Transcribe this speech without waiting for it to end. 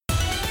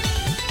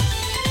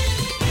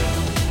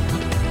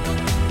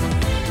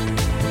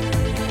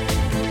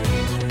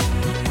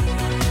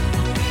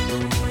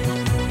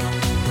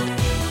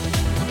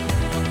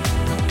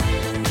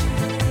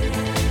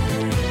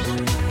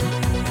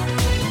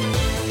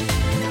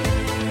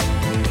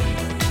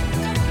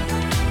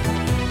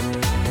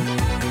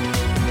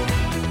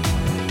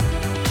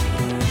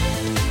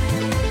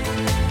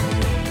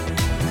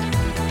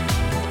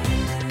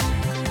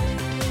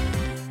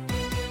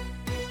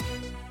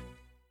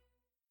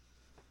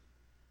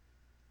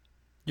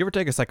You ever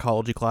take a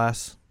psychology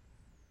class?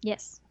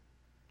 Yes.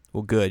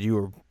 Well, good. You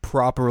were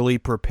properly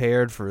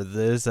prepared for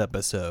this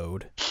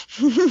episode.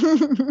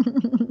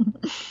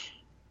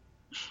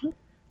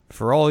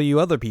 For all you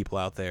other people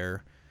out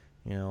there,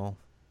 you know,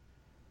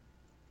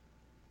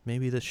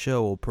 maybe the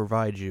show will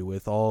provide you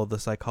with all the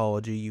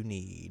psychology you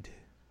need.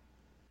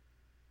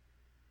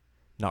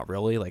 Not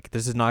really. Like,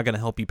 this is not going to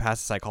help you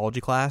pass a psychology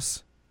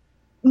class.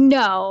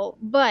 No,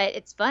 but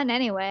it's fun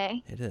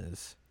anyway. It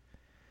is.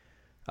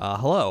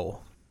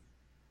 Hello.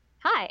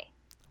 Hi.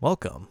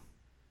 Welcome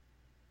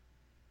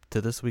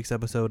to this week's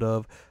episode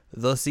of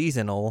The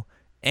Seasonal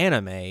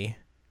Anime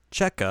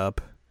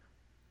Checkup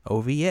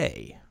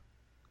OVA.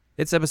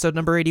 It's episode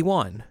number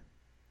 81.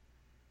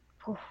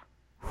 Whew.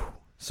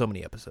 So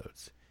many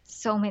episodes.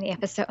 So many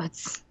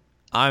episodes.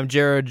 I'm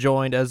Jared,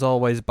 joined as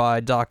always by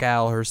Doc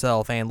Owl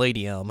herself and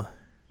Ladium.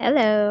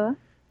 Hello.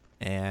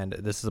 And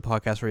this is a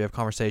podcast where we have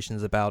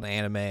conversations about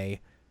anime,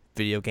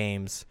 video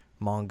games,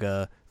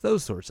 manga,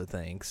 those sorts of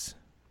things.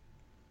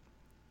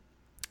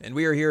 And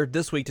we are here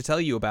this week to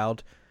tell you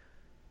about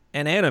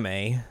an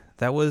anime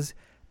that was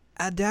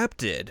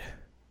adapted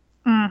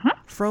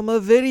from a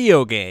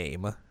video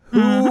game.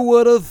 Who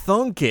would have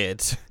thunk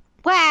it?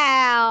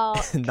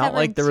 Wow. Not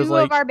like there was two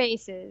like of our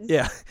bases.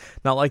 Yeah,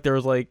 not like there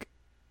was like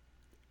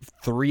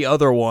 3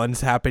 other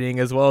ones happening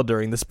as well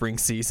during the spring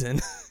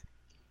season.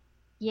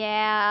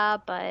 Yeah,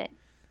 but at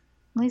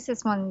least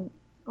this one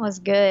was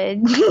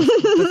good.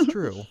 That's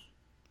true.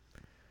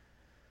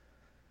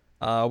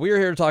 We are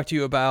here to talk to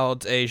you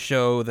about a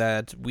show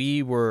that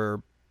we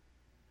were,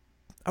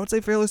 I would say,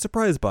 fairly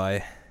surprised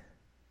by.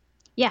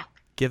 Yeah.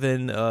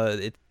 Given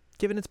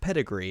its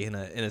pedigree in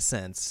a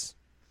sense.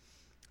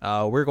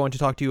 We're going to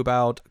talk to you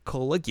about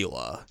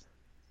Caligula,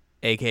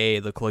 aka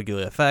the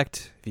Caligula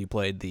Effect. If you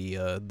played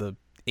the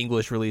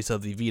English release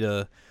of the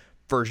Vita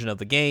version of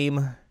the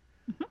game,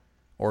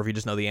 or if you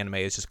just know the anime,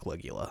 it's just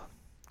Caligula,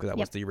 because that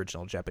was the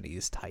original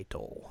Japanese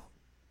title.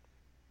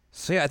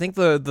 So yeah, I think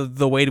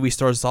the way we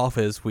start this off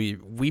is we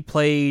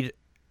played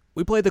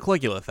the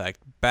Caligula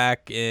Effect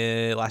back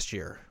last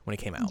year when it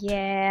came out.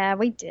 Yeah,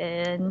 we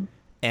did.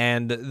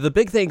 And the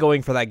big thing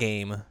going for that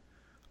game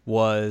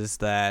was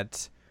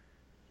that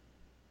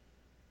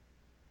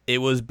it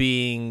was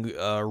being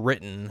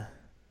written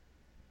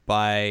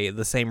by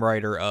the same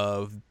writer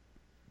of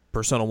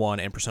Persona 1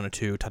 and Persona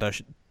 2,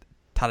 Tadashi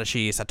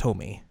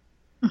Satomi,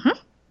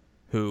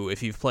 who,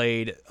 if you've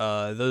played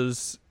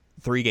those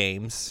 3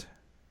 games,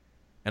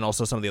 and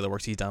also some of the other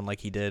works he's done, like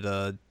he did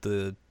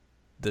the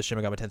Shin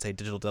Megami Tensei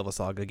Digital Devil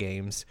Saga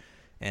games,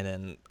 and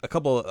then a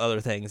couple of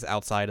other things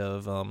outside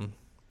of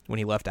when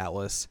he left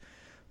Atlas.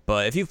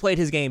 But if you've played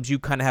his games, you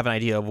kind of have an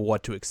idea of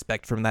what to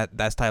expect from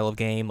that style of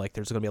game. Like,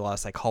 there's going to be a lot of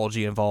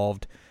psychology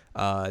involved,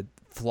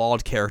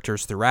 flawed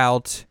characters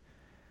throughout,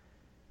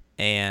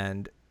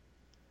 and,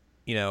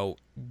 you know,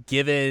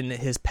 given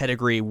his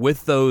pedigree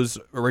with those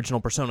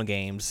original Persona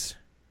games,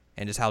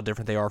 and just how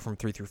different they are from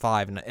 3 through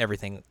 5 and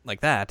everything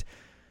like that,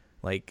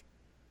 like,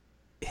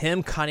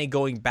 him kind of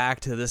going back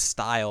to this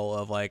style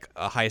of, like,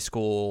 a high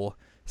school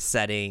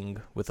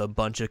setting with a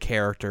bunch of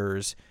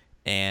characters,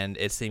 and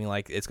it's seeming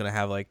like it's going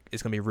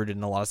to be rooted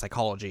in a lot of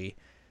psychology,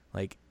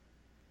 like,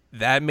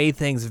 that made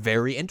things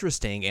very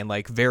interesting and,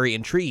 like, very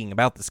intriguing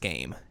about this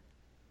game.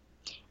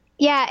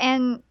 Yeah,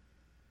 and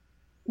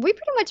we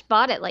pretty much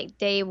bought it like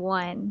day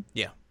one.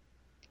 Yeah.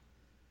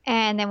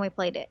 And then we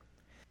played it.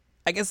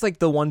 I guess, like,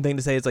 the one thing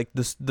to say is, like,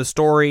 the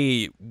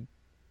story,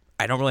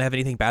 I don't really have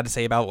anything bad to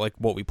say about, like,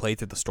 what we played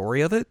through the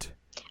story of it.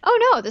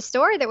 Oh, no, the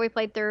story that we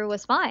played through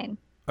was fine.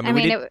 I mean,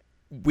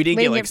 we didn't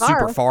get, like,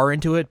 super far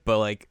into it, but,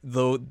 like,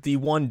 the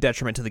one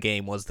detriment to the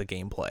game was the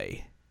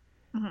gameplay.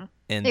 Mm-hmm.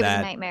 And it was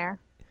a nightmare.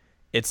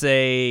 It's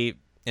a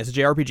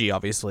JRPG,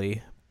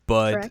 obviously,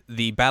 but Correct.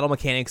 The battle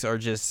mechanics are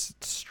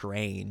just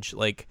strange.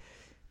 Like,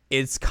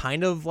 it's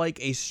kind of like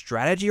a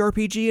strategy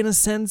RPG in a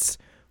sense,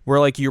 where,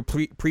 like, you're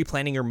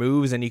pre-planning your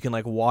moves and you can,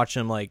 like, watch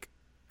them, like,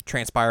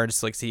 transpire,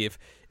 just, like, see if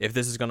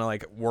this is gonna,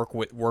 like, work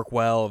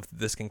well, if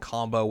this can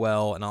combo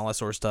well, and all that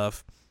sort of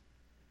stuff.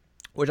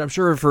 Which I'm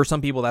sure for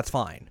some people that's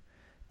fine.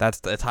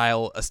 That's a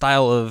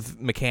style of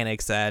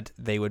mechanics that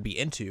they would be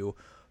into.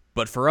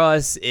 But for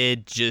us,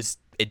 it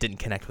didn't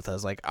connect with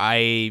us. Like,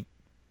 I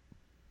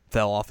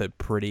fell off it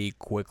pretty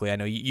quickly. I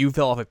know you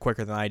fell off it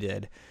quicker than I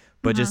did.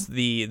 But just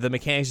the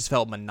mechanics just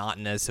felt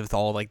monotonous with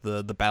all, like,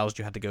 the battles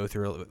you had to go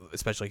through,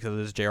 especially because it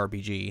was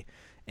JRPG.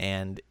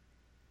 And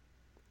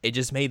it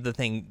just made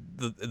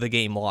the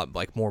game a lot,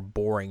 like, more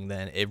boring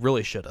than it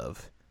really should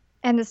have.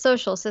 And the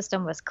social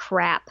system was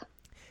crap.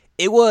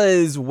 It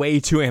was way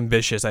too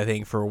ambitious, I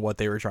think, for what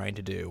they were trying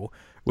to do.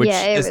 Which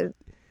was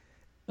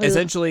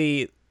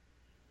essentially,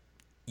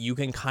 you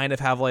can kind of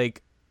have,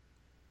 like,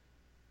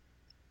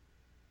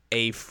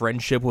 a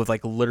friendship with,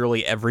 like,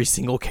 literally every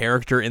single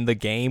character in the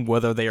game,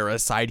 whether they are a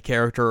side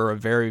character or a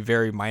very,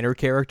 very minor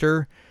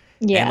character.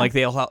 Yeah. And, like,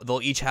 they'll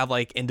each have,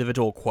 like,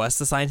 individual quests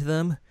assigned to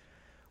them,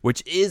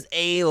 which is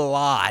a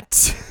lot,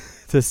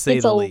 to say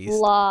the least. It's a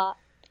lot.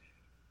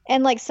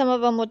 And, like, some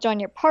of them will join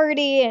your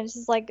party, and it's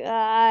just like,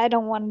 I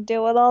don't want to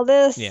deal with all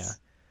this. Yeah.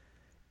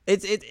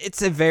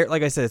 It's a very,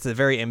 like I said, it's a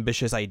very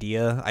ambitious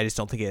idea. I just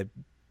don't think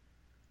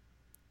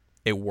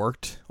it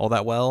worked all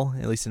that well,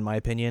 at least in my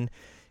opinion.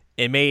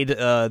 It made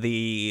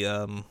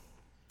the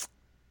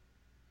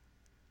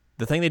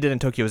thing they did in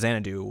Tokyo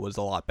Xanadu was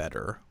a lot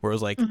better, where it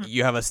was like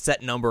you have a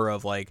set number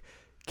of like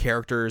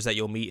characters that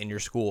you'll meet in your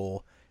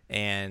school,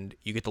 and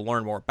you get to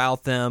learn more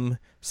about them.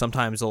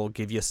 Sometimes they'll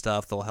give you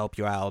stuff, they'll help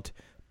you out,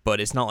 but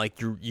it's not like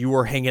you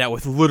were hanging out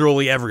with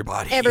literally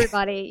everybody.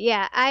 Everybody,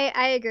 yeah,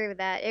 I agree with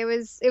that. It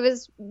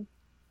was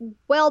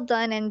well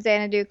done in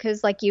Xanadu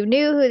because like you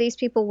knew who these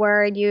people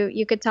were, and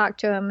you could talk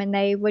to them, and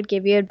they would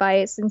give you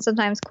advice and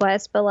sometimes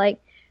quests, but like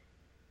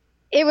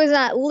it was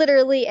not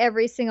literally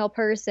every single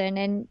person,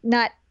 and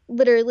not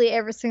literally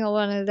every single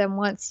one of them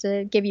wants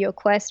to give you a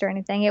quest or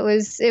anything. It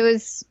was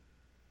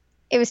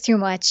too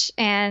much,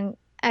 and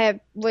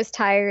I was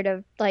tired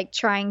of like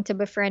trying to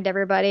befriend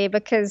everybody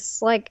because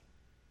like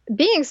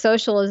being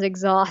social is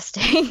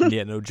exhausting.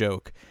 Yeah, no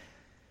joke.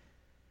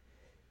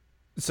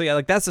 So yeah,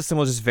 like that system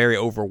was just very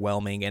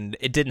overwhelming, and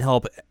it didn't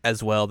help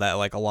as well that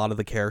like a lot of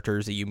the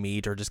characters that you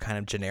meet are just kind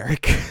of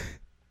generic.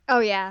 Oh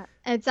yeah,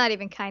 it's not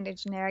even kind of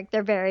generic.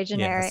 They're very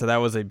generic. Yeah, so that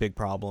was a big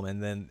problem,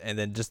 and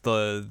then just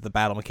the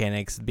battle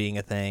mechanics being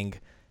a thing.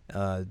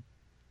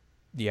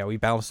 Yeah, we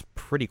bounced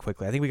pretty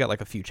quickly. I think we got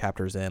like a few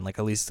chapters in, like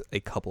at least a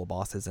couple of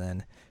bosses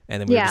in,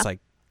 and then we were just like,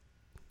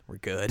 we're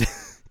good.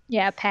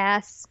 Yeah,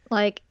 pass.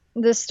 Like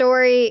the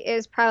story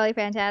is probably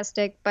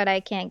fantastic, but I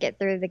can't get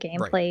through the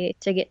gameplay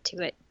to get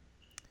to it.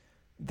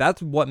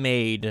 That's what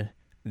made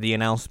the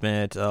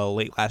announcement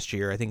late last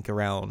year, I think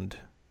around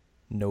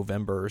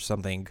November or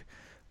something,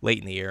 late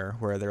in the year,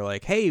 where they're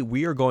like, hey,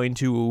 we are going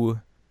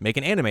to make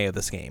an anime of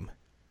this game.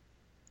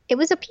 It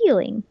was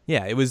appealing.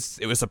 Yeah, it was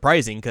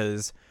surprising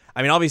because,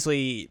 I mean,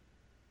 obviously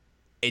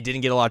it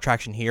didn't get a lot of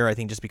traction here, I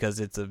think just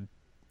because it's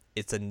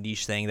a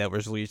niche thing that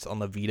was released on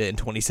the Vita in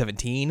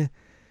 2017.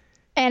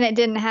 And it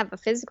didn't have a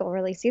physical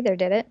release either,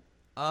 did it?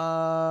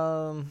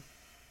 Because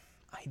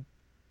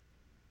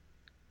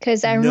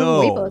I remember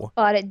we both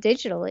bought it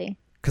digitally.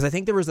 Because I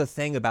think there was a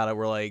thing about it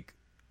where like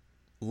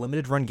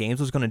Limited Run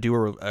Games was going to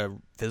do a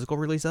physical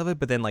release of it,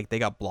 but then like they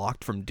got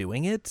blocked from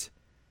doing it.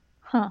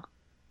 Huh.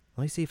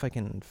 Let me see if I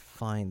can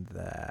find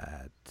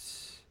that.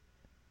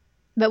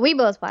 But we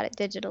both bought it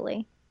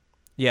digitally.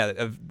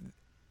 Yeah.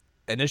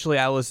 Initially,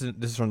 Atlas,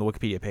 this is from the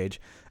Wikipedia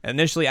page.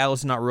 Initially,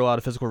 Atlas did not rule out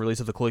a physical release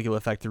of the Caligula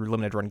Effect through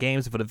Limited Run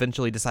Games, but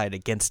eventually decided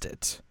against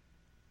it.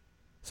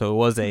 So it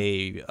was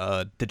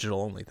a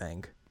digital-only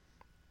thing.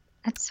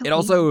 That's so It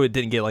also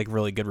didn't get like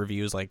really good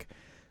reviews. Like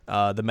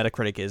the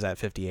Metacritic is at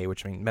 58,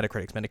 which means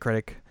Metacritic's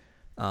Metacritic.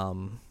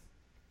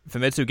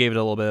 Famitsu gave it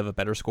a little bit of a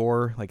better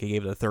score. Like he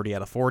gave it a 30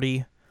 out of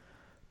 40.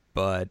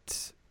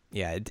 But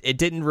yeah, it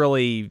didn't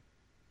really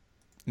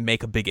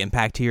make a big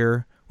impact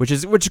here.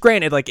 Which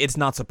granted, like it's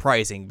not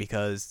surprising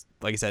because,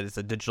 like I said, it's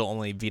a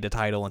digital-only Vita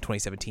title in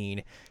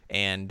 2017,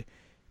 and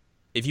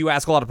if you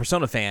ask a lot of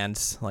Persona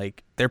fans,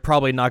 like they're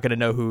probably not going to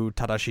know who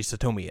Tadashi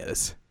Satomi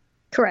is.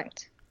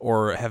 Correct.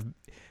 Or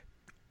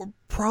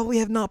probably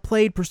have not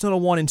played Persona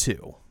 1 and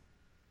 2.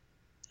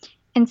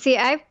 And see,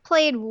 I've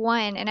played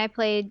 1, and I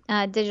played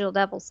Digital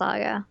Devil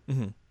Saga.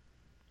 Mm-hmm.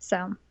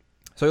 So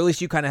at least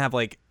you kind of have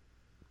like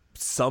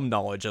some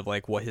knowledge of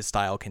like what his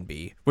style can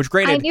be. Which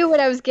granted, I knew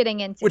what I was getting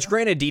into. Which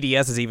granted,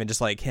 DDS is even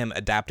just like him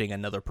adapting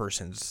another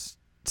person's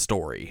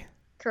story.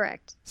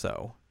 Correct.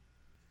 So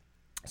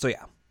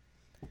yeah.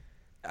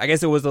 I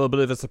guess it was a little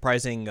bit of a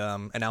surprising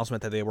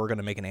announcement that they were going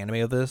to make an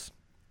anime of this,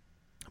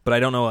 but I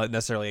don't know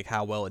necessarily like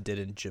how well it did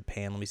in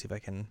Japan. Let me see if I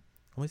can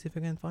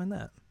find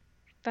that.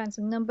 Find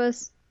some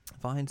numbers.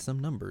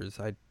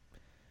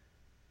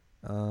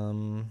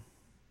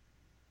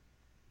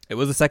 It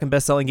was the second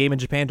best-selling game in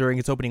Japan during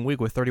its opening week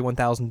with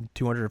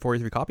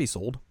 31,243 copies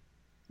sold.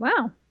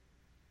 Wow.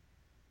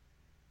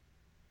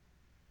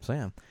 So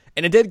yeah,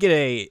 and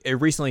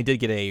it recently did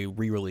get a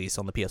re-release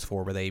on the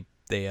PS4 where they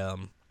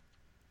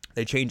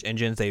changed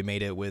engines. They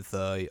made it with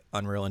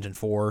Unreal Engine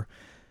 4,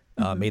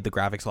 made the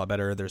graphics a lot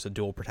better. There's a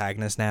dual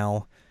protagonist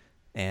now,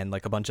 and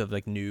like a bunch of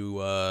like new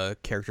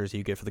characters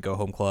you get for the Go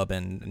Home Club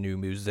and new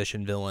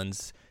musician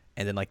villains,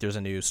 and then like there's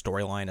a new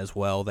storyline as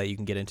well that you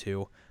can get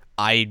into.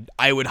 I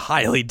would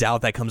highly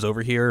doubt that comes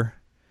over here.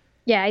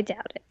 Yeah, I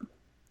doubt it.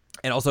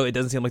 And also, it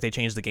doesn't seem like they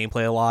changed the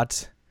gameplay a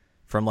lot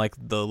from like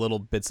the little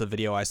bits of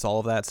video I saw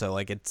of that. So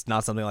like, it's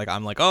not something like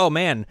I'm like, oh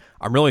man,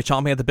 I'm really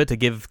chomping at the bit to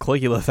give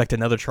Caligula Effect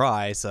another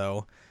try.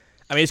 So,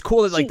 I mean, it's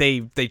cool that like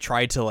they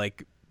tried to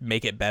like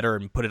make it better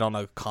and put it on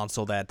a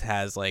console that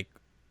has like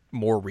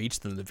more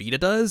reach than the Vita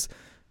does.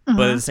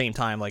 But at the same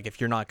time, like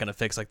if you're not gonna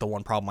fix like the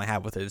one problem I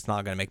have with it, it's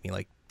not gonna make me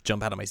like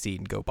jump out of my seat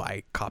and go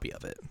buy a copy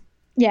of it.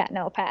 Yeah,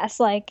 no, pass.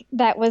 Like,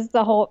 that was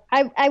the whole...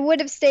 I would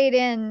have stayed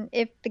in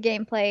if the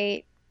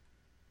gameplay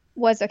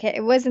was okay.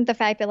 It wasn't the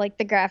fact that, like,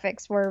 the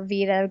graphics were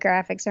Vita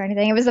graphics or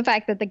anything. It was the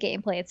fact that the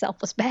gameplay itself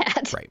was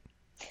bad. Right.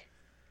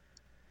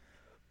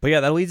 But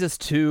yeah, that leads us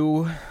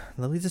to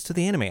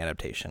the anime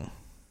adaptation.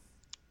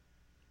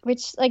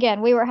 Which,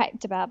 again, we were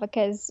hyped about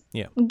because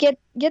yeah. get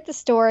the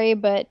story,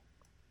 but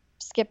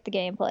skip the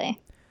gameplay.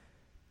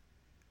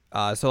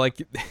 So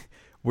like,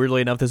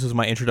 weirdly enough, this was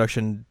my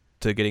introduction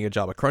to getting a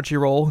job at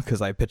Crunchyroll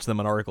because I pitched them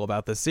an article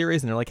about this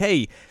series, and they're like,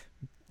 "Hey,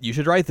 you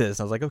should write this."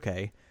 And I was like,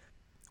 "Okay."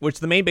 Which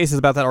the main basis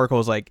about that article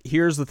was like,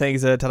 here's the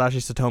things that Tadashi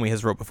Satomi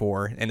has wrote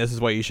before, and this is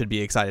why you should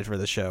be excited for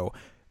the show.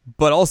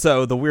 But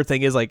also, the weird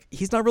thing is, like,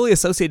 he's not really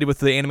associated with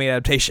the anime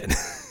adaptation.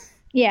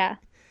 Yeah.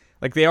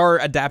 Like, they are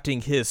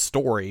adapting his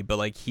story, but,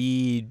 like,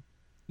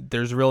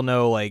 there's real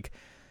no, like,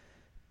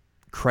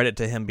 credit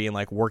to him being,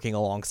 like, working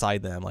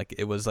alongside them. Like,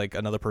 it was, like,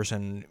 another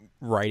person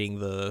writing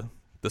the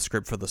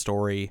script for the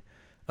story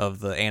of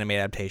the anime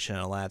adaptation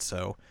and all that,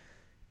 so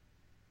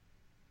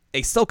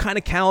it still kind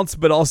of counts,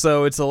 but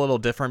also it's a little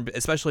different,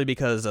 especially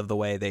because of the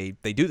way they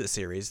do this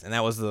series. And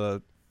that was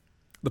the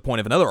point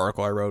of another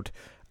article I wrote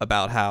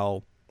about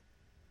how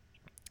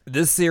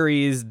this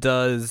series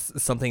does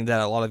something that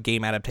a lot of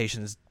game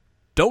adaptations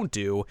don't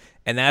do,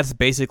 and that's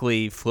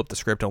basically flip the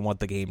script on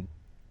what the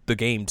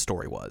game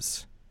story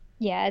was.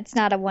 Yeah, it's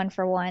not a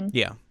 1-for-1.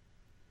 Yeah.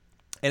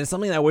 And it's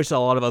something that I wish a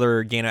lot of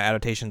other game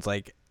adaptations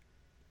like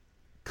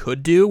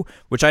could do,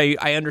 which I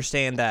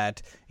understand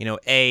that,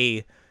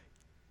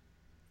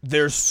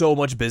 there's so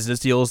much business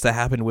deals that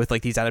happen with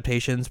like these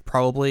adaptations,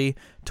 probably,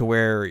 to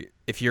where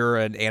if you're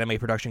an anime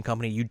production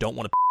company, you don't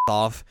want to piss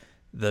off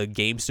the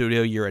game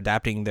studio you're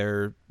adapting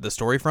the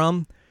story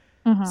from.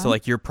 Mm-hmm. So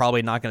like you're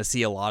probably not going to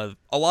see a lot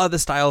of the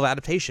style of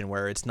adaptation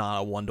where it's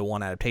not a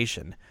 1-to-1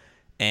 adaptation.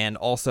 And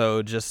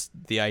also just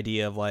the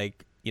idea of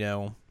like,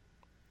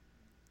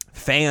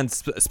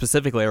 fans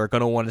specifically are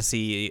going to want to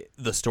see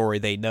the story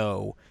they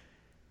know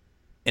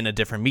in a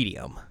different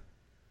medium.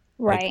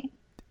 Right. Like,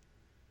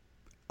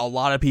 a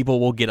lot of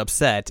people will get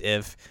upset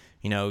if,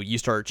 you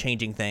start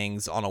changing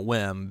things on a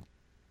whim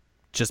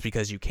just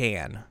because you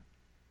can,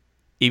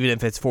 even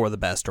if it's for the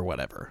best or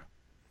whatever.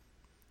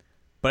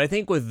 But I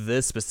think with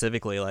this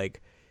specifically, like,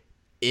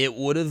 it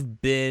would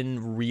have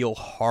been real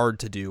hard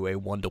to do a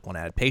 1-to-1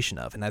 adaptation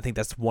of. And I think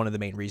that's one of the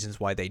main reasons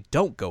why they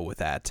don't go with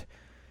that.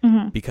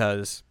 Mm-hmm.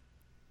 Because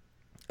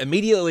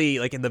immediately,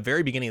 like in the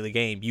very beginning of the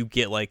game, you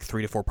get like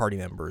 3 to 4 party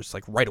members,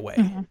 like right away.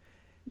 Mm-hmm.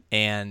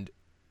 And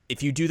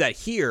if you do that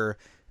here,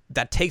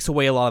 that takes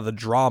away a lot of the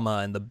drama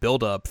and the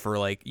buildup for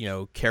like,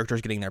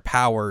 characters getting their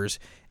powers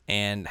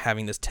and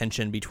having this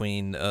tension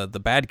between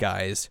the bad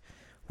guys.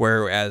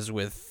 Whereas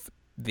with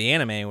the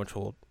anime, which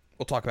we'll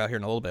talk about here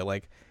in a little bit,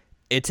 like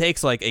it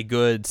takes like a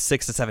good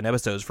 6 to 7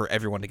 episodes for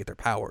everyone to get their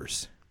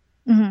powers.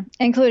 Mm-hmm.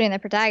 Including the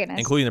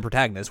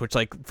protagonist. Which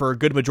like for a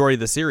good majority of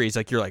the series,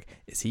 like you're like,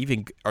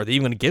 are they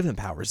even going to give him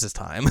powers this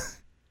time?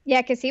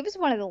 Yeah, because he was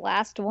one of the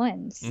last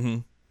ones. Mm-hmm.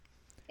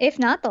 If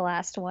not the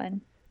last one.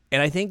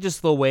 And I think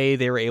just the way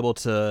they were able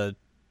to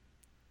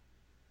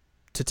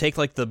take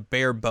like the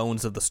bare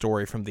bones of the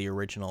story from the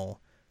original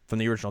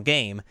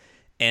game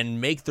and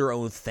make their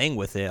own thing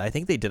with it, I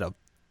think they did a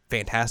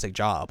fantastic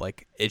job.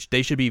 Like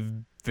they should be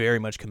very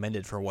much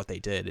commended for what they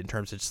did in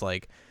terms of just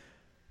like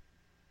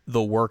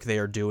the work they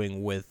are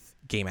doing with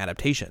game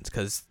adaptations.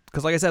 Because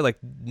like I said, like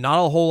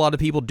not a whole lot of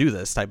people do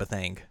this type of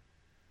thing,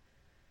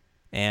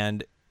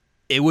 and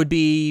it would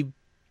be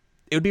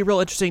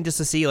real interesting just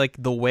to see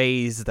like the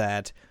ways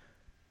that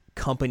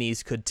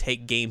companies could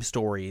take game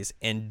stories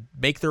and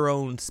make their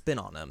own spin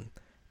on them,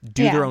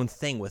 do their own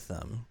thing with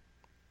them.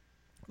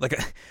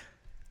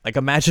 Like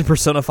imagine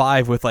Persona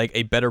 5 with like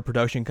a better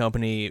production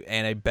company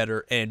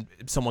and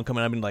someone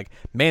coming up and like,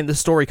 man, this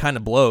story kind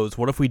of blows.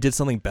 What if we did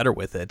something better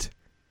with it?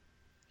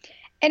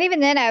 And even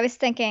then I was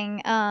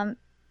thinking,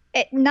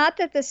 not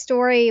that the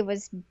story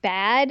was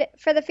bad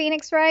for the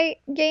Phoenix Wright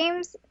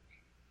games,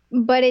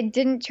 but it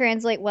didn't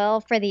translate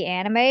well for the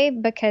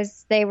anime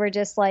because they were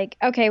just like,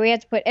 okay, we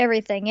had to put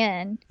everything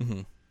in.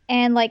 Mm-hmm.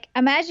 And like,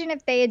 imagine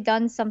if they had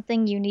done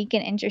something unique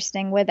and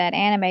interesting with that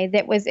anime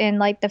that was in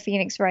like the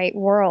Phoenix Wright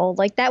world.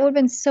 Like that would have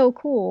been so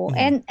cool.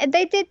 Mm-hmm. And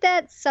they did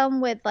that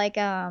some with like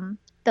the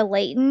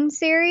Layton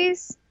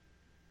series.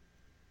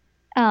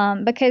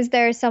 Because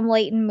there are some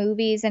Layton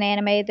movies and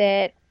anime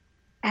that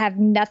have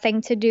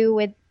nothing to do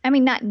with,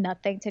 not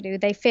nothing to do.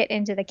 They fit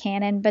into the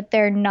canon, but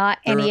they're not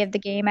any of the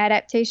game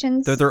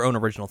adaptations. They're their own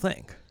original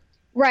thing.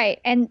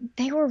 Right. And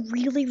they were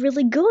really,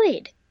 really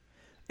good.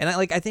 And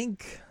I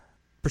think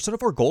Persona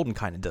 4 Golden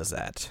kind of does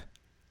that.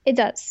 It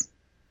does.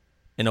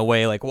 In a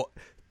way, like, well,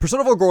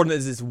 Persona 4 Golden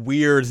is this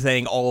weird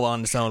thing all on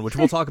its own, which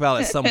we'll talk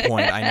about at some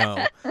point, I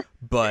know.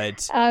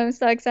 But I'm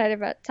so excited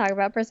about talking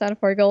about Persona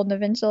 4 Golden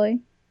eventually.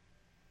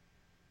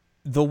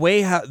 The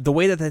way that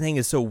the thing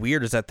is so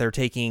weird is that they're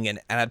taking an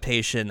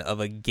adaptation of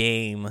a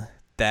game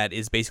that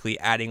is basically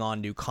adding on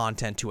new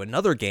content to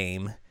another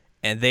game,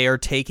 and they are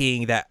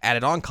taking that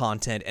added on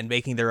content and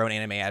making their own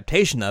anime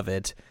adaptation of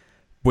it,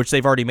 which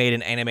they've already made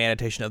an anime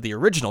adaptation of the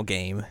original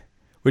game,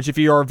 which if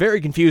you are very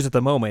confused at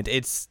the moment,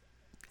 it's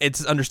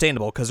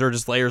understandable because there are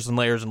just layers and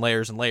layers and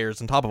layers and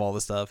layers on top of all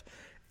this stuff.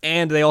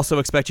 And they also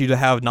expect you to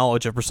have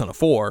knowledge of Persona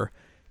 4,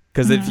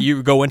 because if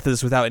you go into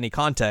this without any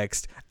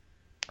context,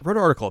 I wrote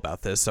an article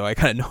about this, so I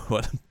kind of know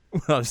what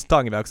I was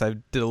talking about because I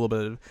did a little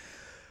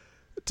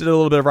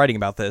bit of writing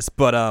about this.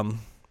 But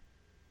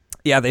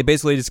Yeah, they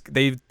basically just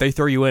they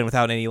throw you in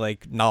without any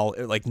like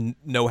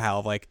know-how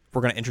of like,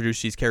 we're gonna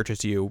introduce these characters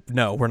to you.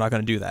 No, we're not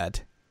gonna do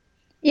that.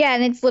 Yeah,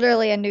 and it's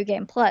literally a New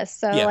Game Plus.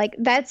 So Yeah. like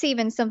that's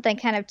even something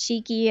kind of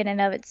cheeky in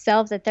and of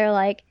itself that they're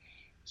like,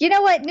 you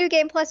know what, New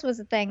Game Plus was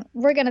a thing.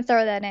 We're gonna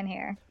throw that in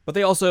here. But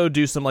they also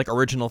do some like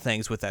original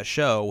things with that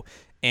show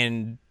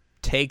and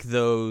take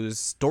those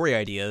story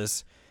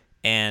ideas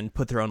and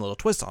put their own little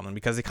twist on them,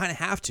 because they kind of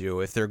have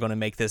to if they're going to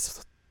make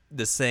this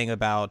thing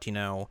about,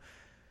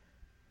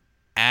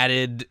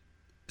 added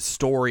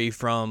story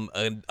from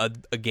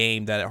a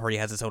game that already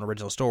has its own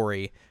original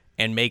story,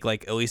 and make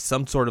like at least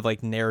some sort of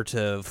like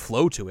narrative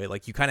flow to it.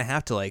 Like, you kind of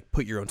have to like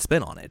put your own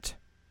spin on it,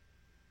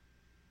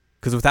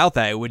 because without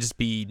that it would just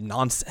be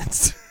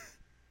nonsense.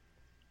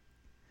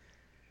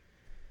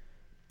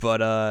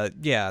 But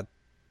yeah,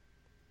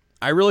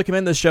 I really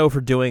commend this show for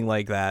doing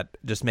like that,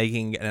 just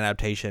making an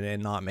adaptation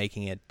and not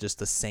making it just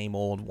the same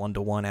old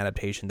one-to-one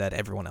adaptation that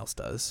everyone else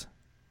does.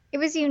 It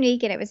was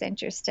unique and it was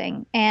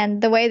interesting.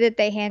 And the way that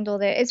they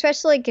handled it,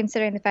 especially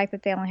considering the fact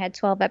that they only had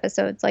 12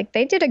 episodes, like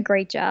they did a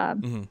great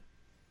job. Mm-hmm.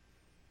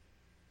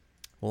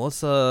 Well,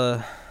 let's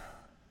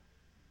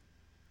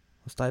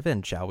dive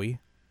in, shall we?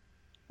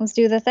 Let's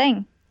do the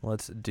thing.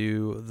 Let's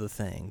do the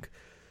thing.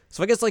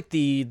 So I guess like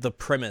the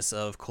premise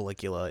of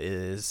Caligula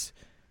is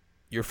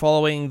you're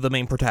following the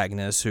main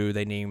protagonist, who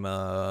they name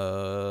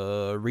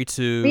Ritsu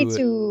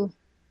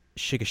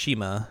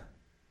Shikishima.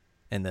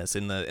 In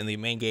the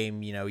main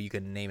game, you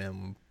can name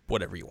him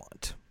whatever you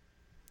want.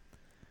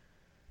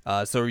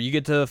 So you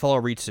get to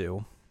follow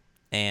Ritsu,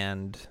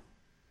 and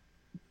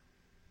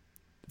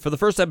for the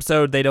first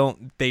episode,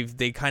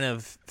 they kind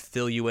of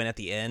fill you in at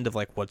the end of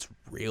like what's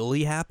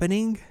really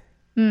happening.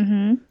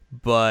 Mm-hmm.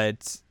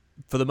 But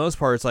for the most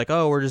part, it's like,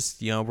 oh, we're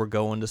just, we're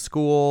going to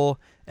school.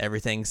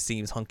 Everything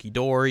seems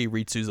hunky-dory.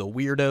 Ritsu's a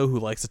weirdo who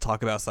likes to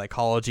talk about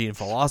psychology and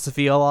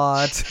philosophy a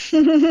lot.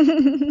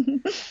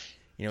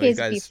 He's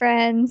got his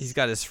friends. He's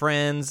got his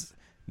friends.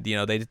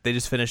 They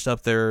just finished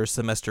up their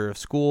semester of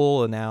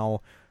school, and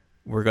now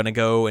we're going to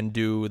go and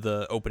do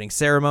the opening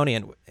ceremony.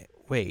 And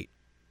wait,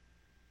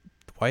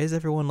 why is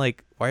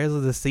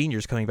the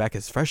seniors coming back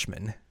as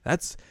freshmen?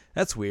 That's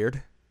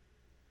weird.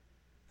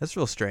 That's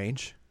real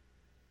strange.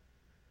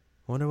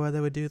 Wonder why they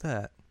would do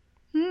that.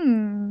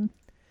 And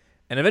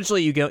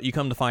eventually you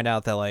come to find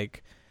out that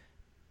like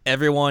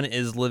everyone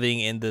is living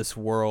in this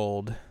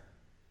world,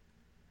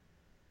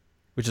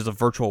 which is a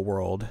virtual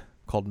world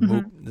called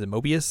is it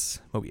Mobius?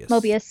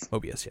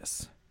 Mobius,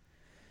 yes.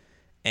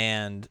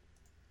 And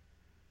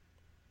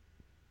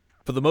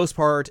for the most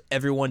part,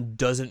 everyone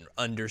doesn't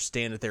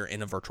understand that they're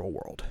in a virtual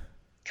world.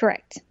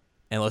 Correct.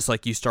 Unless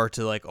like you start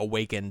to like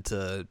awaken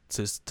to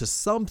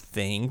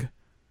something,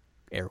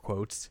 air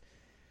quotes,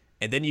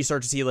 and then you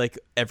start to see like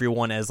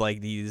everyone as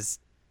like these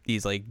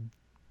like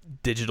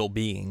digital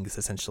beings,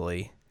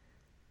 essentially.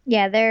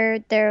 Yeah,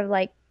 they're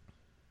like,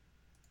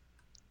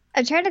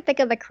 I'm trying to think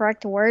of the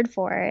correct word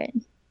for it.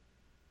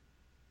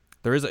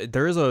 There is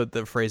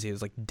the phrase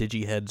is like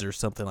digiheads or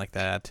something like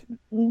that.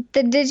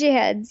 The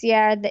digiheads,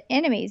 yeah, are the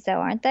enemies though,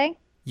 aren't they?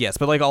 Yes,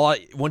 but like a lot,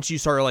 once you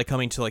start like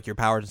coming to like your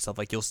powers and stuff,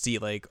 like you'll see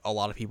like a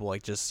lot of people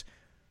like just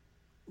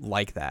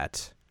like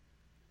that,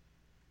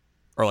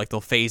 or like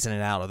they'll phase in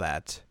and out of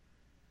that.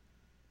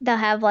 They'll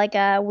have like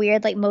a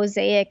weird like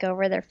mosaic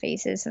over their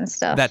faces and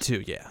stuff. That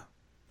too, yeah.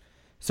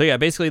 So yeah,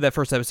 basically that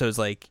first episode is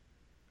like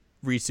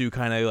Ritsu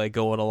kind of like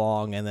going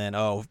along and then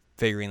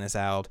figuring this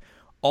out.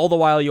 All the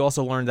while you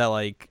also learn that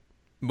like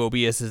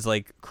Mobius is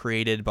like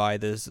created by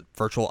this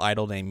virtual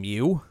idol named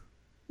Mew.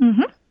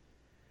 Mm-hmm.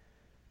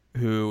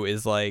 Who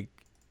is like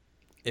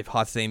if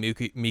Hatsune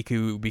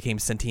Miku became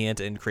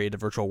sentient and created a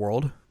virtual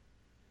world.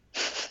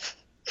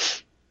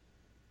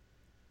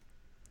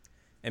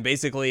 And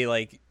basically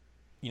like,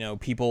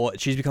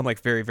 she's become like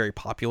very, very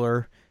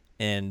popular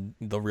in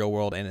the real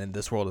world and in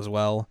this world as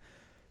well,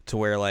 to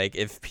where like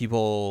if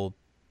people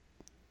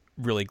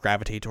really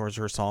gravitate towards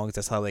her songs,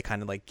 that's how they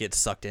kind of like get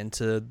sucked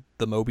into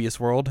the Mobius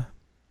world.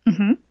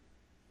 Mm-hmm.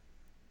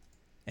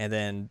 And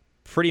then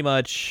pretty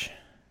much,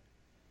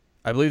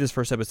 I believe this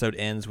first episode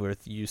ends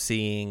with you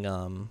seeing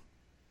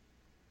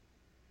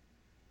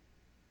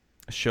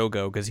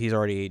Shogo, because he's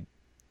already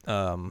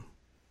gone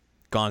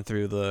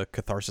through the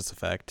catharsis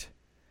effect.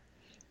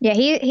 Yeah,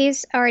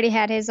 he's already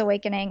had his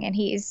awakening, and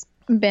he's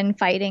been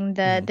fighting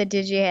the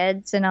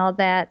digiheads and all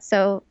that.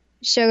 So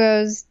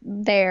Shogo's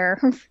there.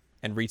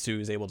 And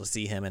Ritsu is able to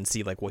see him and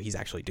see like what he's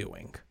actually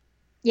doing.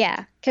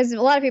 Yeah, because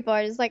a lot of people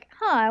are just like,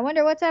 I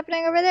wonder what's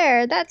happening over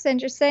there. That's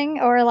interesting.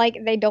 Or like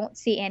they don't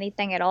see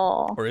anything at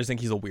all. Or just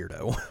think he's a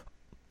weirdo.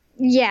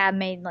 Yeah,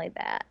 mainly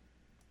that.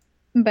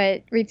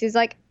 But Ritsu's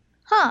like,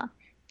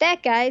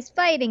 that guy's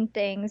fighting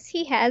things.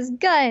 He has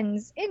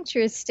guns.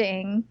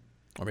 Interesting.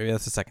 Or maybe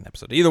that's the second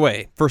episode. Either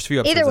way, first few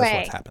episodes,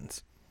 that's what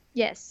happens.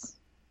 Yes.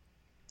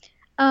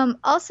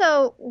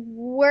 Also,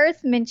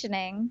 worth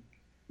mentioning,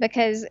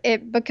 because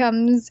it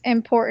becomes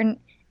important,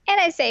 and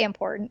I say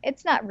important,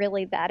 it's not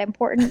really that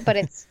important, but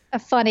it's a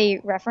funny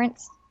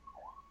reference.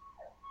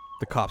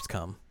 The cops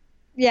come.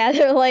 Yeah,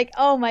 they're like,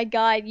 oh my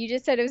God, you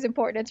just said it was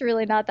important. It's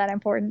really not that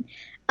important.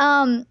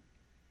 Um,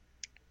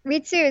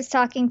 Ritsu is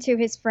talking to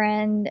his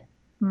friend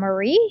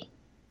Marie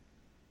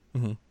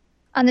Hmm.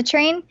 on the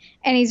train,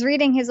 and he's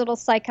reading his little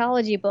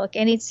psychology book,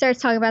 and he starts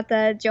talking about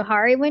the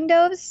Johari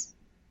windows,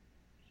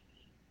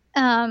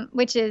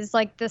 which is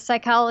like the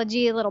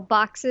psychology little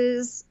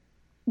boxes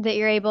that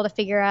you're able to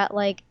figure out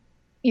like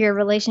your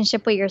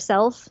relationship with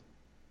yourself.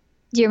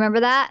 Do you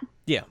remember that?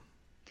 Yeah.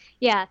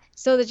 Yeah.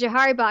 So the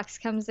Johari box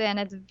comes in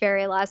at the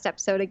very last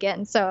episode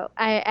again. So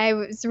I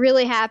was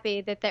really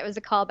happy that that was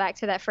a callback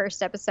to that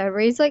first episode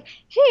where he's like,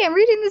 "Hey, I'm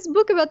reading this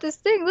book about this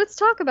thing. Let's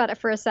talk about it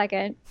for a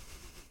second."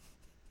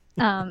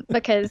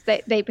 Because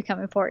they become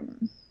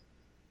important.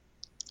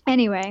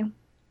 Anyway.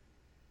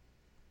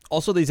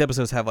 Also, these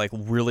episodes have like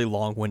really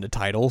long-winded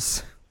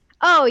titles.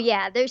 Oh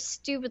yeah, they're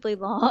stupidly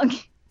long.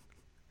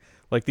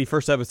 Like the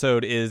first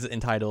episode is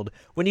entitled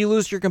 "When You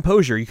Lose Your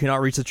Composure, You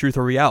Cannot Reach the Truth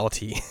or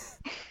Reality."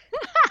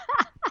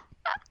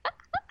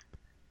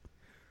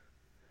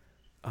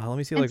 Let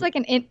me see. It's like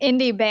an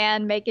indie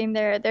band making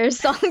their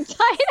song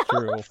title.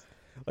 True.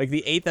 Like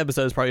the 8th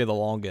episode is probably the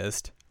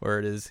longest, where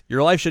it is,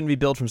 "Your life shouldn't be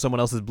built from someone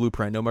else's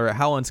blueprint. No matter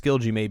how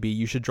unskilled you may be,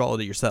 you should draw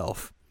it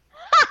yourself."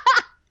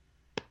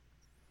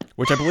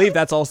 Which I believe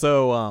that's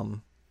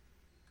also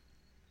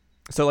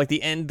so like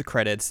the end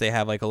credits, they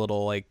have like a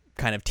little like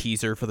kind of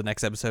teaser for the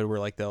next episode where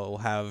like they'll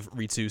have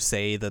Ritsu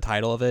say the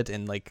title of it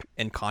and like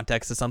in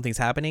context of something's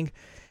happening.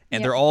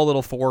 And they're all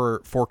little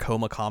four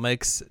Coma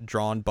comics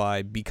drawn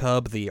by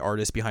B-Cub, the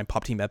artist behind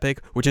Pop Team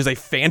Epic, which is a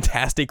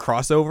fantastic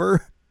crossover.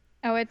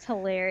 Oh, it's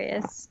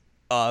hilarious.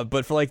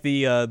 But for like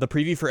the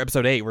preview for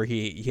episode 8 where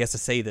he has to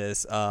say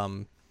this,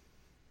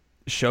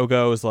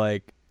 Shogo is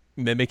like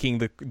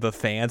mimicking the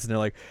fans and they're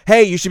like,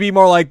 "Hey, you should be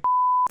more like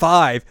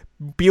 5.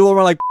 Be a little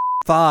more like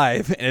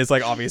 5." And it's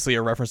like obviously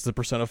a reference to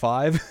Persona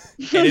 5.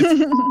 And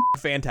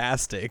it's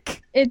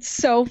fantastic. It's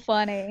so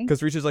funny.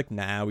 Because Ritsu's like,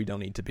 "Nah, we don't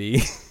need to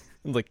be."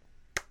 I'm like,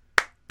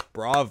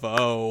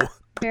 bravo.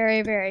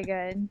 Very, very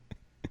good.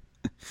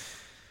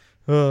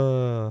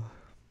 I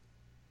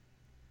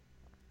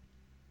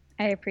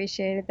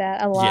appreciated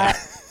that a lot.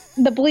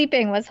 Yeah. The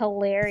bleeping was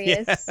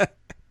hilarious. Yeah.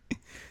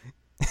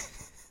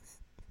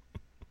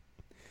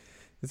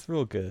 It's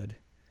real good.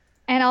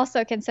 And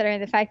also considering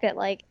the fact that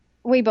like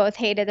we both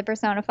hated the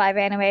Persona 5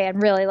 anime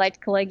and really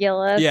liked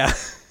Caligula. Yeah.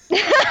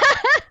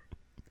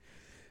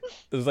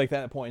 There's like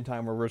that point in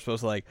time where we're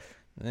supposed to like,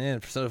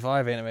 Persona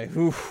 5 anime,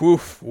 woof,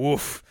 woof,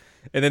 woof.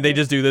 And then they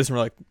just do this and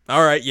we're like,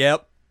 all right,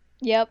 yep.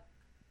 Yep.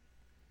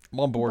 I'm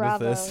on board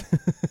Bravo. with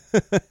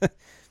this.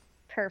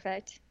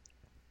 Perfect.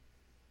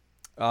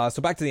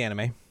 So back to the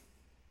anime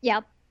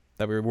Yep.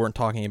 that we weren't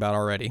talking about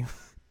already.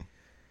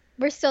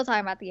 We're still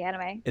talking about the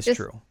anime. It's Just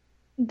true.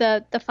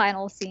 The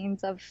final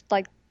scenes of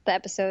like the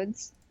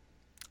episodes.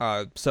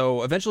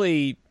 So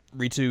eventually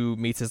Ritsu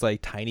meets his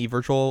like tiny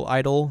virtual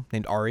idol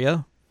named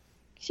Arya,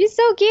 She's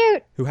so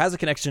cute. who has a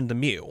connection to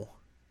Mew.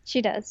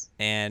 She does.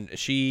 And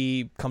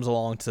she comes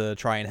along to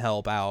try and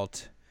help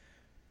out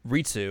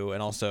Ritsu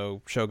and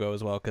also Shogo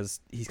as well,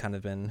 because he's kind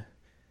of been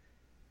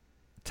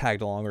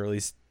tagged along, or at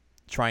least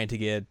trying to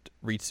get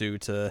Ritsu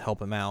to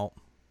help him out.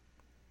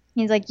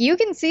 He's like, you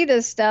can see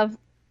this stuff.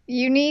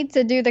 You need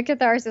to do the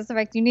catharsis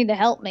effect. You need to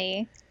help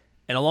me.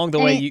 And along the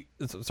way,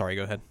 sorry,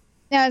 go ahead.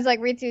 Yeah, it's like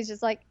Ritsu's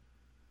just like,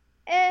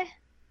 eh.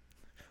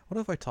 What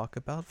if I talk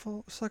about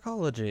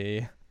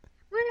psychology?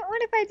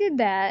 What if I did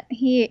that?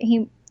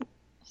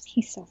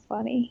 He's so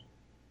funny.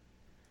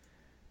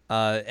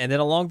 And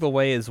then along the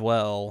way as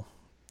well,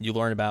 you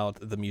learn about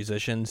the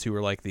musicians who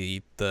are like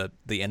the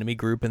enemy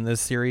group in this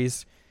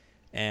series,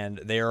 and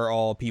they are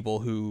all people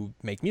who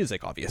make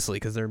music, obviously,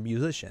 because they're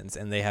musicians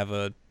and they have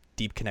a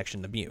deep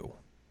connection to Mew.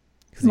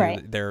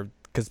 Right.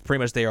 Because pretty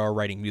much they are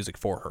writing music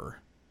for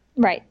her.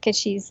 Right, because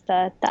she's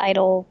the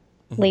idol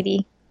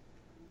lady.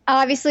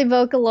 Obviously,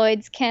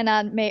 Vocaloids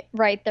cannot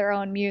write their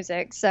own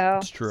music, so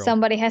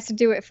somebody has to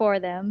do it for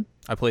them.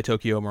 I play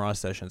Tokyo Mirage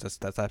Sessions.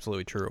 That's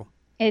absolutely true.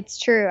 It's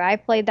true. I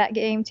played that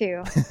game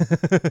too.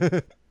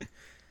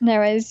 There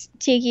was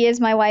Tiki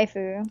as my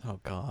waifu. Oh,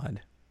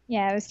 God.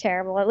 Yeah, it was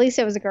terrible. At least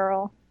it was a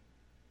girl.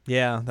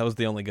 Yeah, that was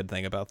the only good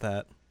thing about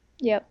that.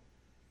 Yep.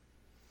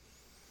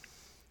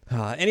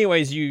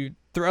 Anyways,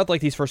 throughout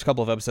like these first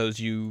couple of episodes,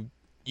 you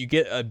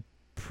get a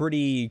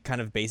pretty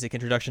kind of basic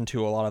introduction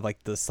to a lot of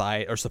like the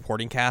side or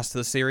supporting cast of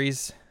the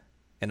series,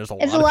 and there's a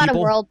lot of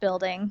world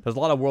building. There's a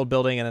lot of world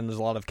building, and then there's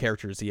a lot of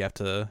characters that you have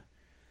to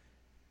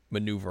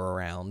maneuver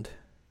around.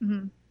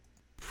 Mm-hmm.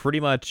 Pretty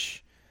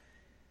much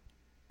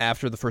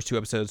after the first 2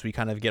 episodes, we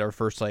kind of get our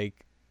first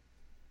like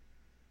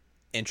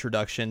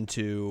introduction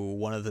to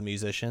one of the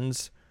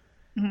musicians,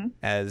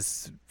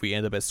 as we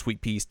end up at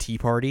Sweet Pea's Tea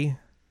Party.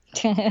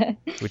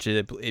 Which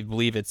I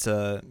believe it's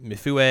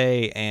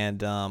Mifue and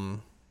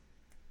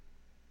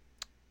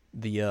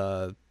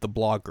the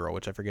blog girl,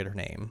 which I forget her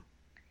name.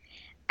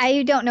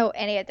 I don't know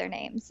any of their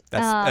names.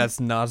 That's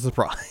not a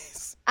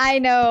surprise. I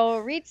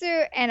know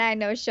Ritsu and I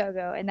know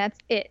Shogo, and that's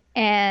it.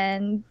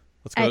 And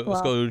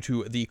let's go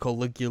to the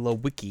Caligula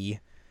wiki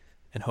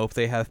and hope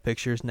they have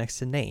pictures next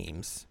to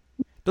names.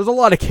 There's a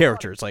lot of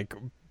characters. Like,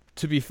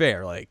 to be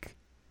fair, like,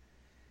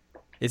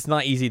 it's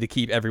not easy to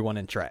keep everyone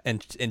in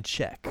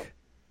check.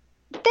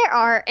 There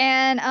are,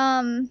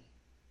 and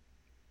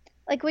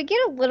like we get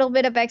a little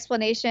bit of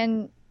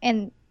explanation,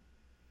 and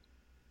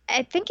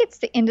I think it's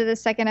the end of the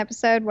second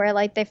episode where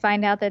like they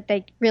find out that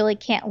they really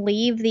can't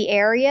leave the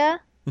area.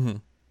 Mm-hmm.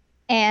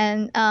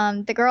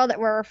 And the girl that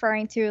we're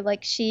referring to,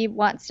 like, she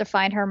wants to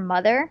find her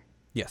mother.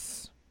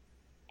 Yes.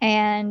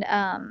 And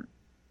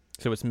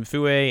so it's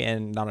Mifune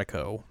and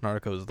Nanako.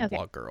 Nanako is the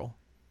blog girl.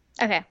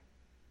 Okay.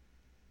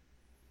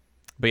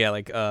 But yeah,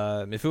 like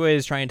Mifune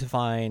is trying to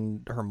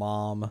find her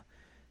mom,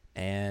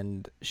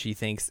 and she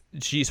thinks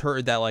she's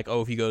heard that like,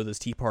 oh, if you go to this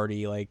tea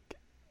party, like,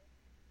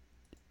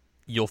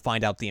 you'll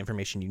find out the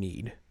information you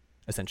need,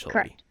 essentially.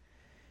 Correct.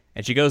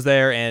 And she goes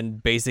there,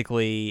 and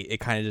basically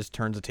it kind of just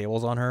turns the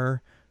tables on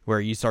her, where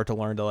you start to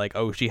learn to like,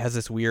 oh, she has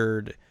this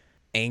weird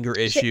anger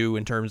issue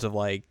in terms of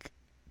like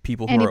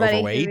people who are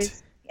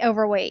overweight.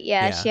 Overweight,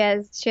 yeah. She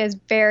has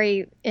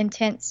very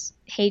intense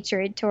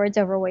hatred towards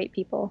overweight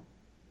people.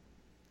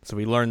 So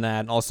we learn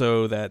that, and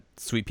also that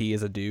Sweet Pea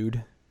is a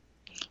dude.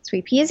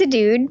 Sweet Pea is a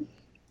dude,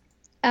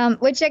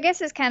 which I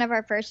guess is kind of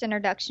our first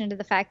introduction to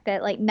the fact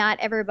that like not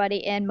everybody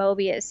in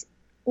Mobius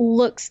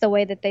looks the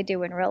way that they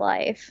do in real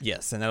life.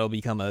 Yes, and that'll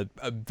become a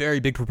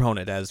very big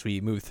proponent as we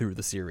move through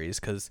the series,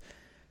 because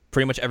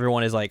pretty much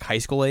everyone is like high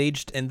school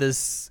aged in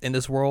this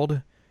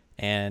world,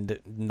 and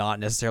not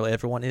necessarily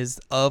everyone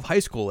is of high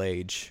school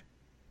age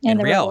in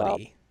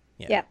reality.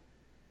 Yeah.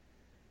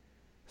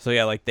 So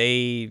yeah, like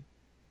they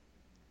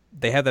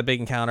have that big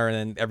encounter, and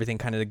then everything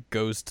kind of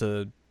goes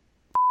to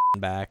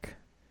back,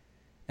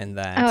 and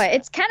that. Oh,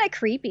 it's kind of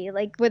creepy,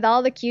 like with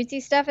all the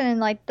cutesy stuff, and then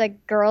like the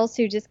girls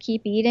who just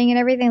keep eating and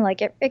everything.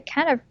 Like it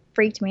kind of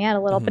freaked me out a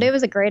little, but it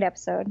was a great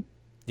episode.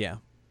 Yeah.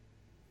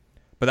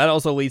 But that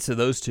also leads to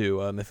those two,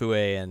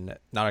 Mifune and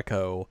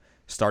Nanako,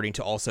 starting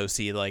to also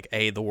see, like,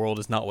 hey, the world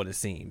is not what it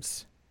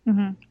seems.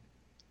 Mm-hmm.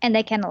 And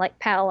they kind of, like,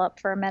 paddle up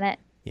for a minute.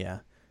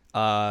 Yeah.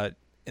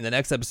 In the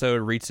next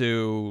episode,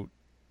 Ritsu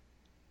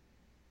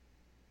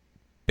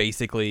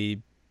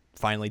basically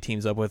finally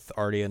teams up with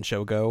Ardia and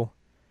Shogo.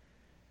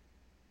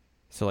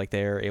 So, like,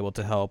 they're able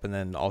to help. And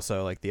then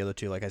also, like, the other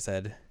two, like I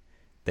said,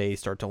 they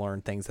start to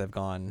learn things that have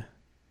gone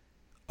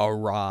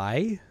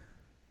awry.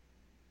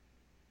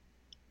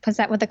 Was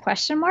that with a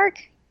question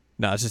mark?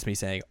 No, it's just me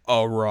saying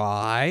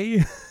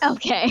awry.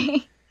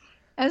 Okay.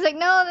 I was like,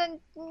 no, then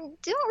you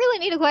don't really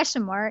need a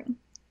question mark.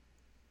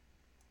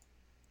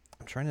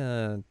 I'm trying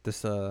to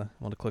I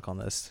want to click on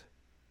this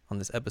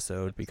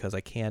episode because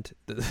I can't.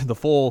 The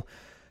full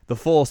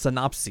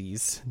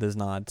synopsis does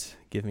not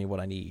give me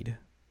what I need.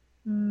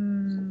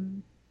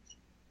 We're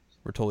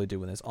totally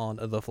doing this on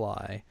the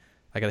fly.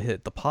 I gotta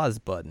hit the pause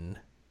button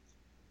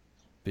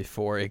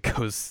before it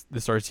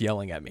starts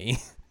yelling at me.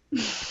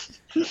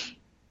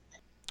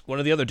 One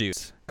of the other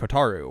dudes,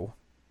 Kotaru,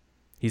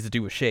 he's a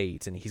dude with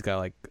shades, and he's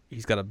got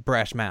a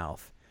brash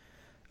mouth.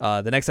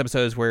 The next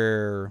episode is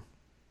where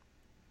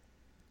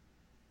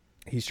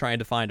he's trying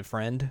to find a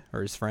friend,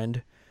 or his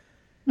friend,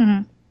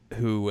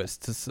 who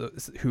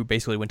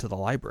basically went to the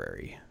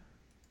library.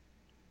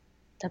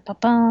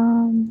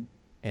 Da-ba-bum.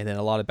 And then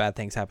a lot of bad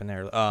things happen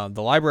there.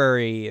 The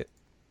library,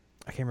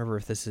 I can't remember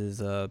if this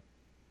is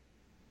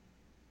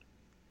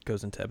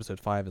goes into episode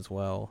 5 as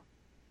well.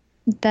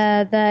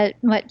 The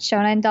what,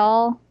 Shonen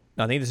doll?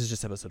 No, I think this is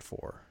just episode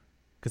 4,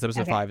 because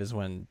episode 5 is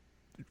when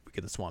we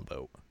get the swan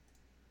boat.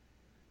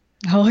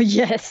 Oh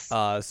yes.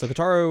 So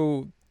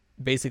Kotaru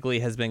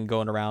basically has been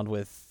going around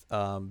with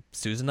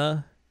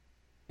Suzuna,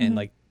 and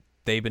like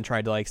they've been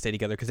trying to like stay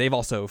together because they've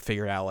also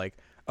figured out like,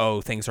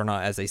 oh, things are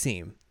not as they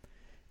seem.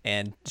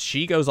 And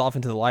she goes off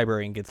into the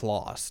library and gets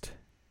lost,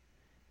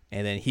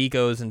 and then he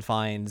goes and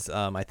finds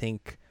I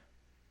think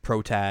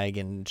Protag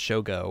and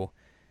Shogo.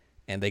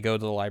 And they go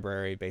to the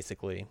library,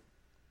 basically,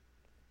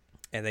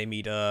 and they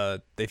meet,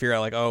 they figure out,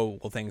 like, oh,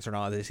 well, things are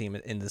not as they seem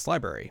in this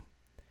library.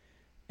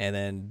 And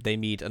then they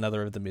meet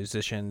another of the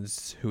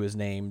musicians who is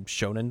named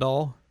Shonen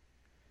Doll.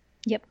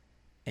 Yep.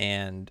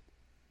 And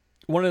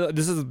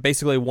this is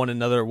basically one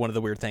of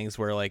the weird things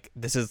where, like,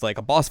 this is like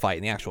a boss fight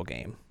in the actual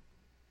game.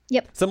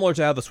 Yep. Similar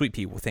to how the Sweet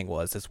Pea thing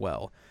was as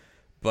well.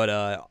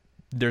 But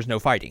there's no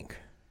fighting.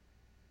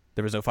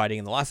 There was no fighting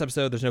in the last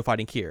episode. There's no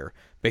fighting here.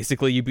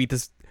 Basically, you beat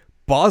this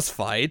boss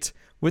fight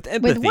with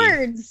empathy. With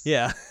words.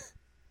 Yeah.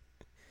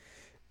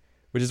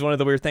 Which is one of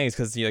the weird things,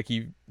 because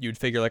you'd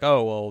figure like,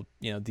 oh,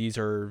 well, these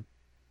are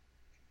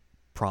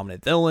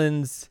prominent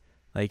villains,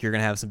 like you're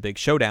gonna have some big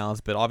showdowns,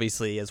 but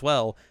obviously as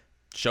well,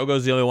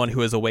 Shogo's the only one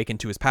who has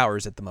awakened to his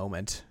powers at the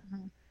moment.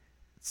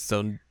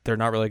 So they're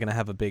not really gonna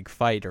have a big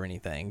fight or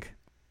anything.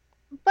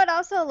 But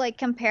also, like,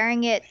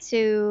 comparing it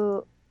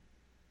to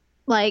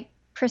like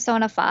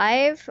Persona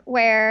 5,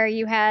 where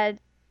you had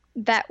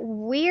that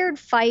weird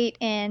fight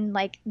in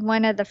like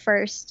one of the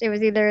first, it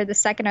was either the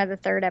second or the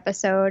third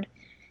episode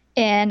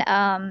in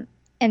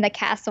the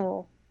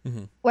castle,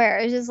 where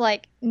it was just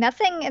like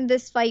nothing in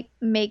this fight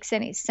makes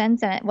any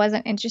sense, and it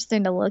wasn't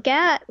interesting to look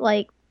at.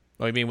 Like,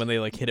 oh, you mean when they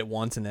like hit it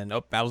once and then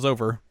battle's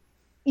over?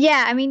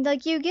 Yeah, I mean,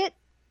 like, you get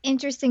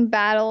interesting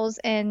battles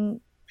and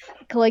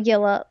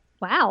Caligula.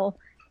 Wow.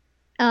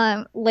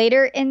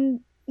 Later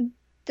in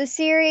the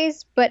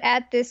series, but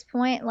at this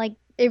point, like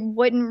it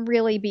wouldn't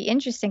really be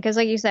interesting because,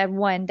 like you said,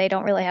 one, they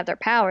don't really have their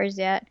powers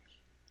yet,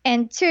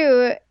 and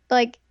two,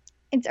 like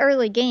it's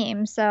early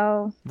game,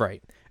 so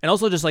Right. And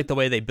also just like the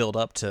way they build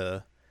up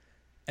to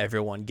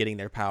everyone getting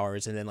their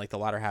powers, and then like the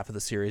latter half of the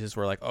series is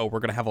where like, oh, we're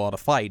gonna have a lot of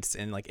fights,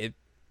 and like it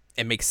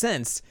makes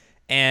sense,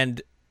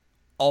 and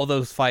all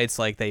those fights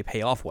like they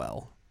pay off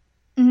well.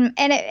 and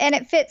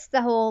it fits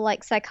the whole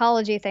like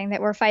psychology thing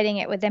that we're fighting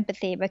it with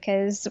empathy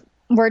because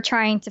we're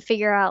trying to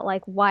figure out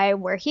like why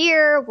we're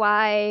here,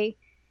 why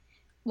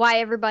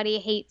everybody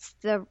hates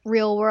the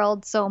real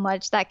world so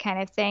much, that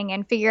kind of thing,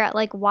 and figure out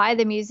like why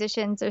the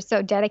musicians are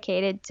so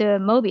dedicated to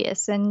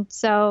Mobius. And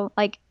so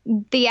like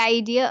the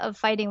idea of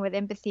fighting with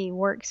empathy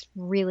works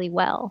really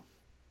well.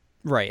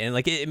 Right. And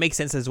like it makes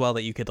sense as well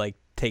that you could like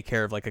take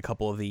care of like a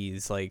couple of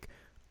these like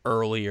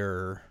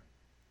earlier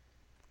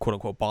quote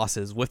unquote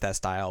bosses with that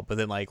style, but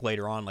then like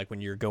later on, like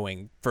when you're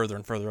going further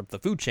and further up the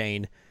food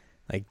chain,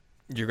 like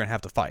you're gonna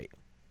have to fight.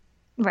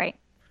 Right.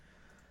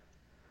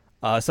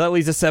 So that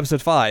leads us to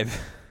episode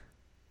 5,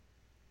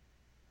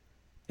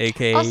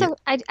 aka Also,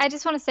 I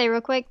just want to say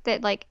real quick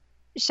that like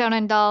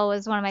Shonen Doll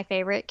was one of my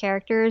favorite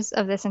characters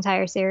of this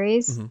entire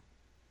series. Mhm.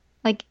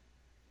 Like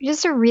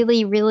just a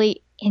really,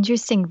 really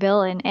interesting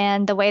villain,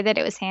 and the way that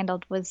it was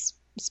handled was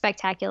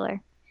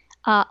spectacular.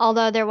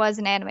 Although there was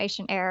an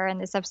animation error in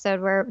this episode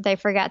where they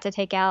forgot to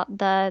take out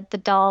the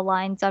doll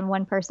lines on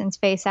one person's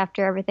face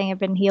after everything had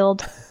been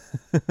healed.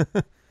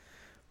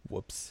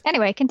 whoops.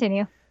 Anyway,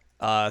 continue.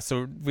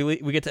 So we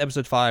get to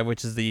episode 5,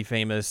 which is the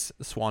famous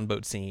swan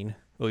boat scene.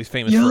 Well, he's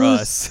famous for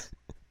us.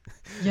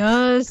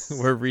 Yes.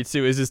 Where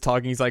Ritsu is just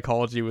talking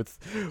psychology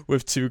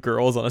with two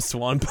girls on a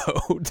swan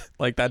boat.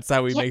 Like that's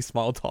how we Yeah. make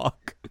small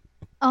talk.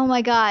 Oh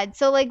my God.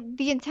 So like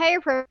the entire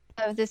purpose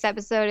of this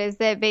episode is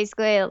that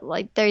basically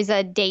like there's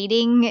a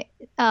dating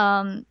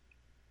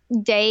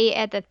day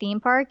at the theme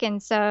park,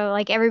 and so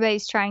like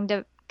everybody's trying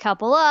to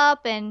couple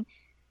up, and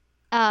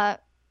uh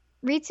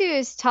Ritsu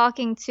is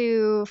talking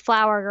to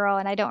Flower Girl,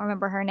 and I don't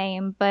remember her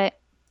name, but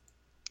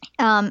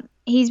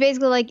he's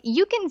basically like,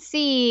 you can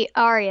see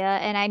Arya,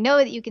 and I know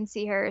that you can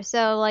see her,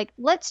 so like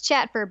let's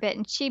chat for a bit.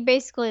 And she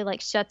basically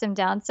like shuts him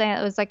down, saying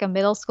it was like a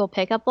middle school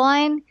pickup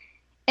line.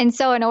 And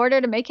so in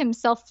order to make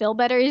himself feel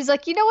better, he's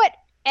like, you know what?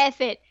 F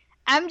it.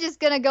 I'm just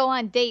gonna go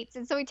on dates.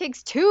 And so he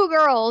takes two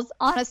girls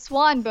on a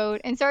swan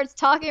boat and starts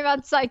talking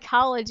about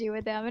psychology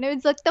with them. And it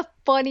was like the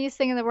funniest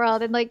thing in the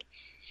world. And like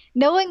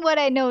knowing what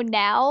I know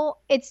now,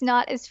 it's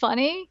not as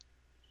funny.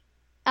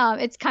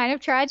 It's kind of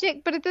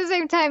tragic, but at the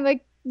same time,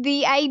 like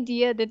the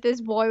idea that this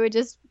boy would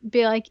just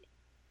be like,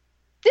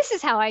 this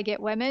is how I get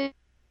women.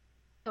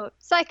 So,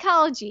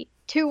 psychology,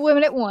 two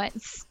women at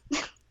once.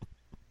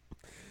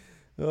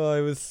 Oh,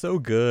 it was so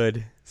good.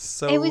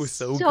 It was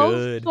So so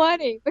good.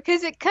 funny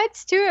because it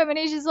cuts to him and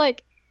he's just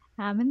like,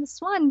 I'm in the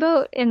swan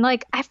boat. And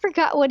like, I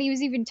forgot what he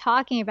was even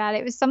talking about.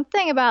 It was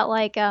something about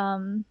like,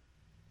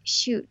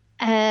 shoot,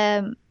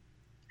 I'm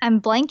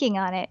blanking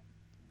on it.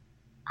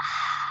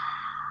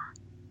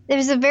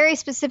 There's a very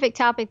specific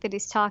topic that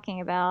he's talking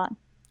about.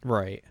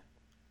 Right.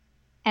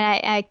 And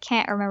I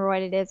can't remember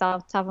what it is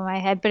off the top of my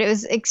head, but it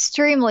was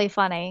extremely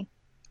funny.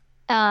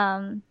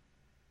 Because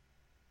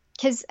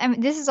I mean,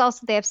 this is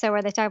also the episode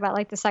where they talk about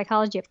like the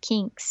psychology of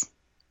kinks.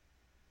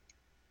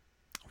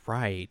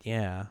 Right.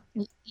 Yeah.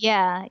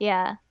 Yeah,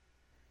 yeah.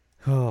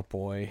 Oh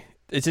boy.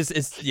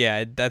 It's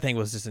yeah, that thing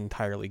was just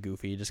entirely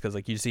goofy just cuz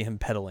like you see him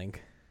pedaling.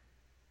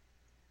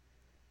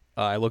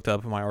 I looked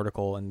up my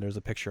article and there's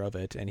a picture of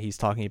it, and he's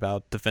talking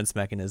about defense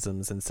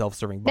mechanisms and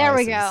self-serving There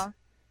we biases. go.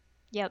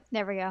 Yep,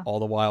 there we go. All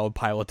the while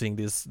piloting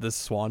this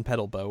swan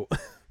pedal boat.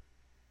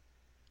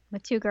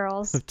 With two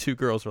girls. Two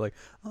girls were like,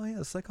 "Oh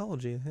yeah,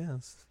 psychology.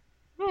 Yes,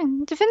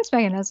 Defense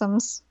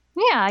mechanisms.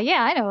 Yeah,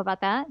 yeah, I know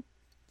about that.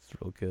 it's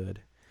real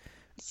good."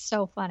 It's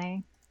so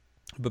funny.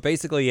 But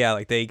basically, yeah,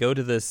 like they go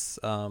to this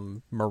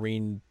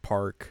marine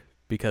park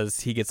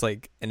because he gets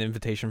like an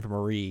invitation from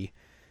Marie,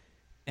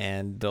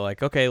 and they're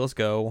like, "Okay, let's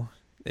go."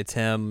 It's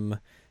him,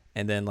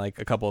 and then like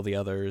a couple of the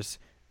others,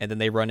 and then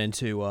they run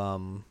into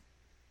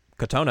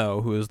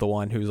Kotono, who is the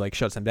one who's like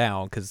shuts him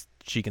down because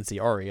she can see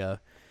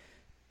Arya,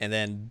 and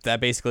then that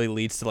basically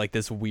leads to like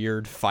this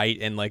weird fight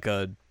in like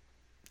a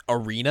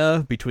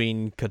arena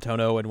between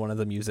Kotono and one of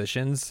the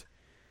musicians.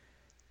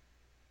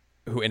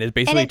 And it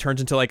basically turns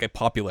into like a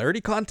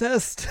popularity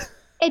contest.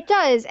 It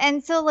does.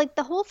 And so like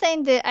the whole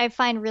thing that I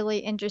find really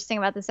interesting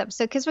about this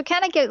episode, because we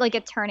kind of get like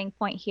a turning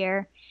point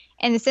here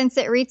in the sense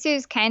that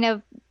Ritsu's kind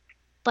of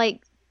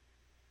like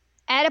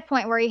at a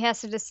point where he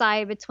has to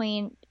decide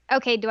between,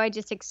 okay, do I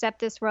just accept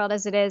this world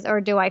as it is,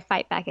 or do I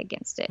fight back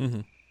against it?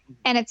 Mm-hmm.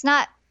 And it's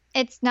not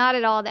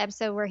at all the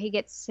episode where he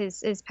gets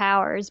his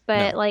powers,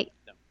 but like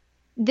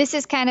this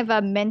is kind of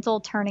a mental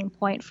turning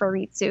point for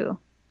Ritsu.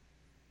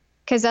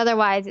 Because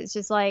otherwise it's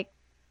just like,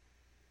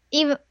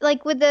 even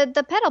like with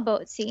the pedal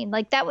boat scene,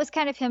 like that was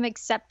kind of him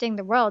accepting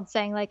the world,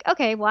 saying like,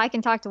 okay, well, I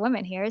can talk to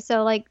women here,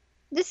 so like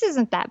this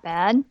isn't that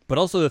bad. But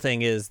also the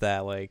thing is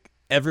that like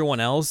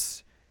everyone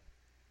else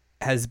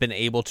has been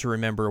able to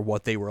remember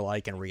what they were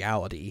like in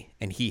reality,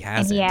 and he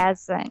hasn't. And he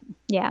hasn't.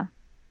 Yeah.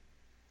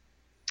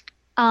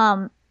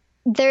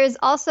 There's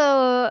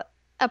also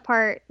a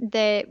part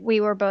that we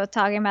were both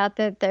talking about,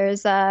 that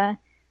there's the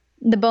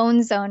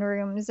Bone Zone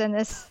rooms in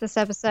this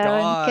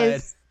episode,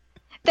 because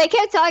they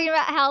kept talking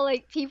about how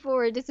like people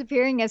were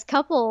disappearing as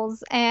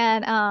couples,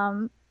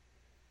 and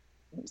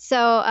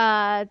so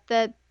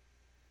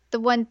the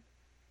one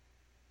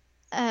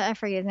I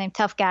forget his name,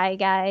 tough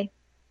guy,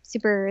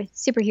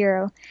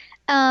 superhero.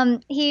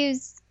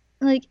 He's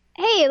like,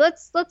 hey,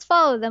 let's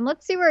follow them.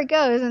 Let's see where it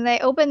goes. And they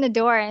open the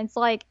door, and it's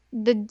like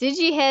the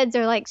Digiheads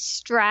are like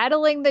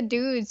straddling the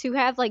dudes who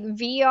have like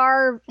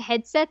VR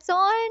headsets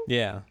on.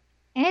 Yeah.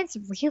 And it's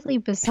really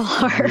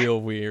bizarre.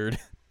 Real weird.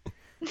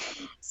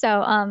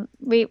 So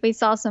we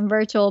saw some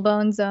virtual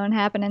Bone Zone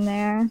happening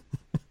there.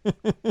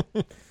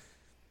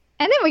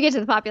 And then we get to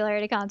the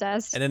popularity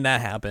contest. And then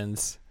that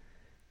happens.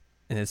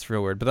 And it's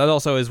real weird. But that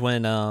also is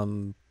when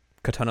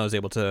Kotono is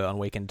able to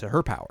awaken to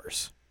her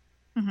powers.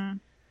 Mm-hmm.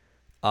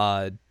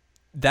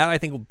 That I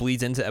think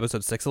bleeds into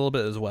episode 6 a little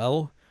bit as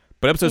well.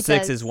 But episode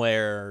 6 is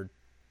where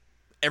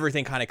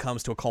everything kind of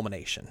comes to a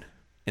culmination,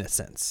 in a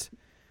sense.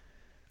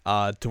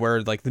 To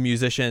where like the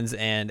musicians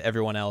and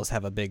everyone else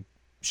have a big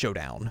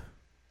showdown.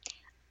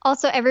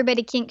 Also,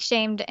 everybody kink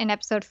shamed in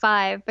episode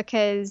 5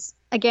 because,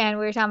 again,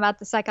 we were talking about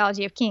the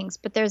psychology of kinks,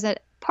 but there's a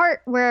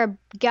part where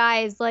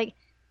guys like,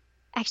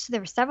 actually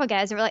there were several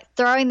guys that were like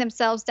throwing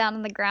themselves down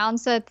on the ground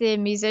so that the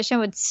musician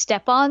would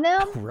step on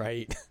them.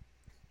 Right.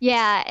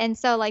 Yeah, and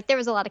so like there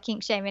was a lot of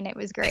kink shaming. It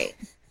was great.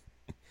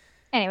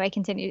 Anyway,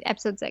 continue.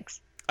 Episode 6.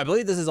 I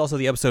believe this is also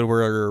the episode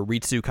where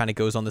Ritsu kind of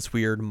goes on this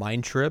weird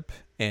mind trip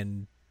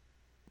and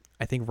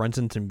I think runs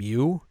into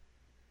Mew.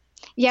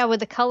 Yeah, with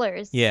the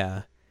colors.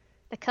 Yeah.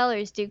 The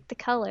colors, Duke, the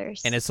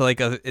colors. And it's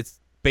like it's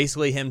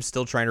basically him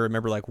still trying to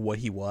remember like what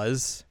he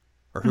was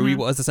or who he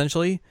was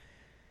essentially.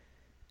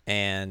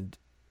 And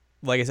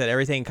like I said,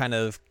 everything kind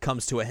of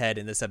comes to a head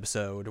in this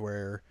episode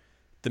where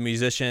the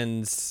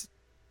musicians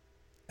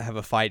have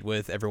a fight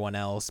with everyone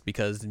else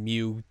because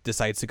Mew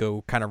decides to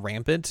go kind of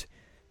rampant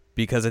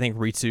because I think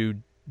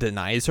Ritsu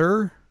denies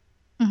her.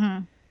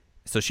 Mm-hmm.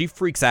 So she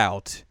freaks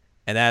out,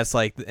 and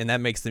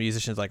that makes the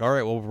musicians like, all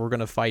right, well, we're going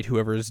to fight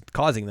whoever's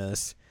causing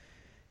this.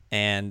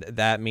 And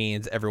that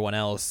means everyone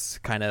else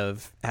kind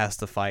of has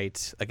to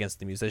fight against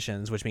the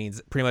musicians, which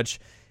means pretty much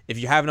if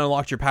you haven't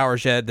unlocked your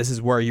powers yet, this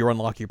is where you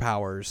unlock your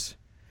powers.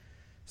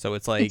 So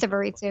it's like... Except for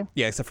Ritsu.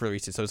 Yeah, except for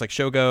Ritsu. So it's like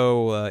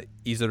Shogo,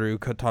 Izuru,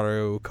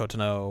 Kotaro,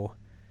 Kotono,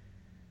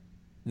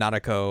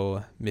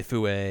 Nadako,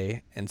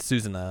 Mifue, and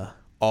Suzuna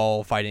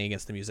all fighting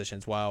against the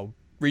musicians, while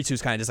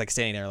Ritsu's kind of just like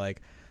standing there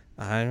like,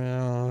 I don't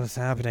know what's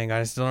happening.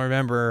 I still don't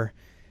remember.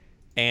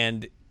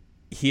 And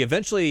he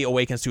eventually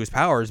awakens to his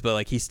powers, but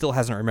like he still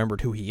hasn't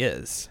remembered who he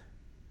is.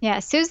 Yeah,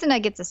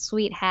 Suzuna gets a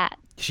sweet hat.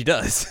 She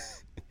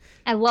does.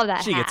 I love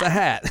that She hat. gets a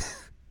hat.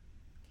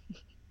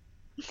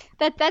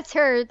 That's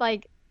her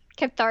like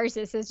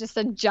catharsis, is just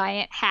a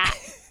giant hat.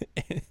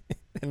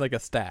 And like a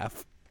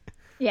staff.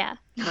 Yeah.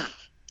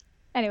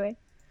 Anyway.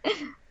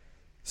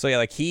 So yeah,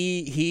 like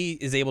he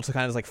is able to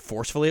kind of like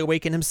forcefully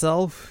awaken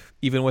himself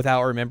even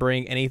without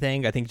remembering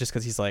anything. I think just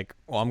because he's like,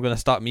 well, I'm gonna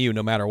stop Mew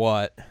no matter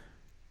what,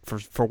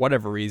 for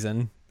whatever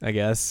reason. I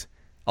guess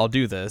I'll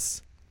do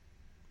this,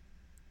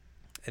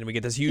 and we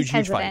get this huge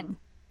fight,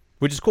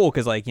 which is cool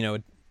because like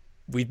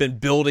we've been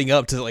building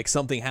up to like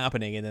something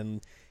happening, and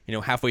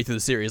then halfway through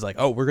the series, like,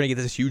 oh, we're gonna get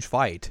this huge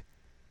fight.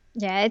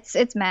 Yeah,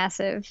 it's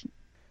massive.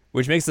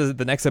 Which makes the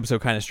next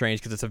episode kind of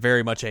strange because it's a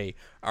very much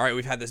all right,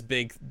 we've had this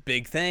big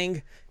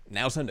thing.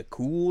 Now it's time to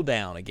cool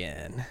down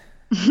again.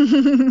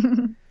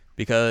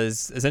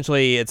 Because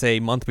essentially it's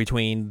a month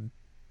between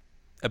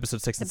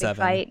episode 6 and 7.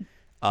 Fight.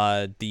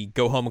 The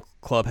Go Home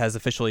Club has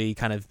officially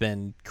kind of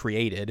been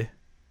created.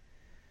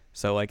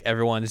 So like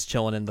everyone is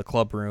chilling in the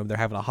club room. They're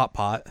having a hot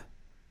pot.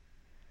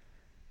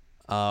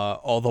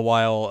 All the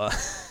while,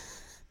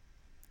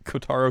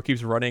 Kotaro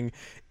keeps running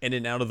in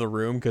and out of the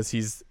room because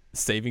he's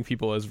saving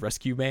people as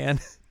Rescue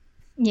Man.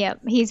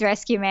 Yep, he's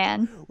Rescue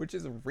Man. Which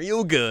is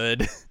real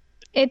good.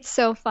 It's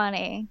so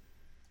funny.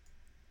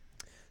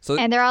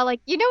 And they're all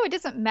like, it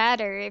doesn't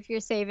matter if you're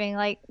saving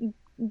like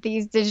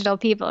these digital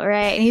people,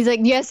 right? And he's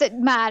like, yes, it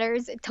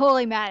matters. It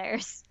totally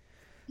matters.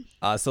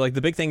 So like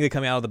the big thing that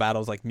coming out of the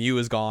battle is like Mew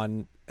has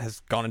gone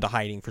into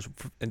hiding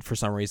for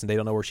some reason. They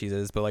don't know where she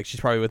is, but like she's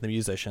probably with the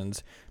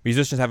musicians.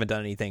 Musicians haven't done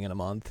anything in a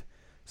month,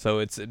 so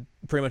it's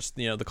pretty much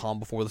the calm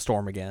before the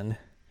storm again.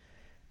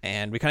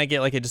 And we kind of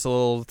get like just a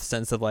little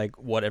sense of like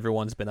what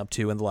everyone's been up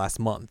to in the last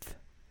month.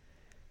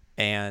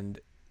 And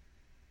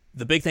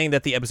the big thing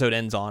that the episode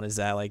ends on is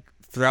that like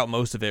throughout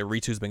most of it,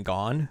 Ritsu's been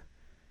gone.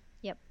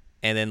 Yep.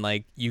 And then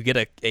like you get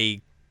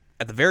a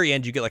at the very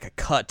end, you get like a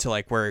cut to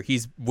like where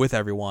he's with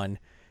everyone,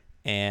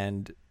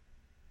 and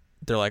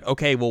they're like,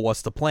 okay, well,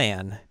 what's the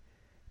plan?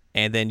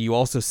 And then you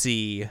also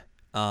see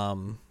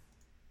Kensuke,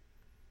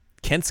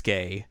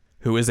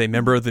 who is a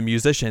member of the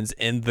musicians,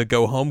 in the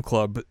Go Home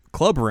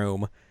Club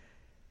room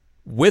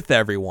with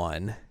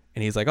everyone,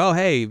 And he's like, oh,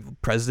 hey,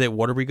 President,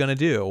 what are we going to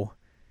do?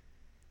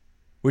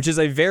 Which is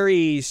a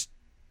very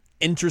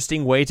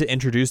interesting way to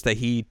introduce that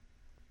he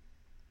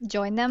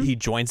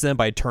joins them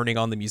by turning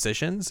on the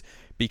musicians,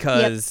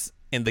 because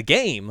in the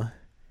game,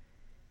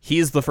 he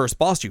is the first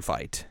boss you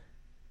fight.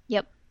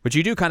 Yep. Which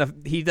he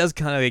does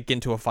kind of get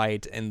into a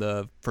fight in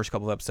the first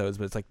couple of episodes,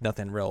 but it's like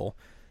nothing real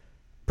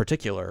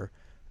particular.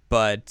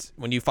 But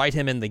when you fight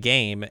him in the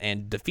game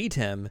and defeat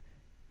him,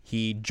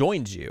 he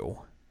joins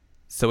you.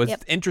 So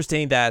it's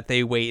interesting that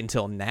they wait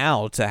until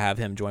now to have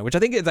him join, which I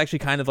think is actually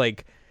kind of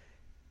like,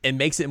 it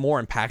makes it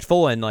more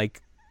impactful and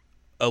like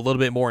a little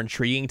bit more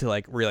intriguing to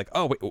like, where you're like,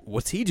 oh, wait,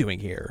 what's he doing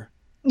here?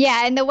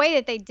 Yeah, and the way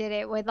that they did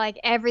it with like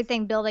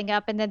everything building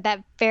up, and then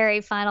that very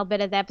final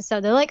bit of the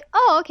episode, they're like,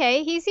 oh,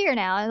 okay, he's here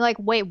now. And like,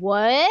 wait,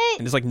 what? And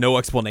there's like no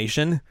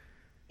explanation.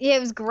 Yeah, it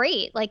was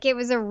great. Like, it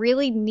was a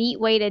really neat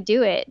way to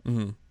do it.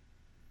 Mm-hmm.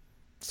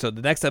 So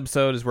the next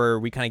episode is where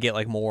we kind of get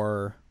like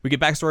we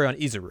get backstory on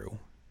Izuru.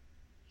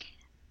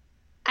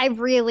 I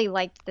really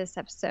liked this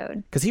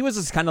episode. Because he was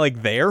just kind of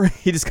like there.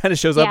 He just kind of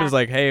shows up and is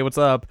like, hey, what's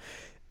up?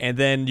 And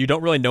then you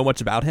don't really know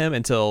much about him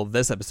until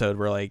this episode,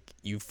 where like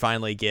you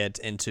finally get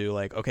into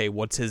like, okay,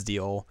 what's his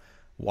deal?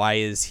 Why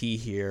is he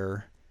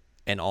here?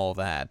 And all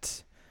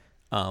that.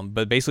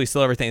 But basically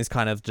still everything's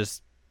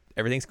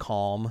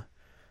calm.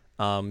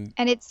 And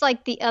it's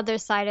like the other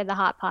side of the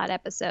hot pot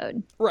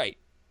episode. Right.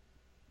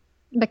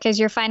 Because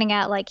you're finding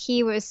out like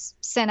he was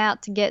sent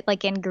out to get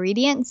like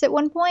ingredients at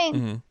one point.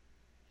 Mm-hmm.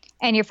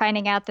 And you're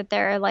finding out that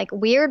there are like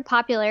weird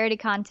popularity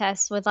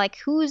contests with like,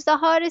 who's the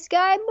hottest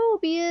guy?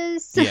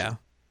 Mobius. Yeah.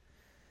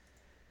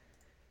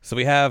 So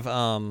we have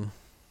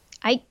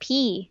Ike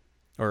P.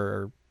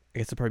 Or I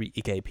guess it'd probably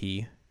be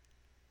EKP.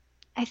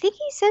 I think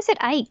he says it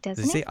Ike,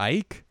 doesn't he? Does he say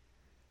Ike?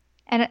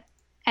 And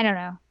I don't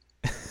know.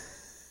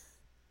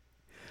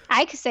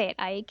 I could say it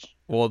Ike.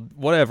 Well,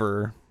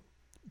 whatever.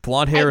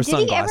 Blonde hair or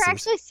sunglasses. Did he ever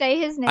actually say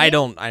his name? I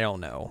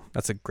don't know.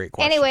 That's a great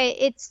question.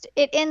 Anyway,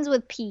 it ends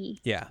with P.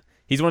 Yeah.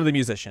 He's one of the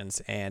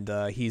musicians, and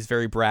he's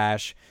very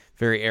brash,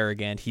 very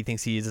arrogant. He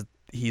thinks he's the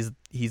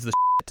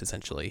shit,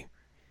 essentially.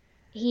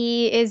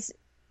 He is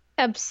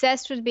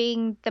obsessed with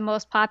being the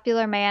most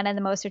popular man and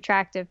the most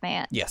attractive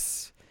man.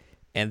 Yes.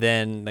 And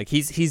then like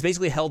he's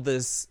basically held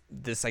this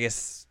I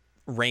guess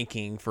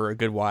ranking for a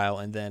good while,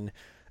 and then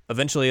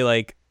eventually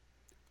like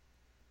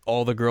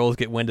all the girls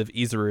get wind of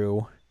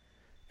Izuru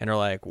and are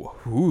like,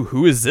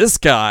 who is this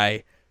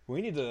guy?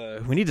 We need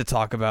to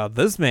talk about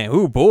this man.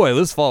 Oh boy,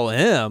 let's follow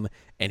him.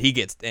 And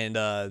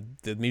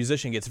the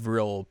musician gets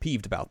real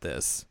peeved about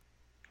this.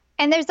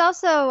 And there's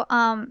also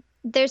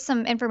there's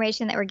some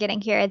information that we're getting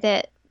here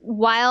that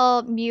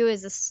while Mew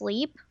is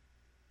asleep,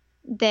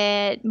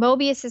 that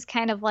Mobius is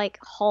kind of like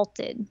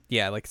halted.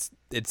 Yeah, like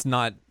it's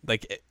not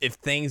like if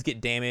things get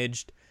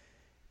damaged,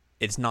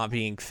 it's not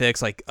being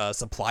fixed. Like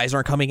supplies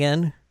aren't coming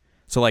in,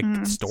 so like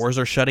stores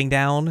are shutting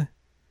down.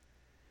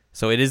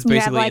 So it is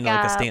basically in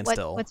like a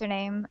standstill. What's her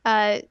name?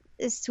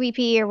 Sweet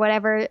Pea or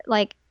whatever.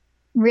 Like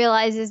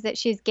realizes that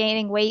she's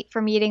gaining weight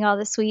from eating all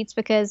the sweets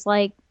because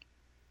like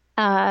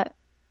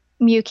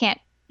Mew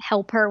can't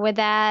help her with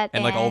that,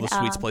 and like all the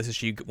sweets places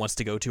she wants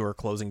to go to are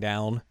closing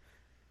down.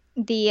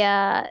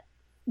 The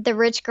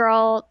rich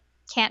girl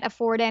can't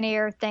afford any of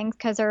her things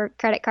because her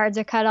credit cards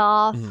are cut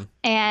off. Mm-hmm.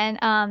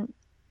 And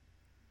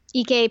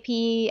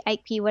EKP,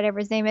 Ike P, whatever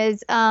his name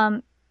is,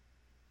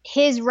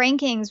 his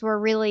rankings were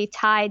really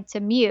tied to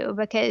Mew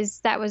because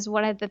that was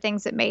one of the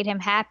things that made him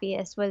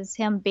happiest, was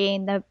him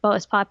being the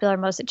most popular,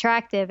 most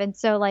attractive. And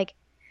so like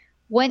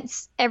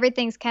once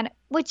everything's kind of,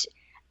 which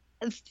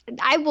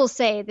I will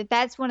say that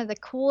that's one of the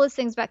coolest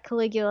things about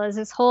Caligula, is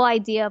this whole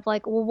idea of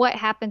like, well, what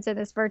happens in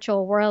this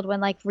virtual world when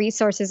like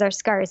resources are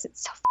scarce?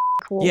 It's so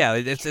cool. Yeah,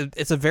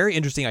 it's a very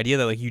interesting idea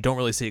that like you don't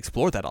really see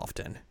explored that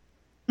often.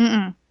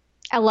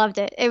 I loved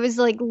it. It was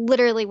like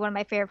literally one of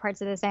my favorite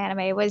parts of this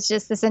anime, was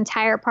just this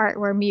entire part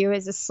where Mew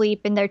is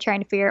asleep and they're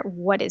trying to figure out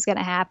what is going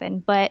to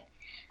happen. But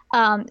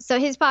so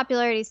his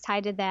popularity is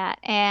tied to that.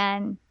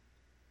 And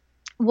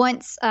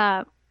once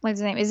what's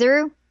his name,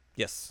 Izuru?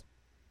 Yes.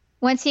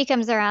 Once he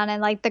comes around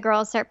and like the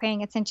girls start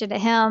paying attention to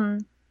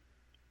him,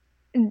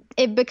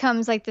 it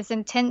becomes like this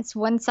intense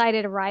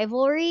one-sided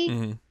rivalry.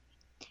 Mm-hmm.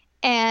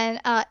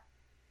 And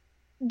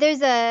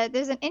there's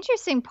an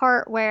interesting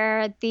part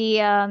where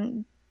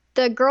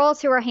the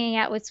girls who are hanging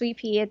out with Sweet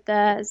Pea at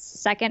the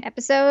second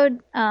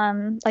episode,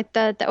 like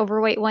the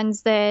overweight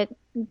ones that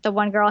the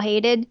one girl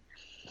hated,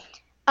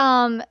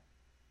 one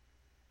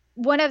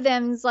of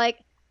them's like,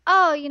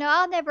 oh,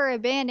 I'll never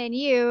abandon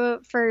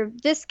you for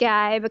this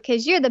guy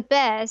because you're the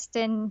best.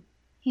 And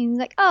he's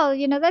like, oh,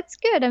 that's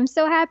good. I'm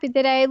so happy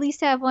that I at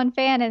least have one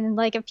fan. And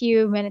like a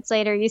few minutes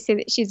later, you see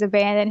that she's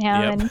abandoned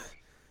him. Yep. And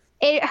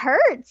it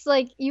hurts.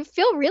 Like, you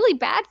feel really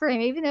bad for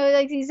him, even though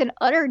like he's an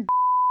utter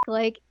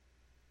like,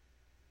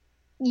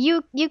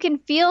 you can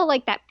feel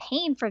like that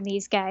pain from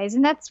these guys.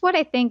 And that's what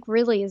I think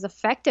really is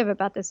effective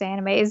about this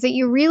anime, is that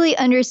you really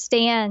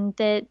understand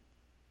that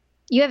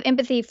you have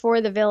empathy for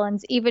the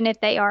villains, even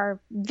if they are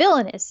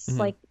villainous. Mm-hmm.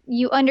 Like,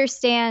 you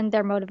understand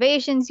their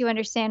motivations, you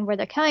understand where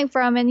they're coming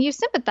from, and you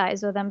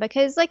sympathize with them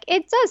because like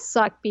it does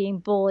suck being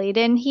bullied.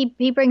 And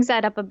he brings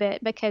that up a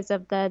bit because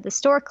of the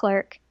store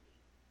clerk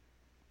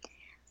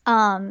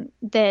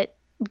that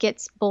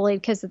gets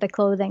bullied because of the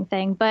clothing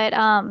thing. But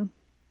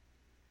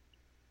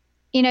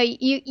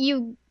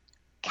you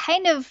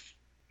kind of,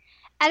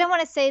 I don't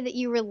want to say that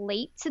you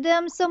relate to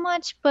them so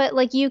much, but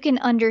like you can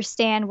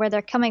understand where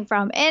they're coming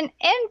from. And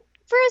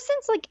for a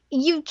sense, like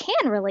you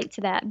can relate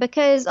to that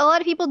because a lot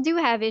of people do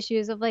have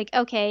issues of like,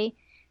 okay,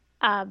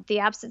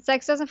 the opposite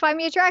sex doesn't find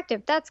me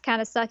attractive. That's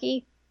kind of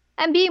sucky.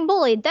 I'm being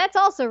bullied. That's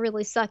also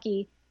really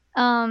sucky.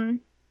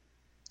 And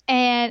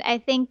I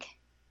think,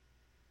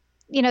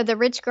 the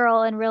rich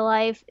girl in real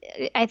life,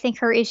 I think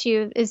her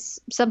issue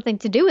is something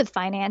to do with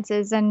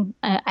finances. And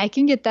I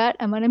can get that.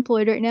 I'm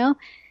unemployed right now.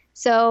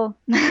 So,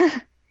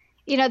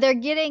 they're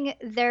getting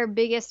their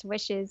biggest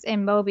wishes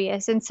in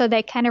Mobius. And so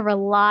they kind of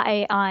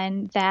rely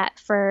on that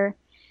for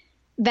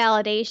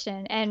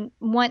validation. And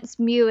once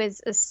Mew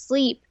is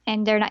asleep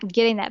and they're not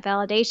getting that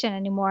validation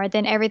anymore,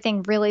 then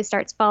everything really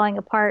starts falling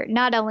apart,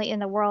 not only in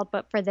the world,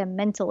 but for them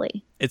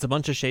mentally. It's a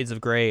bunch of shades of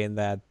gray in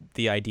that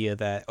the idea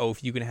that,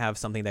 if you can have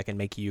something that can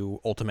make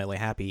you ultimately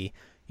happy,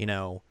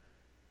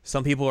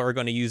 some people are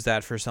going to use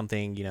that for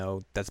something,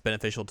 that's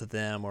beneficial to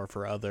them or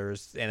for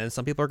others. And then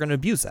some people are going to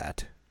abuse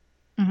that.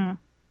 Mm-hmm.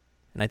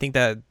 And I think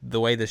that the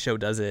way the show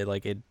does it,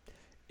 like it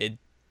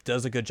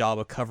does a good job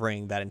of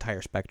covering that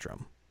entire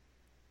spectrum.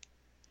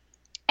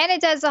 And it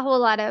does a whole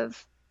lot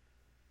of,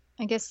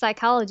 I guess,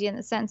 psychology in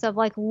the sense of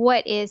like,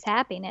 what is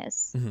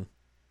happiness? Mm-hmm.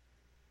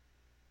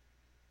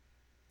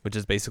 Which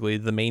is basically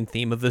the main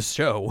theme of this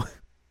show.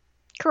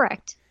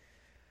 Correct.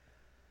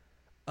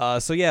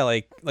 So yeah,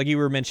 like you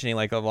were mentioning,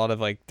 like there's a lot of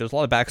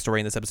backstory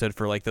in this episode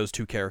for like those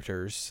two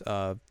characters.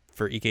 For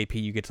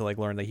EKP, you get to like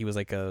learn that he was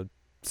like a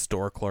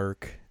store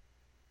clerk,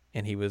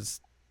 and he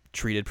was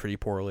treated pretty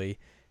poorly.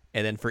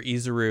 And then for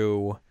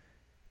Izuru,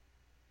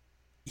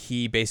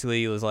 he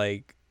basically was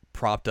like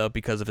propped up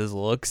because of his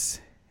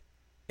looks,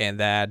 and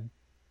that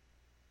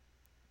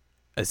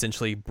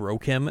essentially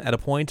broke him at a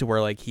point to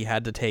where like he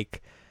had to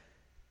take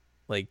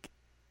like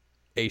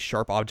a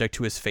sharp object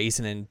to his face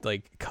and then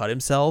like cut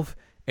himself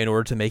in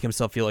order to make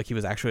himself feel like he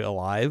was actually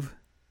alive.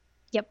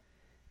 Yep.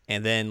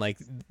 And then like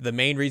the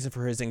main reason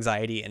for his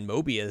anxiety in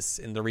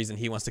Mobius, and the reason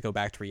he wants to go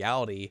back to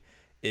reality,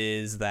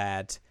 is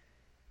that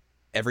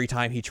every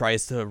time he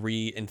tries to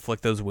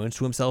re-inflict those wounds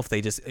to himself, they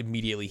just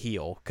immediately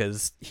heal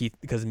because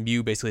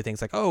Mew basically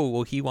thinks like, oh,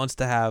 well, he wants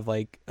to have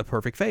like a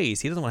perfect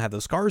face. He doesn't want to have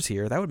those scars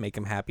here. That would make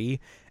him happy.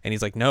 And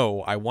he's like,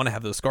 no, I want to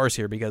have those scars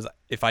here because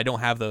if I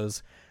don't have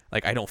those,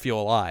 like, I don't feel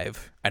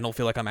alive. I don't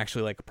feel like I'm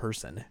actually like a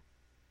person.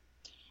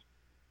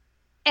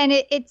 And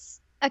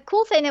it's a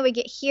cool thing that we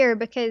get here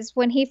because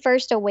when he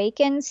first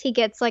awakens, he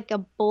gets like a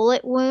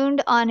bullet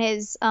wound on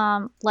his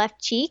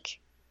left cheek,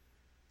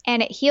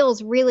 and it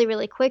heals really,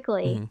 really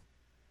quickly. Mm-hmm.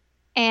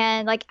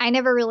 And like I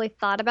never really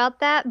thought about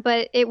that,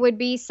 but it would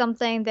be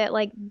something that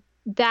like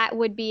that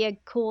would be a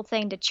cool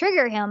thing to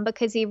trigger him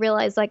because he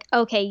realized like,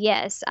 okay,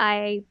 yes,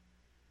 I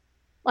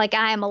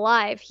am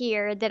alive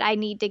here, that I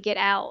need to get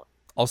out.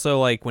 Also,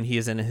 like when he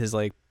is in his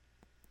like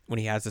when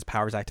he has his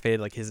powers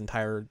activated, like his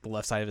entire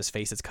left side of his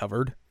face is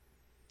covered.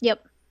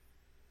 Yep.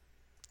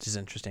 Which is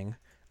interesting.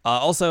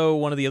 Also,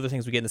 one of the other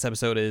things we get in this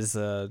episode is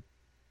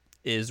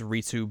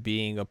Ritsu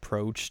being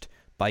approached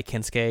by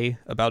Kensuke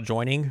about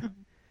joining. Mm-hmm.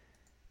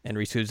 And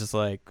Ritsu's just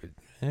like,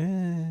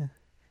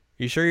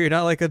 you sure you're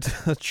not like a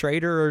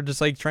traitor or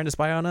just like trying to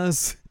spy on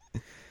us?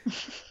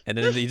 And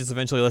then he just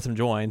eventually lets him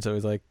join. So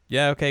he's like,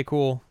 yeah, okay,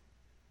 cool.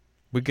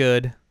 We're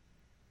good.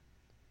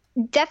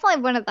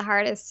 Definitely one of the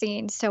hardest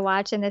scenes to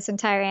watch in this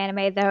entire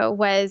anime, though,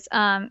 was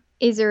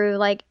Izuru,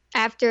 like,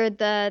 after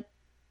the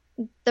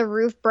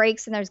roof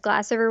breaks and there's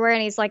glass everywhere,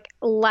 and he's, like,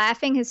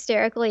 laughing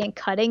hysterically and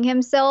cutting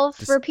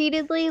himself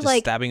repeatedly. Just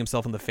like stabbing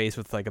himself in the face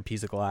with, like, a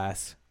piece of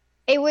glass.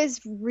 It was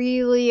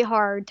really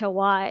hard to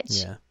watch.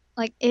 Yeah.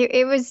 Like,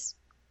 it was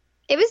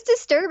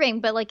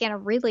disturbing, but, like, in a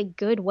really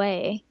good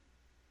way.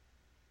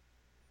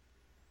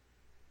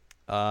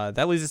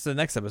 That leads us to the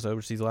next episode,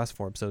 which these last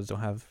 4 episodes don't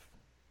have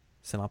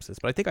synopsis,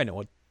 but I think I know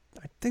what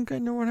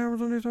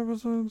happens on these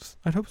episodes.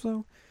 I hope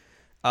so.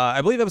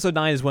 I believe episode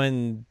 9 is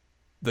when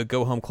the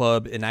Go Home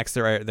Club enacts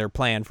their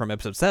plan from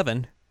episode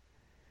 7,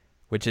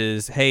 which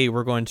is, hey,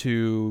 we're going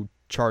to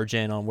charge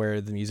in on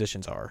where the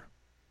musicians are.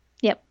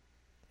 Yep.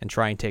 And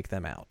try and take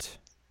them out.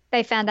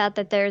 They found out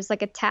that there's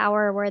like a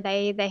tower where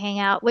they hang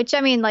out, which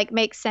I mean, like,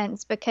 makes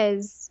sense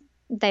because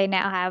they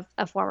now have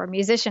a former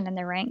musician in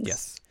their ranks.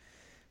 Yes.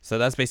 So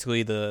that's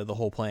basically the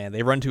whole plan.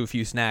 They run into a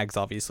few snags,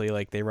 obviously.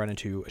 Like, they run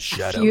into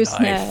Shadow Knife.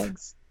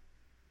 Snags.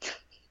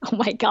 Oh,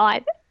 my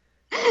God.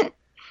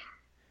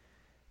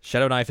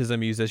 Shadow Knife is a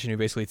musician who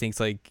basically thinks,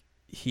 like,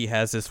 he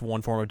has this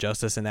one form of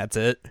justice and that's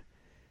it.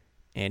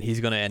 And he's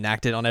going to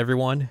enact it on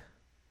everyone.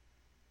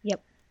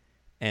 Yep.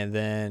 And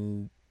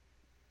then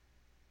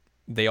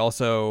they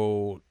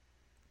also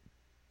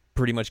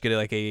pretty much get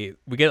we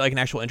get an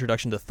actual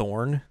introduction to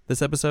Thorn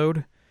this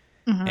episode.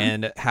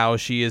 and how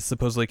she is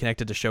supposedly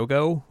connected to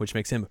Shogo, which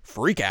makes him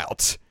freak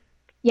out.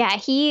 Yeah,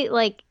 he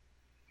like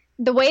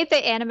the way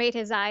they animate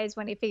his eyes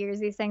when he figures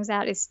these things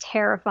out is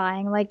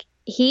terrifying. Like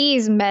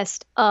he's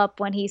messed up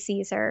when he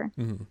sees her.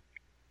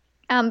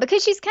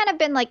 Because she's kind of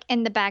been like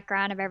in the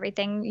background of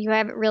everything. You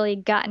haven't really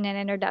gotten an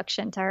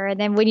introduction to her. And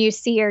then when you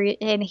see her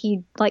and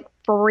he like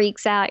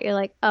freaks out, you're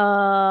like,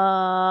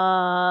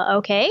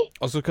 okay.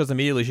 Also because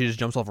immediately she just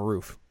jumps off a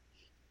roof.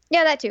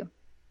 Yeah, that too.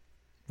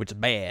 Which is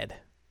bad.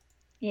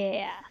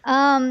 Yeah.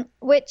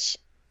 Which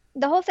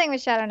the whole thing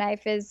with Shadow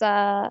Knife is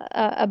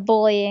a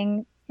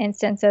bullying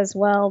instance as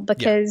well,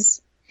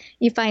 because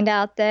you find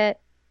out that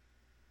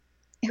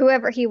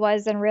whoever he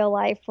was in real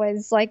life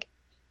was like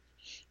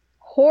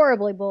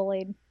horribly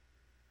bullied.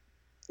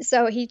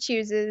 So he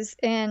chooses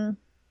in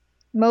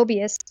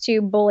Mobius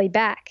to bully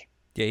back.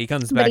 Yeah, he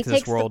comes back to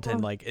this world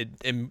and like it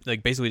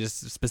like basically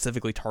just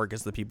specifically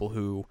targets the people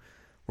who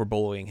were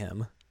bullying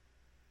him.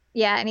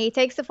 Yeah, and he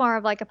takes the form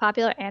of like a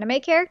popular anime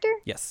character.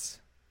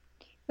 Yes.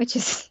 Which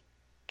is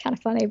kind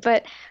of funny,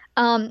 but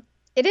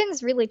it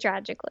ends really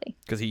tragically.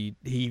 Because he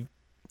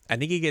I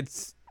think he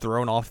gets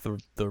thrown off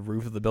the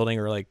roof of the building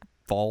or like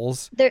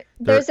falls.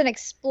 There's an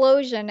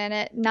explosion and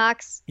it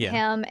knocks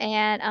him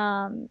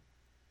and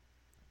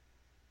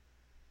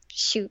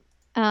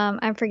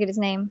I forget his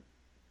name.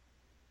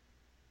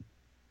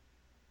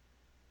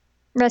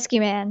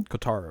 Rescue Man.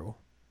 Kotaro.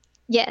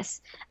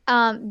 Yes.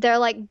 They're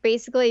like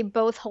basically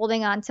both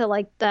holding on to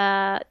like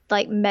the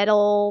like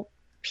metal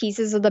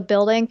pieces of the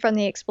building from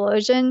the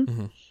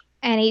explosion.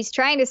 And he's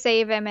trying to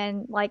save him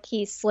and like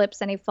he slips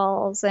and he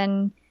falls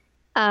and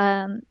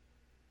I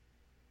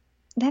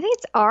think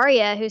it's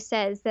Arya who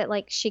says that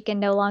like she can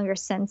no longer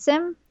sense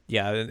him.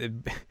 Yeah,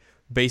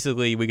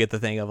 basically we get the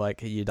thing of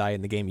like you die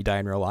in the game, you die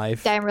in real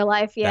life. Die in real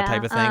life, yeah. That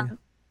type of thing.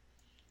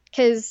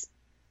 Because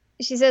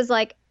she says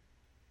like,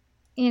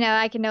 you know,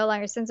 I can no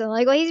longer sense him.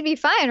 Like, well, he'd be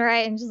fine,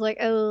 right? And she's like,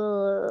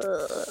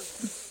 oh.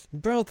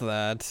 About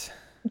that.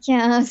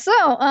 Yeah. So,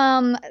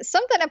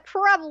 something I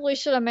probably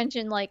should have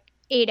mentioned like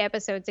 8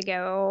 episodes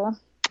ago.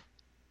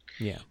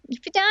 Yeah.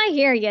 If you die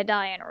here, you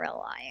die in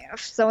real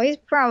life. So he's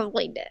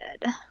probably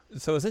dead.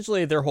 So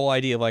essentially their whole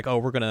idea of like, oh,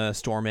 we're gonna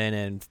storm in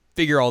and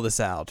figure all this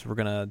out. We're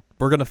gonna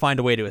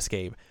find a way to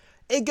escape.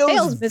 It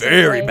goes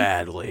very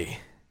badly.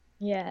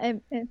 Yeah,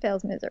 it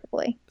fails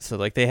miserably. So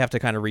like they have to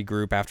kind of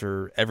regroup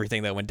after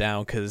everything that went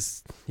down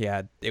because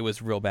yeah, it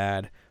was real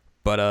bad.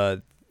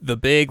 But the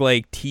big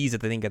like tease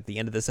at the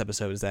end of this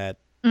episode is that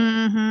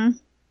you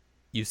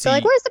see so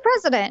like, where's the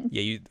president?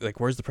 Yeah, you like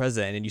where's the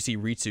president? And you see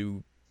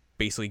Ritsu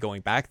basically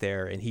going back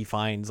there, and he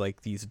finds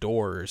like these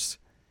doors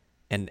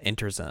and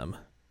enters them.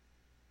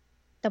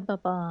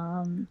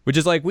 Which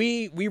is like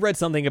we read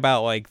something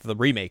about like the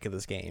remake of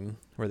this game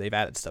where they've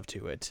added stuff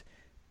to it,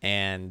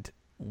 and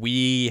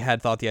we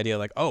had thought the idea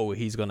like, oh,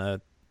 he's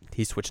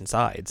switching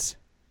sides.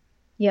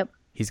 Yep.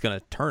 He's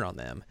gonna turn on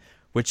them,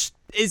 which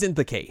isn't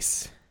the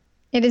case.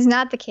 It is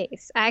not the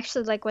case. I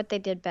actually like what they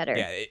did better.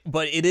 Yeah,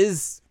 but it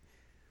is.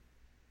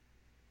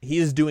 He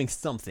is doing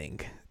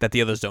something that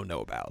the others don't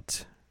know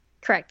about.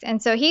 Correct,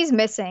 and so he's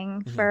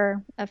missing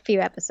for a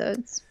few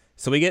episodes.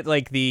 So we get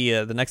like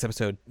the next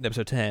episode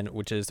 10,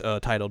 which is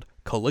titled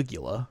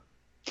Caligula.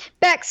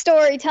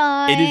 Backstory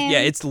time. It is, yeah,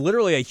 it's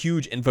literally a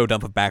huge info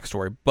dump of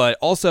backstory, but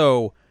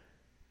also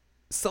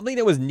something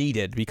that was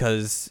needed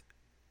because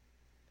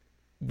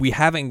we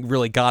haven't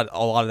really got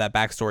a lot of that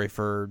backstory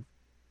for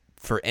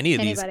any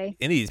of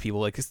these people,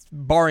 like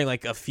barring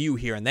like a few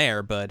here and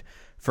there, but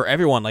for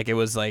everyone, like it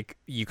was like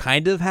you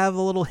kind of have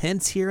a little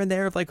hints here and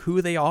there of like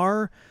who they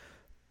are,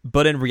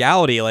 but in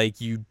reality,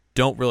 like you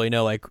don't really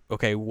know like,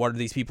 okay, what are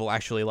these people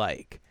actually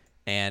like?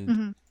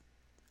 And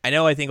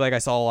I think like I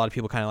saw a lot of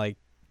people kind of like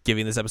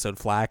giving this episode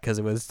flack because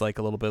it was like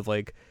a little bit of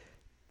like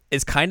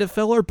it's kind of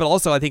filler, but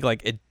also I think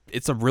like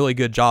it's a really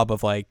good job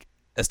of like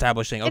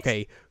establishing,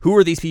 okay, who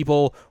are these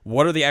people?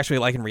 What are they actually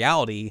like in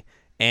reality?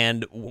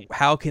 And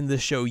how can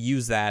this show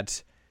use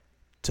that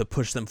to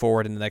push them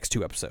forward in the next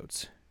 2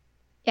 episodes?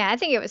 Yeah, I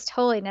think it was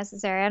totally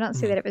necessary. I don't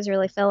see that it was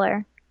really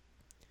filler.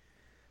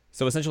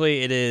 So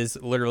essentially it is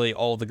literally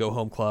all of the Go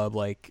Home Club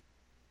like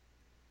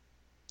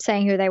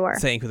saying who they were. I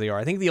think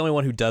the only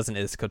one who doesn't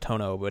is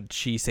Kotono, but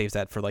she saves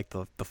that for like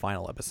the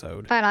final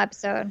episode.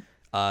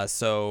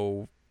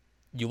 So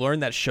you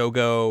learn that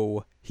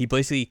Shogo, he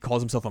basically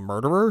calls himself a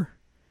murderer.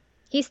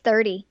 He's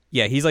 30.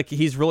 Yeah,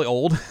 he's really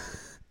old.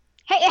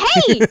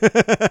 Hey!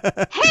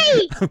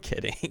 Hey! I'm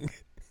kidding.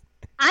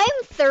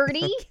 I'm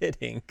 30. I'm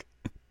kidding.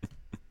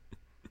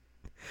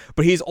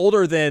 But he's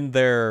older than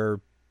their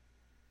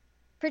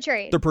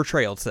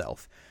portrayal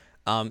itself.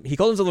 He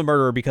called himself a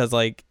murderer because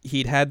like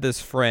he'd had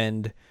this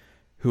friend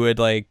who had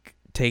like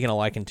taken a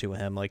liking to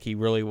him. Like he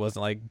really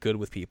wasn't like good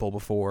with people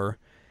before,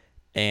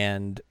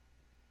 and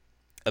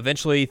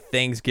eventually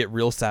things get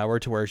real sour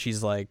to where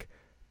she's like,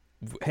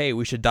 "Hey,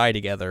 we should die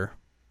together."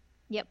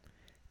 Yep.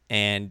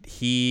 And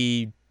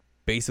he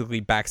basically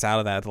backs out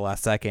of that at the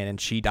last second,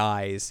 and she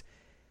dies,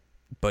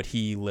 but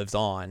he lives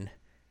on,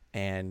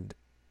 and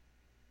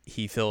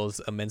he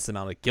feels immense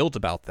amount of guilt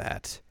about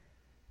that.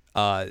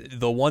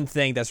 The one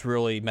thing that's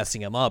really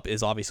messing him up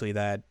is obviously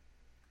that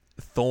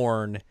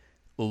Thorn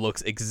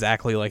looks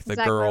exactly like the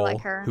girl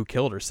like her. who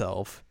killed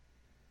herself.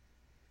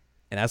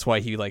 And that's why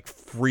he like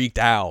freaked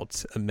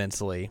out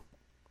immensely.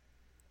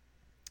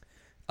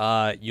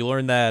 You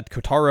learn that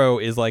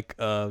Kotaro is like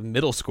a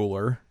middle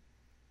schooler.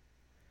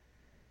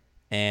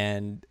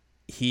 And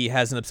he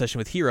has an obsession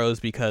with heroes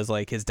because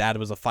like his dad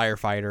was a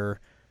firefighter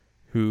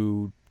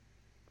who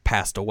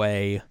passed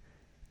away,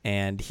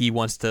 and he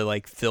wants to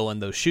like fill in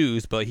those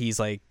shoes, but he's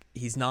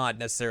not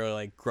necessarily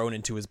like grown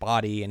into his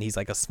body, and he's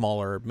like a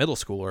smaller middle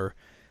schooler.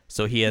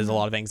 So he has a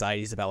lot of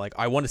anxieties about like,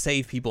 I want to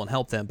save people and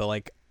help them, but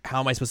like, how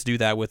am I supposed to do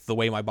that with the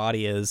way my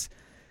body is?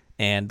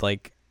 And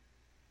like,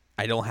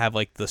 I don't have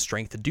like the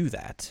strength to do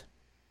that.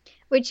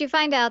 Which you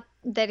find out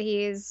that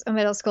he's a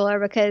middle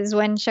schooler because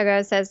when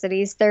Shogoro says that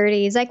he's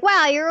 30, he's like,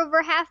 wow, you're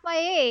over half my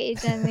age.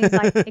 And he's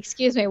like,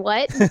 excuse me,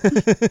 what?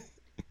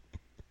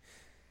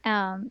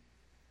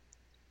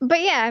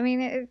 But yeah, I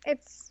mean,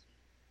 it's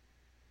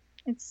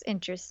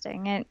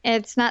interesting. And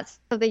it's not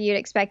something you'd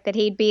expect that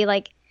he'd be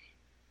like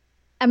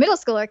a middle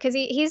schooler because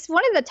he's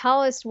one of the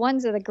tallest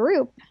ones of the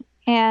group.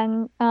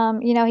 And,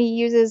 he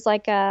uses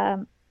like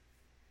a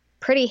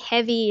pretty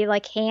heavy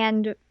like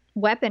hand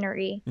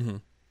weaponry. Mm-hmm.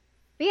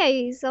 But yeah,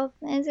 he's a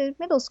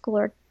middle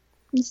schooler,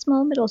 a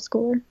small middle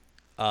schooler.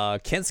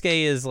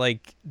 Kensuke is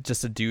like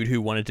just a dude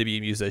who wanted to be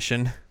a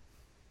musician.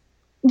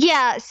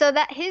 Yeah, so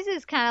that his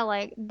is kind of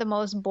like the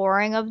most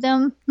boring of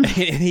them. And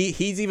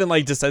he's even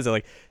like just says it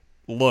like,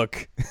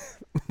 look,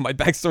 my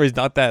backstory is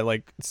not that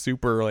like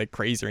super like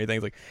crazy or anything.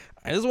 It's like,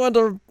 I just wanted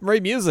to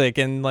write music,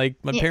 and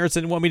like my parents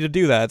didn't want me to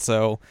do that,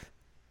 so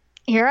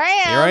here I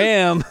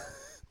am.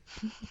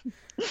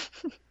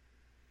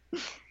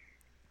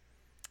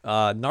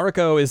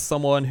 Naruko is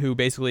someone who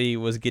basically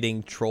was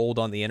getting trolled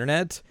on the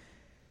internet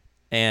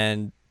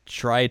and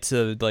tried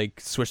to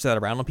like switch that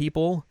around on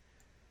people,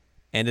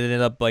 and it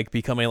ended up like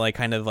becoming like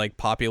kind of like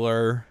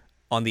popular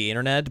on the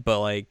internet, but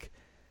like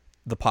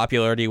the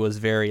popularity was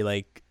very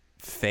like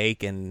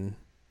fake and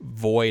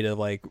void of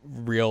like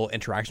real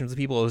interactions with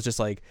people. It was just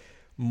like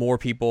more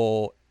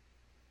people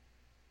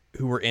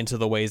who were into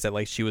the ways that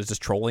like she was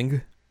just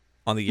trolling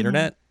on the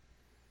internet,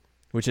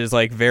 which is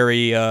like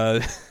very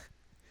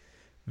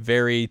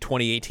very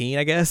 2018,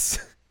 I guess.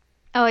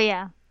 Oh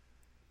yeah.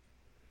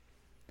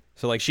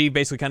 So like she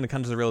basically kind of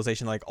comes to the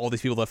realization like all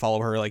these people that follow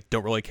her like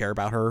don't really care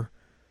about her.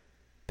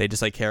 They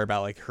just like care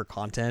about like her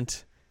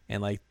content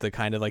and like the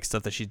kind of like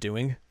stuff that she's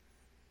doing.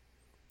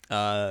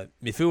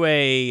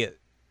 Mifune,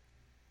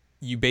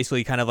 you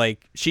basically kind of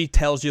like, she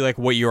tells you like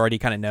what you already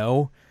kind of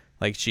know.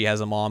 Like she has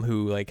a mom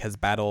who like has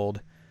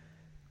battled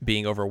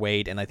being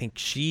overweight, and I think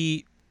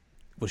she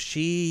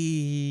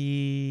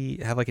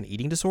have like an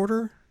eating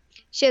disorder?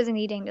 She has an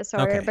eating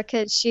disorder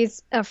because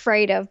she's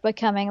afraid of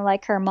becoming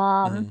like her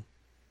mom.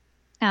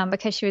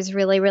 Because she was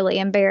really, really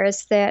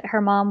embarrassed that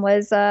her mom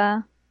was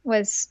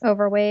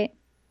overweight.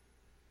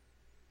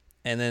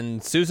 And then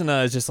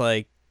Suzuna is just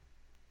like,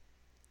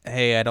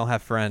 hey, I don't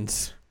have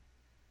friends.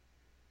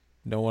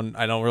 I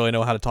don't really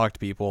know how to talk to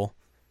people.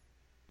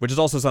 Which is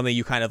also something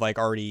you kind of like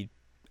already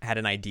had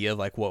an idea of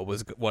like what it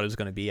was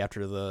going to be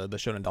after the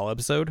Shonen Doll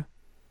episode.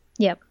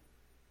 Yep.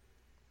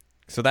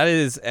 So that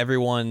is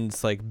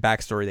everyone's like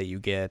backstory that you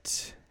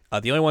get.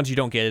 The only ones you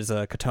don't get is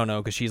Kotono,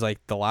 because she's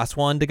like the last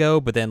one to go,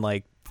 but then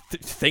like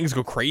things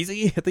go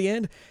crazy at the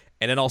end.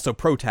 And then also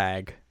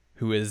Protag,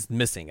 who is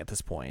missing at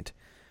this point.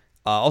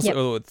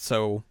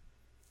 So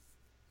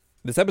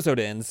this episode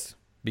ends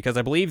because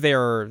I believe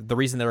the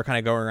reason they were kind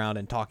of going around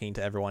and talking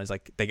to everyone is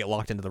like they get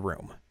locked into the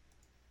room.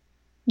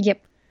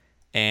 Yep.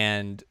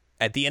 And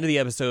at the end of the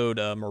episode,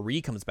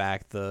 Marie comes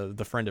back,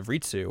 the friend of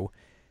Ritsu,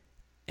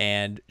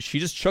 and she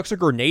just chucks a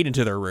grenade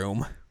into their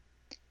room.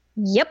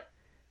 Yep.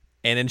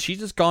 And then she's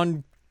just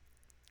gone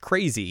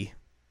crazy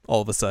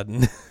all of a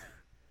sudden.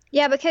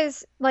 Yeah,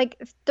 because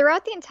like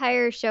throughout the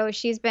entire show,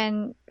 she's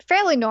been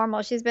fairly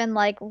normal. She's been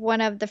like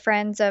one of the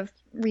friends of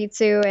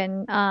Ritsu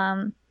and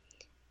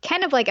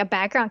kind of like a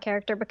background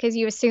character because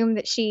you assume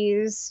that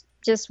she's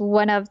just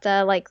one of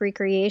the like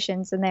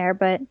recreations in there,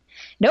 but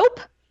nope.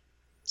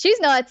 She's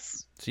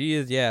nuts. She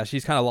is, yeah,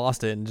 she's kind of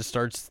lost it and just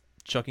starts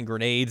chucking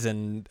grenades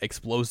and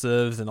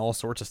explosives and all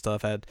sorts of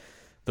stuff at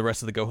the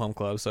rest of the Go Home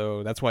Club.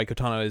 So that's why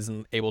Kotano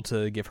isn't able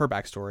to give her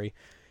backstory.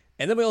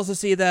 And then we also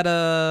see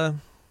that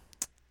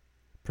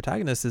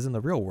protagonist is in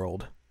the real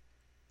world.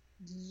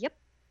 Yep.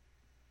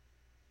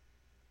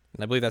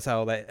 And I believe that's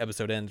how that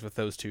episode ends, with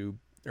those two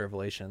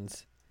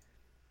revelations.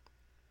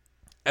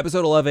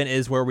 Episode 11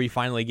 is where we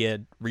finally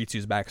get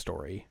Ritsu's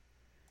backstory,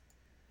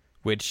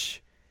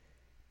 which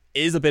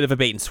is a bit of a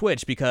bait and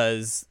switch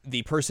because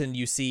the person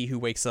you see who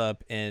wakes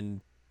up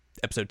in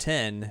episode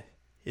 10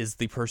 is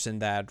the person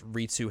that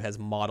Ritsu has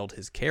modeled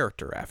his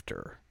character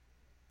after.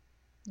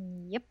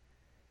 Yep.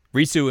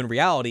 Ritsu, in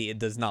reality, it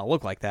does not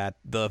look like that.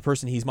 The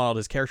person he's modeled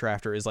his character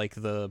after is like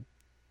the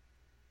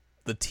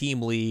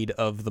team lead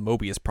of the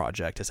Mobius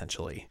Project,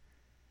 essentially.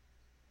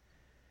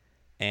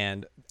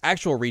 And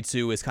actual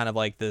Ritsu is kind of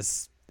like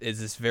this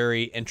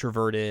very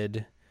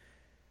introverted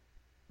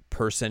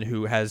person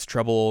who has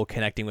trouble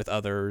connecting with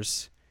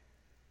others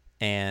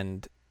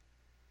and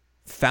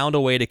found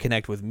a way to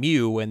connect with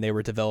Mew when they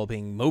were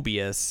developing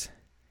Mobius.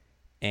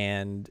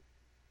 And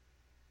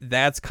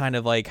that's kind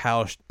of like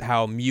how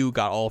Mew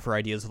got all of her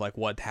ideas of like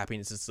what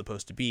happiness is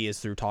supposed to be, is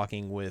through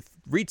talking with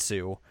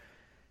Ritsu.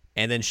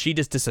 And then she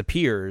just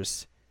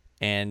disappears,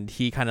 and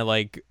he kind of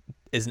like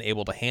isn't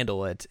able to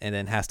handle it, and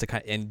then has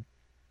to and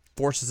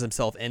forces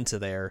himself into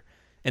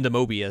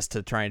Mobius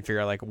to try and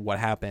figure out like what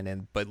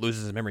happened, but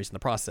loses his memories in the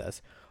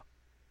process.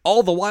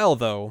 All the while,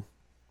 though,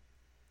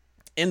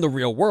 in the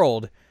real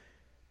world,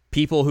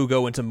 people who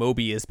go into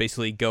Mobius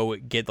basically go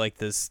get like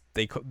this.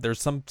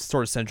 There's some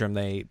sort of syndrome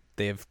they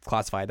have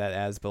classified that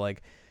as, but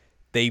like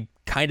they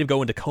kind of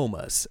go into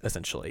comas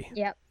essentially.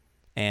 Yep.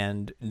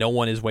 And no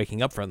one is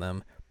waking up from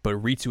them, but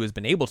Ritsu has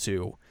been able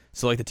to.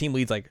 So like the team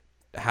lead's like,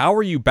 "How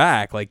are you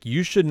back? Like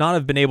you should not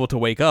have been able to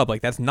wake up.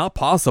 Like that's not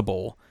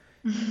possible."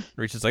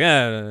 Ritsu's like,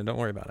 don't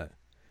worry about it.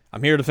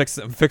 I'm here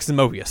to I'm fixing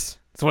Mobius.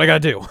 That's what I gotta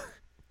do."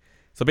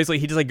 So basically,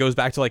 he just like goes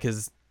back to like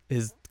his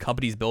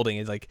company's building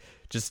and like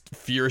just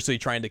furiously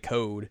trying to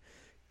code,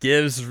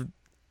 gives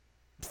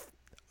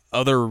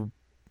other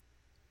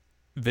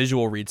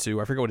visual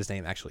Ritsu, I forget what his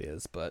name actually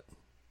is, but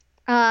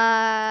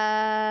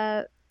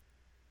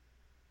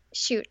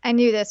shoot, I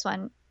knew this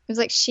one. It was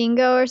like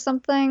Shingo or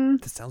something.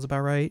 That sounds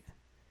about right.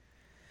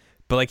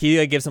 But like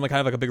he gives him like kind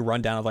of like a big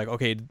rundown of like,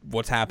 okay,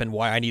 what's happened,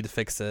 why I need to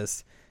fix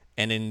this,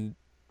 and then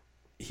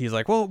he's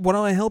like, "Well, why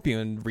don't I help you?"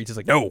 And Ritsu's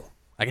like, "No,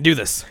 I can do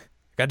this. I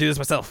gotta do this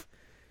myself."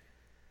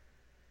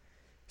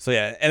 So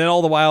yeah, and then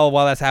all the while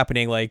that's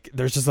happening, like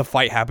there's just a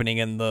fight happening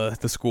in the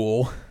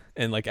school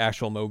in like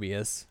actual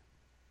Mobius.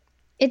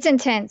 It's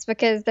intense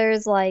because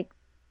there's like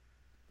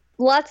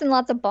lots and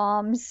lots of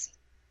bombs.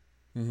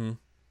 Mm-hmm.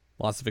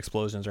 Lots of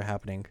explosions are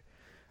happening.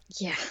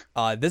 Yeah.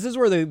 This is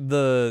where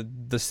the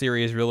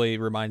series really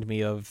reminded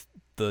me of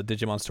the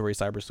Digimon Story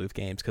Cyber Sleuth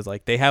games, because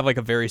like they have like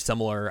a very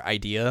similar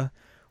idea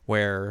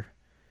where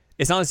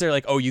it's not necessarily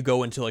like, oh, you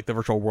go into like the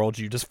virtual world,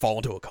 you just fall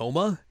into a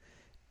coma.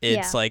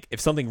 It's like if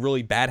something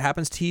really bad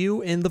happens to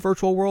you in the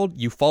virtual world,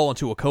 you fall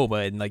into a coma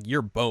and like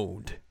you're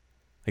boned.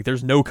 Like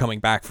there's no coming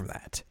back from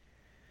that.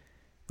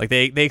 Like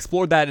they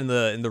explored that in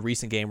the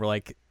recent game where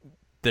like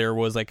there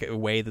was like a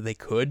way that they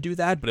could do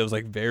that, but it was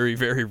like very,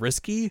 very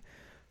risky.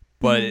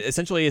 But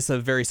essentially it's a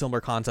very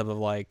similar concept of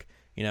like,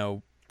 you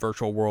know,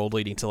 virtual world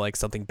leading to like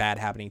something bad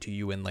happening to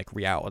you in like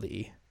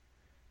reality.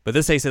 But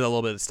this takes it a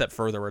little bit a step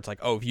further where it's like,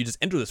 oh, if you just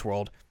enter this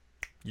world,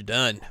 you're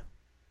done.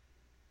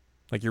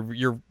 Like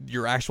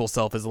your actual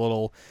self is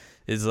gonna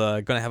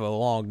have a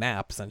long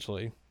nap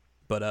essentially.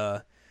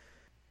 But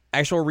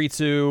actual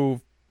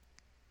Ritsu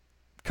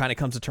kind of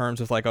comes to terms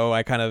with like, oh,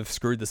 I kind of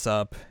screwed this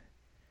up.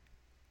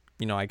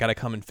 You know, I gotta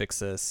come and fix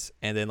this.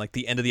 And then like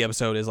the end of the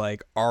episode is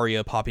like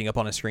Arya popping up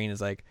on a screen is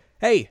like,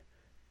 "Hey,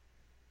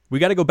 we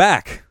gotta go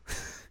back."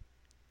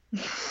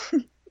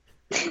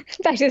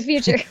 Back to the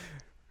Future.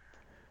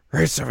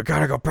 Right, so we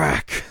gotta go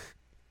back.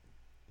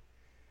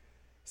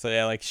 So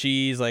yeah, like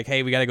she's like,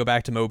 "Hey, we gotta go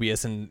back to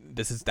Mobius, and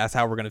that's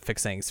how we're gonna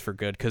fix things for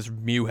good," because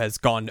Mew has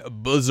gone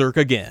berserk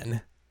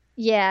again.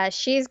 Yeah,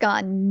 she's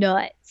gone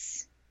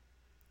nuts.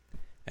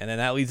 And then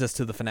that leads us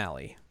to the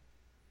finale,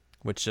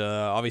 which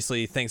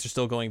obviously things are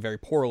still going very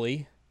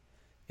poorly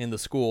in the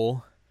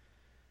school.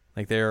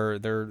 Like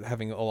they're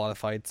having a lot of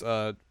fights.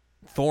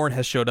 Thorn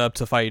has showed up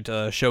to fight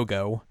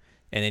Shogo,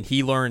 and then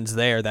he learns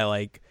there that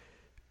like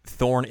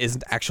Thorn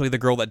isn't actually the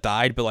girl that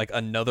died, but like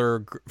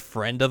another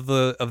friend of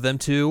them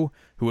two,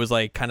 who was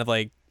like kind of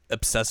like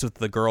obsessed with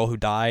the girl who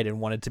died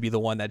and wanted to be the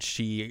one that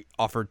she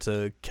offered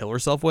to kill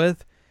herself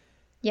with.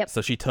 Yep.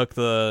 So she took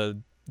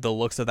the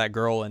looks of that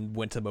girl and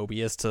went to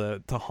Mobius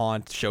to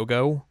haunt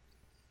Shogo.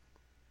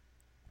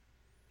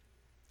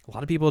 A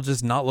lot of people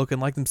just not looking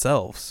like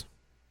themselves.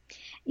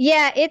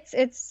 Yeah, it's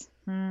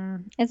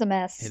a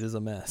mess. It is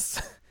a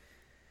mess.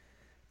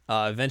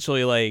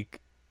 Eventually, like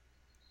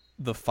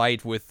the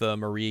fight with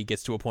Marie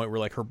gets to a point where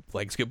like her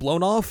legs get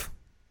blown off.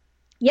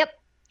 Yep.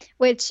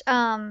 Which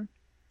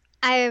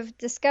I've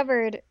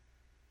discovered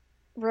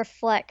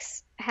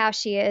reflects how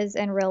she is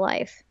in real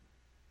life.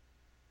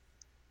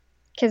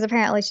 Because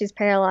apparently she's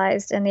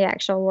paralyzed in the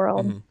actual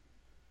world. Mm-hmm.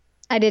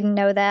 I didn't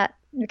know that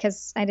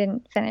because I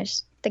didn't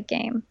finish the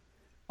game.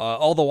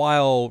 All the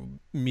while,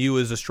 Mew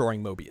is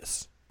destroying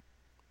Mobius.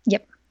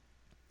 Yep.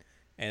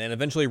 And then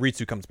eventually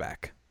Ritsu comes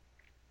back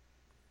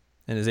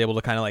and is able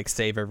to kind of like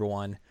save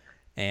everyone.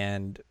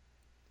 And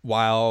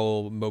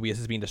while Mobius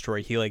is being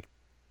destroyed, he like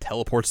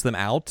teleports them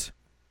out,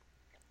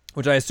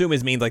 which I assume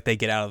means like they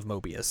get out of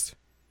Mobius.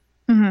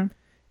 Mm-hmm.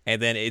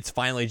 And then it's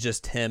finally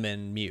just him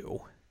and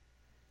Mew.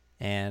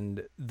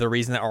 And the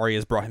reason that Arya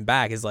has brought him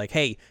back is like,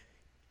 hey,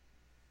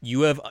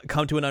 you have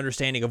come to an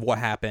understanding of what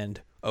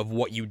happened, of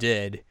what you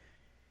did,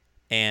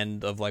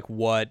 and of like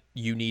what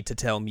you need to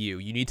tell Mew.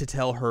 You need to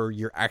tell her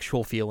your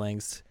actual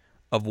feelings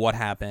of what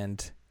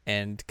happened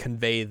and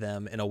convey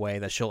them in a way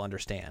that she'll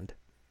understand.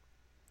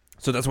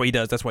 So that's what he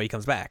does. That's why he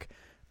comes back.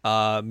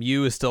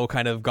 Mew is still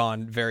kind of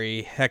gone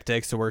very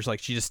hectic, so where it's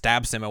like she just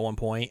stabs him at one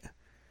point,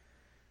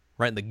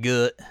 right in the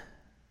gut.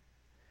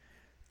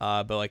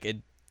 But like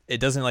it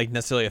doesn't like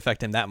necessarily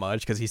affect him that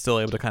much because he's still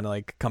able to kind of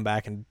like come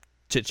back and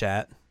chit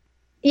chat.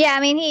 Yeah, I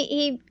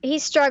mean he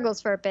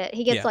struggles for a bit.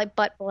 He gets Yeah. like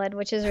butt blood,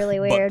 which is really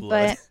Butt weird.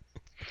 blood. But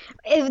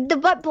if the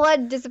butt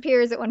blood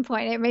disappears at one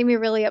point, it made me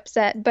really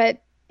upset.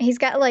 But he's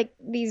got like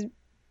these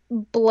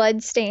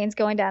blood stains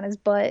going down his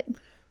butt.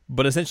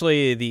 But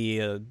essentially,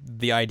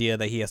 the idea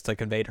that he has to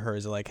convey to her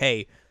is like,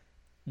 hey,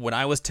 when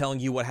I was telling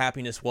you what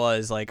happiness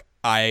was, like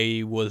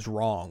I was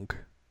wrong.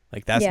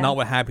 Like that's Yeah. not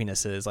what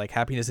happiness is. Like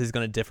happiness is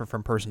going to differ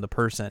from person to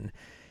person.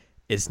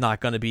 It's not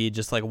going to be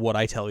just like what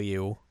I tell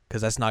you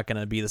because that's not going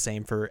to be the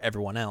same for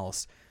everyone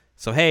else.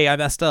 So hey, I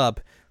messed up.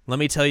 Let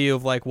me tell you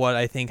of like what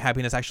I think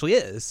happiness actually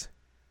is.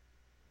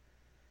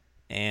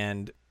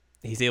 And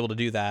he's able to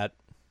do that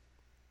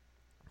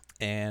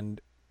and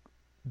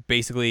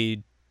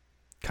basically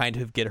kind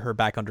of get her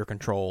back under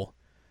control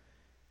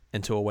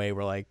into a way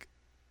where like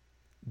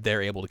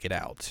they're able to get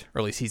out,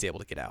 or at least he's able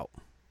to get out.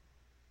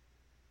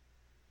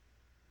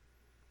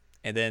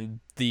 And then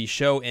the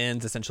show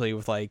ends essentially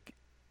with like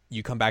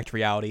you come back to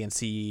reality and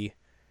see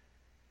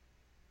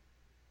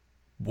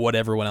what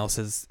everyone else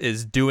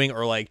is doing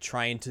or like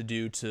trying to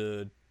do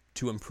to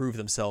improve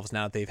themselves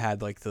now that they've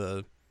had like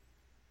the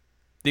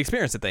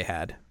experience that they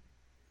had.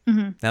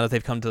 Mm-hmm. Now that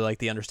they've come to like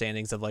the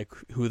understandings of like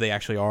who they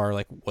actually are,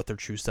 like what their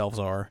true selves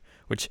are,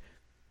 which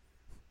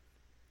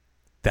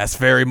that's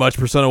very much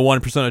Persona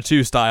 1, Persona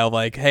 2 style.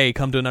 Like, hey,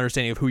 come to an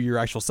understanding of who your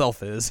actual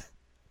self is.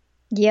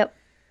 Yep.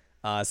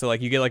 So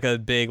like you get like a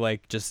big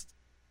like just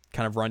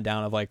kind of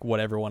rundown of like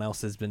what everyone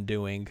else has been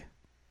doing,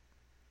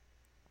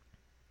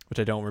 which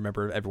I don't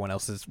remember what everyone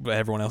else has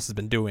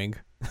been doing.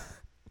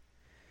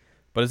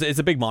 But it's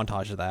a big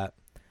montage of that,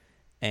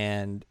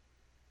 and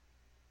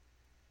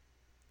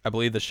I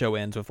believe the show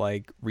ends with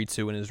like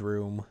Ritsu in his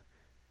room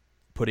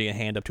putting a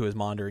hand up to his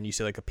monitor, and you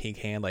see like a pink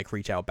hand like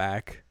reach out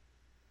back.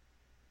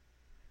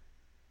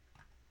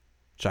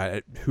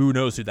 Who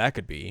knows who that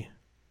could be?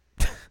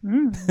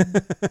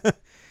 Mm.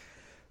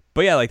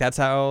 But yeah, like that's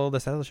how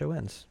the show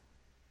ends.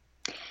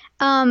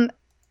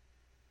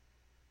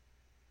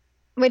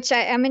 Which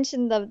I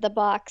mentioned the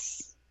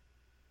box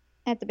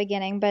at the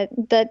beginning, but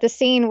the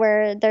scene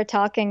where they're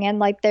talking and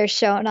like they're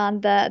shown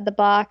on the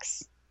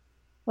box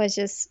was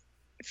just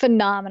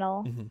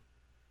phenomenal. Mm-hmm.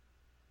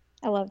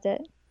 I loved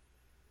it.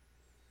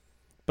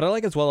 But I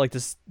like as well like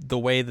just the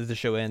way that the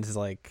show ends is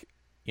like,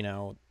 you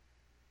know,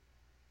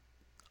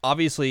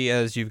 obviously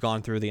as you've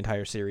gone through the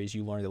entire series,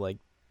 you learn that like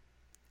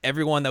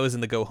everyone that was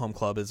in the Go Home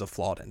Club is a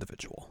flawed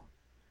individual.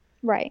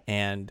 Right.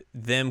 And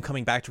them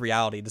coming back to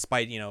reality,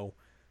 despite, you know,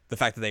 the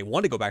fact that they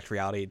want to go back to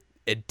reality,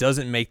 it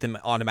doesn't make them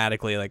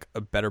automatically like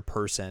a better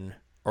person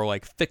or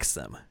like fix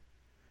them.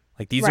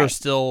 Like these are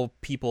still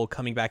people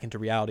coming back into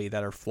reality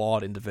that are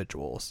flawed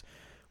individuals,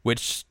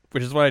 which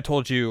is what I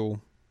told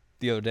you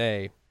the other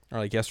day or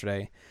like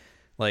yesterday.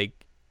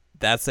 Like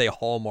that's a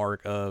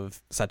hallmark of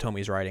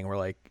Satomi's writing where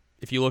like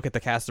if you look at the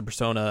cast of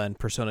Persona and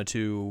Persona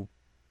 2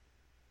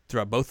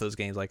 throughout both those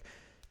games, like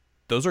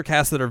those are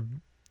casts that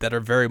are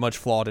very much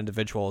flawed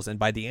individuals, and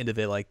by the end of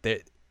it, like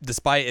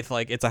despite if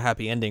like it's a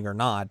happy ending or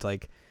not,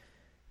 like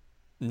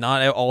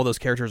not all those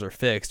characters are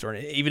fixed, or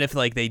even if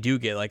like they do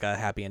get like a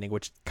happy ending,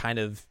 which it's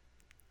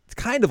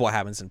kind of what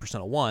happens in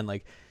Persona 1,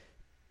 like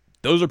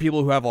those are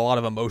people who have a lot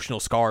of emotional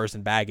scars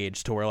and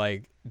baggage to where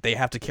like they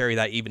have to carry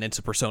that even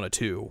into Persona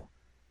 2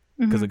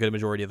 because a good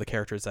majority of the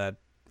characters that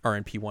are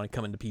in P1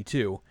 come into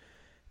P2,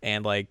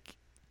 and like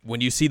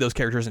when you see those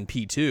characters in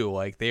P2,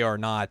 like they're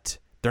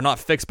not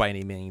fixed by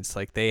any means.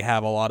 Like they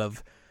have a lot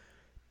of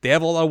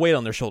weight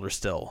on their shoulders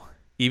still.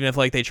 Even if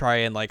like they try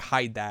and like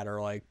hide that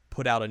or like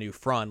put out a new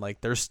front,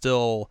 like there's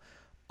still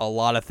a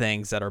lot of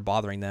things that are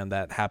bothering them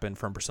that happen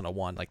from Persona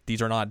 1. Like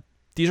these are not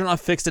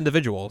fixed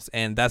individuals,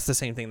 and that's the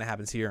same thing that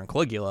happens here in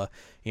Caligula.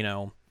 You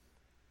know,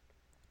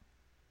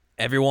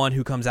 everyone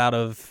who comes out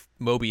of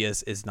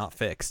Mobius is not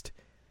fixed,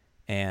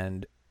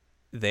 and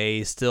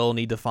they still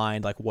need to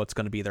find like what's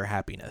going to be their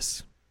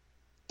happiness.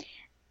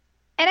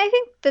 And I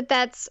think that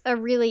that's a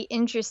really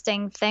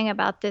interesting thing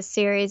about this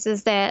series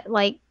is that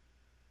like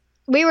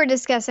we were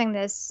discussing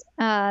this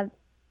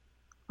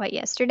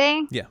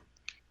yesterday? Yeah.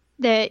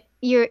 That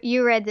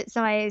you read that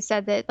somebody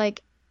said that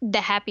like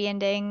the happy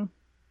ending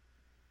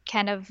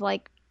kind of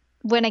like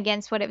went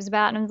against what it was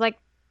about, and I was like,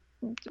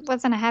 it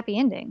wasn't a happy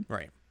ending.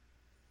 Right.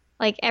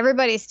 Like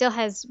everybody still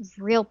has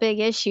real big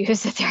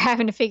issues that they're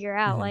having to figure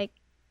out. Mm-hmm. Like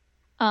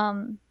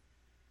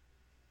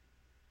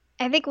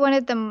I think one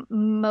of the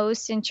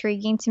most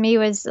intriguing to me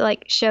was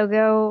like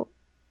Shogo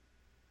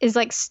is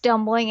like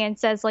stumbling and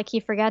says like he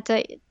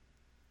forgot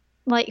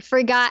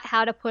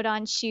how to put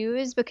on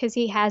shoes because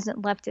he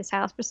hasn't left his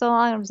house for so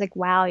long. I was like,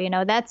 wow, you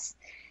know, that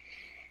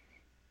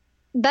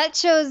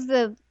shows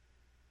the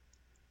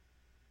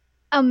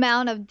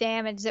amount of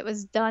damage that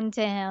was done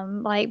to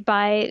him like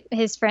by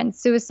his friend's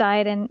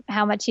suicide and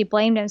how much he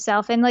blamed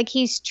himself. And like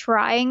he's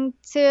trying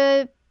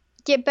to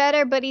get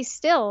better, but he's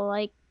still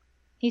like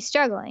he's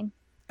struggling.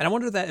 And I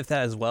wonder if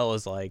that as well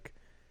is like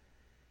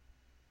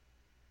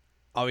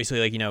obviously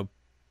like, you know,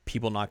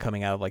 people not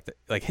coming out of like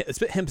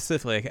him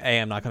specifically, like, hey,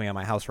 I'm not coming out of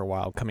my house for a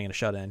while, coming in a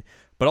shut-in,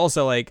 but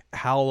also like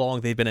how long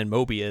they've been in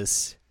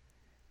Mobius,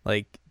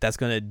 like that's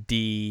gonna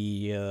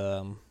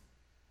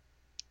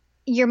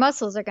your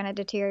muscles are gonna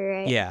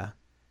deteriorate. yeah.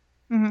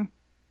 Mm-hmm.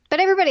 But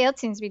everybody else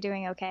seems to be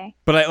doing okay.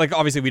 But like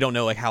obviously we don't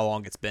know like how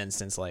long it's been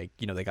since like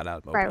they got out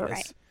of Mobius.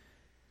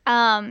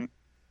 Right.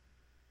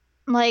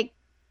 Like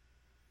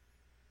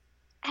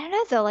I don't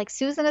know though. Like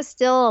Susan is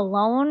still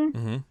alone,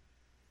 Mm-hmm.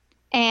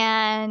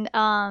 and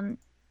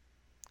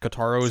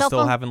Kotaro is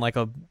still having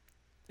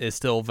is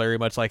still very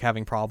much like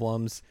having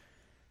problems.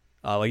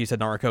 Like you said,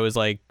 Naruko is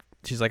like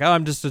she's like, oh,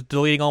 I'm just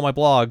deleting all my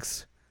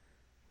blogs.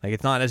 Like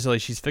it's not necessarily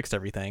she's fixed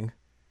everything.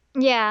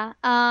 Yeah.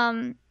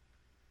 And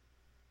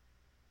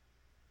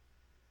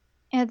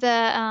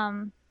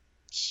the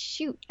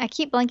shoot, I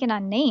keep blanking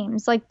on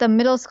names. Like the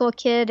middle school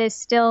kid is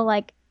still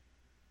like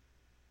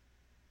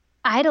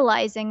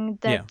idolizing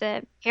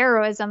the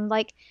heroism.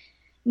 Like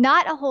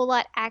not a whole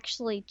lot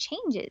actually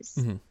changes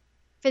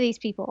for these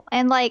people.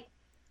 And like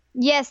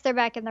yes, they're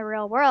back in the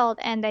real world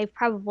and they've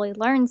probably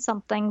learned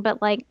something,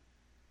 but like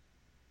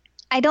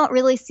I don't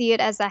really see it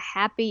as a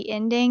happy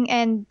ending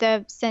in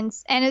the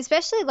sense, and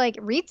especially like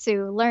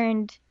Ritsu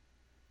learned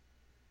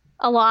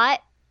a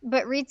lot,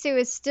 but Ritsu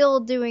is still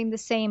doing the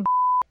same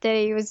that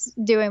he was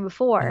doing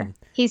before.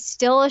 He's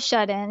still a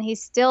shut-in.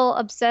 He's still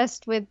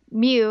obsessed with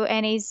Miu,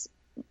 and he's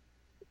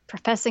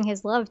professing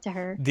his love to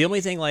her. The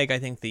only thing like I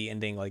think the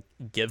ending like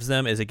gives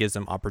them is it gives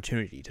them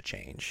opportunity to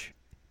change.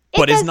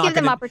 It does give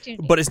them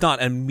opportunity. But it's not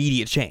an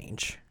immediate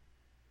change.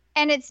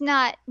 And it's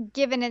not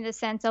given in the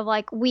sense of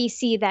like we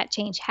see that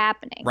change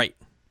happening. Right.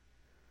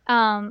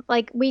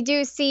 Like we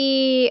do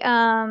see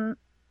an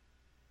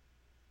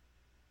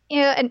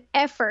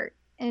effort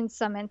in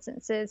some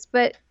instances,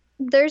 but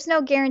there's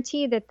no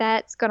guarantee that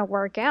that's going to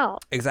work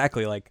out.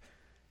 Exactly. Like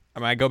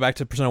I go back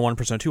to Persona 1 and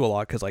Persona 2 a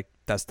lot because like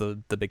that's the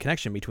big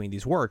connection between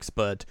these works,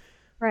 but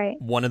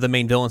one of the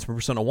main villains from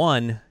Persona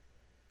 1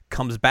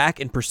 comes back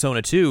in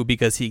Persona 2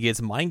 because he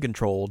gets mind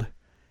controlled.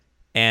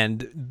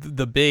 And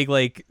the big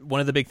like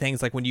one of the big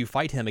things like when you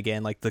fight him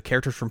again, like the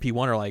characters from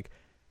P1 are like,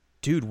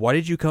 dude, why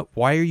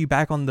are you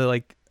back on the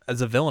like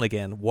as a villain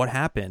again? What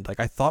happened? Like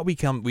I thought we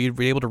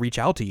were able to reach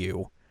out to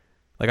you.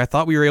 Like I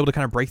thought we were able to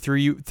kind of break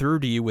through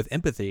to you with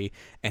empathy.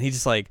 And he's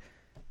just like,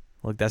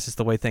 look, that's just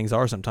the way things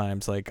are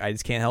sometimes. Like I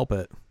just can't help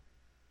it.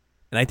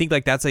 And I think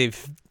like that's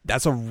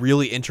a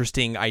really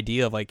interesting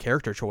idea of like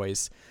character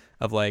choice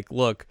of like,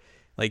 look,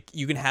 like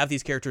you can have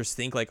these characters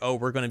think like, oh,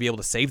 we're going to be able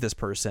to save this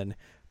person.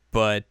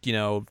 But,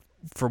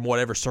 from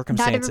whatever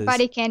circumstances. Not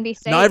everybody can be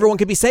saved. Not everyone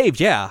can be saved,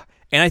 yeah.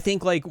 And I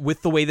think, like,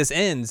 with the way this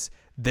ends,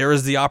 there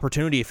is the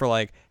opportunity for,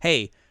 like,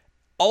 hey,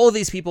 all of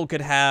these people could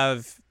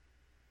have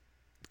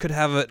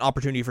an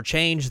opportunity for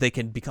change. They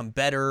can become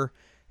better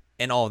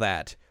and all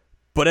that.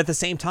 But at the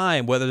same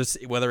time, whether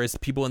it's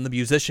people in the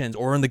musicians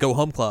or in the Go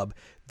Home Club,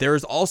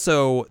 there's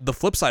also the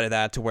flip side of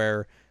that to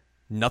where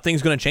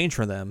nothing's going to change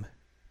for them.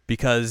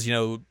 Because,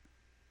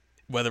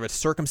 whether it's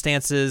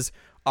circumstances,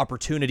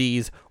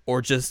 opportunities,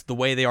 or just the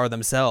way they are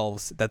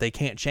themselves that they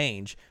can't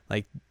change,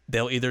 like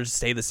they'll either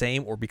stay the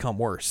same or become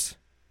worse.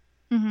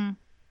 And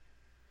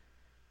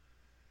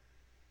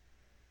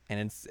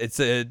it's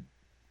a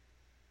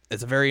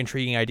very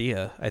intriguing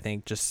idea, I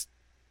think, just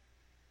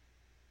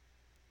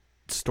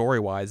story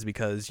wise,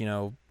 because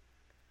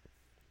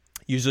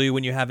usually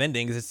when you have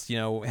endings, it's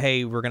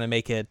hey, we'll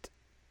make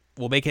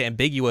it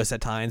ambiguous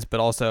at times, but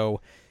also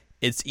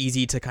it's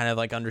easy to kind of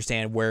like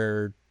understand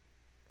where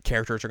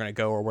characters are going to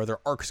go or where their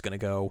arc's going to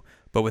go.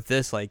 But with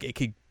this, like it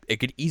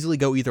could easily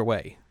go either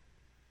way.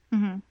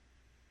 And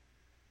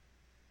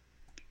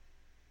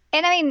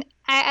I mean,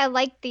 I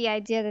like the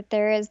idea that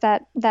there is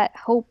that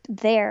hope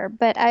there,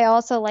 but I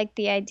also like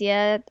the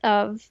idea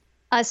of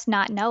us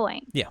not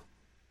knowing. Yeah,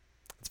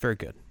 it's very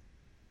good.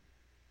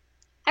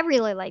 I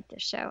really like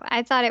this show.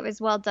 I thought it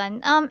was well done.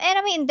 And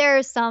I mean, there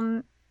are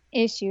some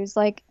issues.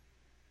 Like,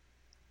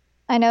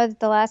 I know that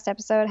the last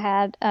episode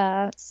had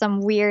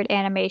some weird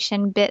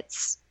animation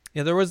bits.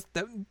 Yeah, there was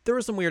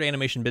some weird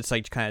animation bits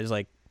like kind of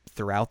like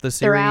throughout the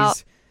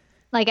series.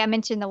 Like I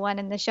mentioned the one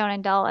in the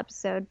Shonen Doll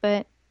episode,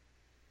 but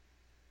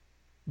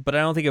I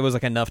don't think it was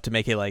like enough to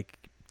make it like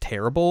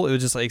terrible. It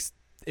was just like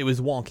it was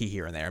wonky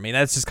here and there. I mean,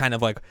 that's just kind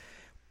of like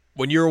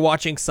when you're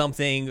watching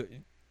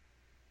something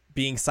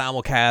being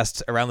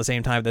simulcast around the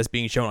same time that's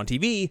being shown on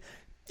TV,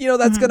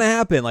 that's going to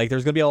happen. Like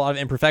there's going to be a lot of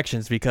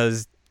imperfections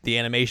because the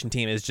animation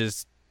team is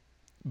just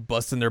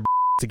busting their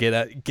to get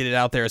it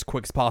out there as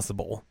quick as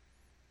possible.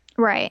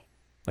 Right.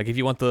 Like if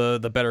you want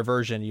the better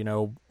version,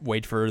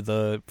 wait for it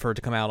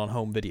to come out on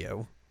home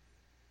video.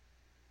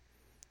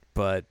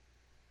 But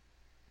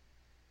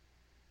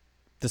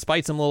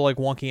despite some little like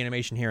wonky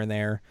animation here and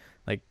there,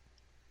 like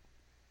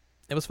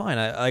it was fine.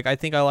 I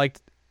think I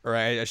liked, or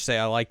I should say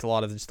I liked a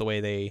lot of just the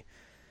way they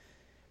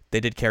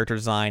did character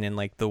design and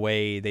like the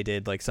way they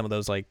did like some of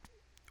those like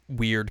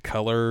weird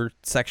color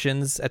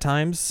sections at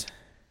times.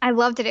 I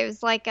loved it. It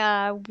was like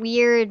a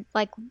weird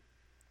like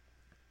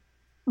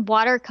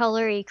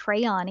watercolory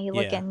crayon-y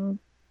looking.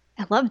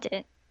 I loved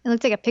it. It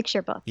looked like a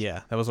picture book.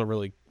 Yeah, that was a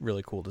really,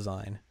 really cool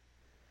design.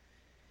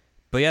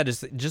 But yeah,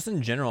 just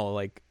in general,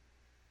 like,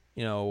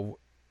 you know,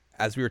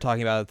 as we were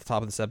talking about at the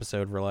top of this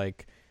episode, we're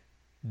like,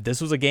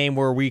 this was a game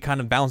where we kind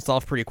of bounced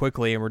off pretty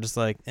quickly, and we're just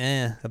like,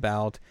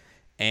 about.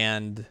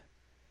 And,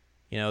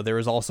 you know, there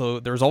was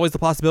always the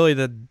possibility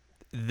that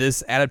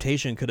this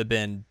adaptation could have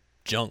been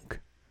junk.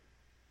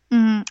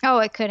 Mm-hmm. Oh,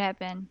 it could have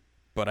been.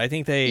 But I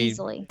think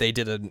Easily. they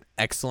did an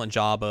excellent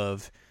job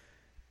of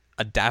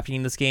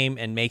adapting this game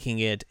and making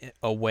it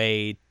a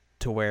way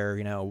to where,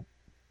 you know,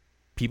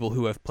 people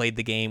who have played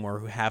the game or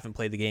who haven't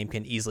played the game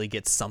can easily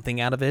get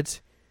something out of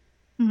it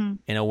Mm-hmm.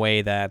 in a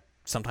way that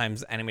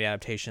sometimes anime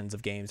adaptations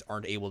of games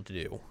aren't able to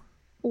do.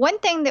 One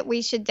thing that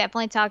we should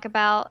definitely talk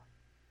about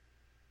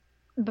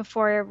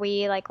before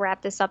we like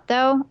wrap this up,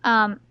 though,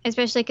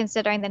 especially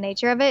considering the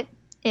nature of it,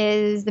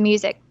 is the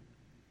music.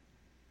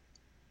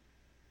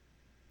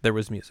 There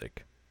was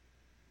music.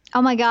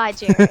 Oh my God,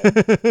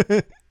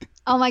 Jared.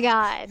 Oh my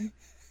God.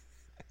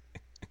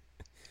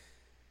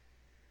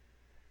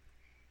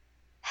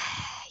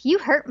 You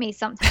hurt me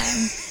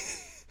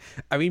sometimes.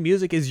 I mean,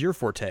 music is your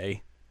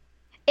forte.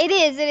 It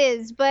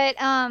is, but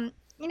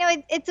you know,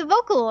 it's a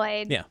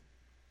Vocaloid. Yeah.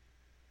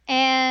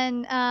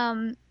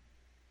 And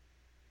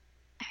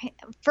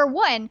for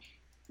one,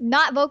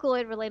 not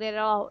Vocaloid related at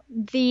all.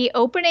 The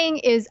opening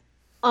is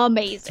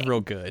amazing. It's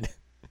real good.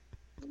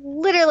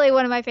 Literally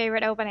one of my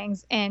favorite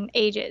openings in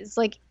ages.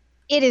 Like,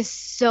 it is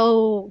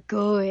so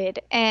good.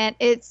 And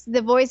it's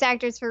the voice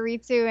actors for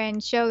Ritsu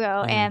and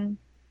Shogo. And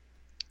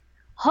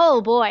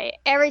oh boy,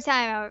 every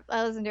time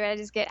I listen to it, I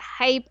just get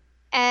hype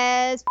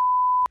as.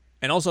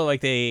 And also, like,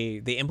 they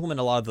implement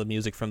a lot of the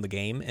music from the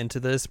game into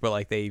this, but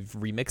like they've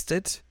remixed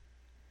it.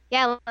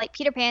 Yeah, like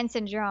Peter Pan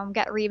Syndrome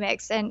got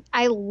remixed, and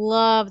I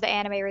love the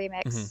anime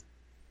remix.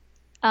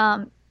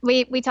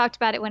 We talked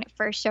about it when it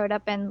first showed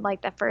up in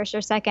like the first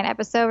or second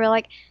episode. We're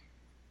like,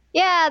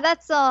 yeah,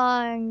 that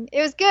song,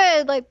 it was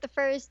good like the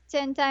first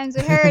 10 times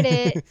we heard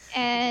it,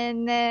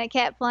 and then it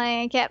kept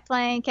playing.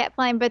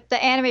 But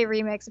the anime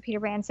remix of Peter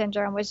Pan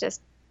Syndrome was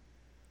just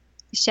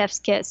chef's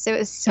kiss. It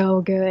was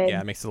so good.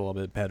 Yeah, it makes it a little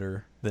bit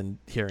better than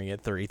hearing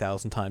it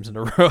 30,000 times in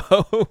a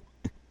row.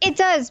 It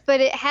does, but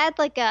it had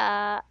like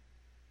a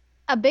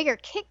bigger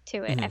kick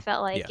to it. I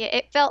felt like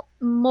it felt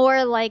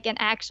more like an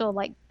actual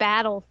like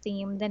battle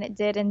theme than it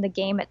did in the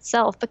game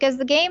itself, because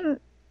the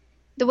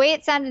way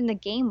it sounded in the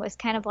game was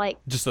kind of like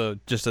just a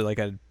like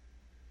a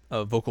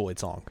Vocaloid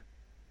song.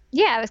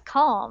 Yeah, it was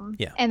calm.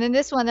 Yeah. And then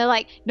this one, they're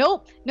like,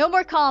 nope, no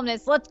more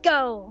calmness, let's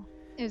go.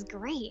 It was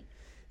great.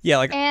 Yeah,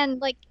 like, and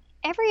like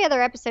every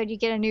other episode you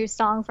get a new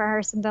song for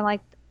her, something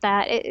like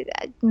that.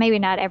 Maybe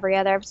not every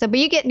other episode, but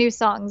you get new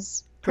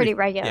songs pretty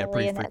regularly. Yeah,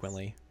 pretty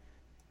frequently.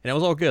 And it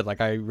was all good.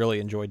 Like, I really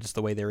enjoyed just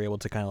the way they were able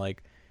to kind of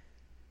like,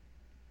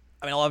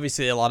 I mean,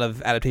 obviously a lot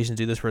of adaptations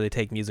do this where they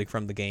take music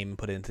from the game and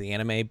put it into the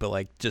anime, but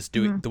like just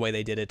doing the way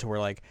they did it to where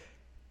like,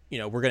 you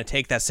know, we're going to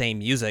take that same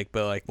music,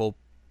 but like, we'll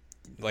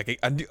like,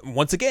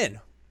 once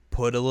again,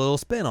 put a little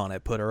spin on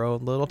it, put our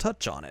own little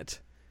touch on it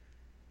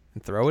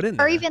and throw it in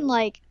there. Or even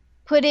like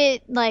put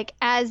it like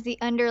as the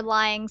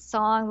underlying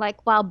song,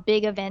 like while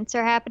big events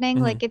are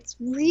happening. Like, it's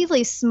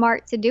really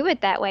smart to do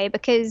it that way,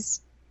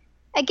 because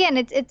again,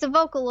 it's a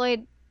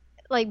Vocaloid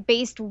like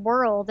based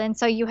world, and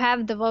so you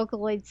have the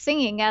Vocaloid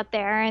singing out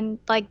there, and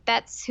like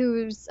that's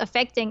who's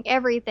affecting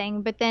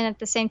everything. But then at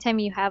the same time,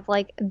 you have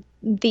like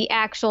the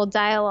actual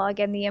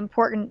dialogue and the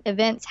important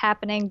events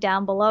happening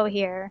down below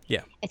here.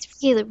 Yeah, it's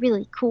really,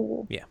 really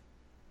cool. Yeah.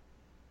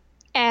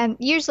 And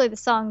usually the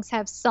songs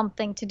have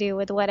something to do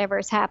with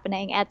whatever's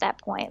happening at that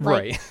point.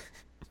 Like,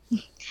 right.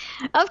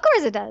 Of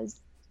course it does.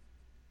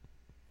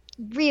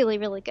 Really,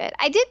 really good.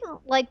 I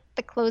didn't like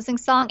the closing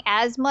song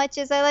as much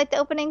as I liked the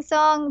opening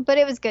song, but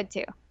it was good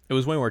too. It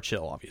was way more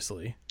chill,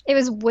 obviously. It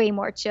was way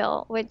more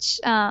chill, which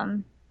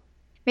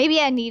maybe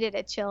I needed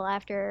a chill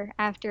after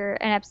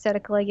an episode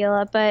of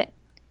Caligula, but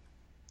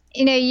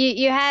you know,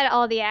 you had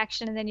all the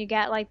action, and then you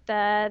got like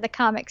the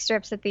comic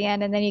strips at the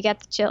end, and then you got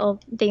the chill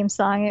theme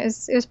song. It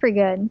was pretty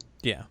good.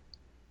 Yeah.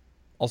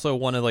 Also,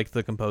 one of like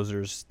the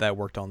composers that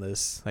worked on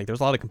this, like there's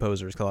a lot of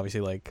composers, because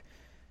obviously like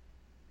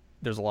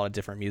there's a lot of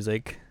different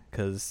music,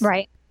 because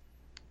right.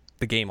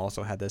 The game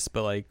also had this,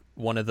 but like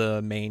one of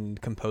the main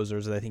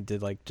composers that I think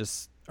did like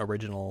just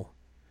original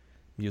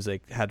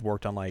music had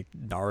worked on like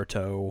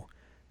Naruto,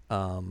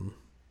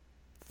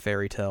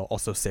 Fairy Tail,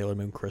 also Sailor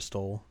Moon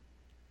Crystal.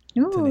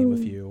 Ooh. To name a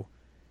few.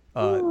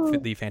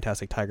 The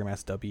Fantastic Tiger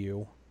Mask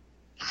W.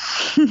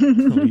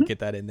 We get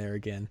that in there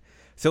again.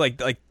 So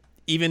like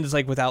even just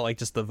like without like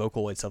just the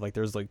Vocaloid stuff, like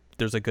there's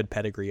a good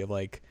pedigree of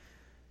like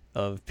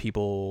of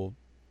people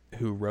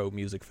who wrote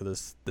music for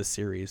this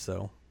series.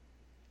 So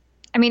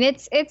I mean,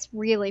 it's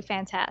really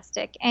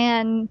fantastic.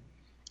 And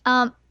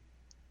there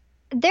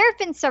have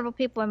been several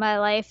people in my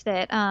life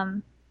that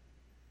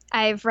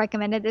I've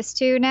recommended this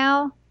to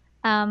now.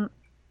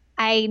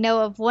 I know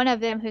of one of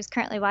them who's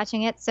currently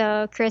watching it.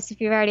 So, Chris, if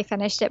you've already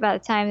finished it by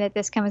the time that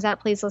this comes out,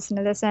 please listen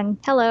to this. And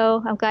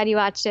hello, I'm glad you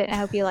watched it. I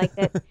hope you liked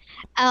it.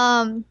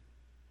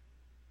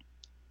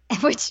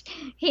 which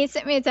he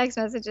sent me a text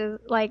message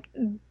like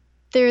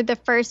through the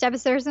first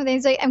episode or something.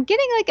 He's like, I'm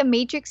getting like a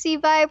Matrixy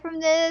vibe from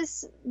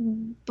this,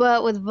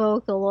 but with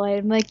Vocaloid.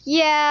 I'm like,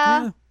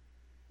 yeah.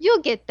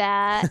 You'll get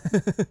that.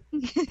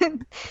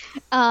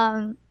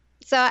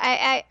 So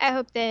I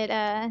hope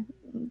that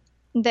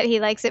that he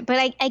likes it.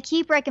 But I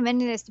keep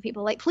recommending this to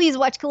people. Like, please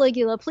watch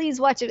Caligula. Please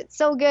watch it. It's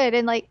so good.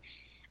 And like,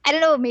 I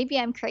don't know, maybe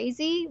I'm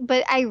crazy,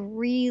 but I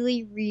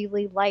really,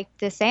 really like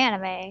this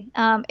anime.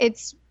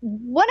 It's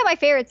one of my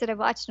favorites that I've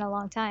watched in a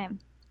long time.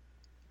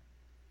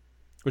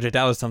 Which I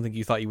doubt is something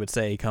you thought you would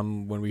say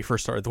come when we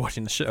first started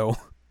watching the show.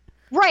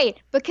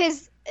 Right,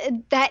 because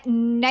that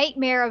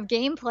nightmare of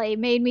gameplay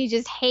made me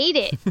just hate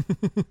it.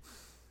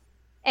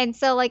 And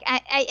so, like,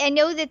 I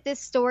know that this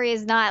story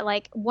is not,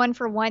 like, one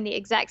for one the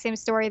exact same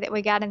story that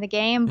we got in the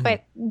game,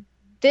 but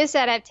this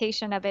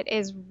adaptation of it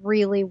is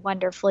really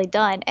wonderfully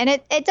done. And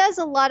it does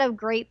a lot of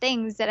great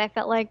things that I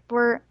felt like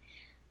were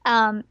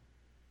not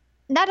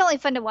only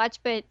fun to watch,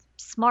 but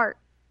smart.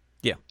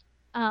 Yeah.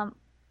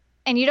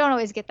 And you don't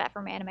always get that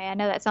from anime. I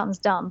know that sounds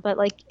dumb, but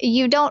like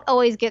you don't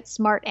always get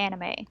smart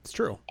anime. It's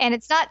true. And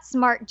it's not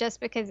smart just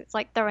because it's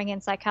like throwing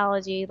in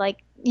psychology.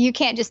 Like you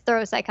can't just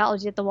throw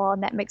psychology at the wall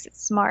and that makes it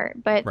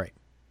smart. But right.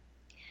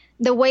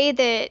 The way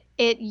that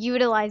it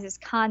utilizes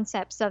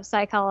concepts of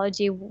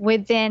psychology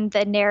within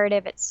the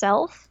narrative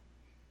itself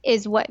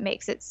is what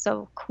makes it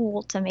so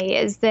cool to me,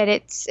 is that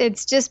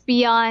it's just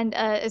beyond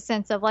a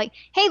sense of like,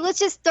 hey, let's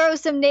just throw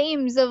some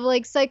names of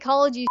like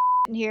psychology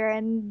in here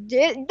and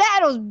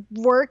that'll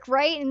work,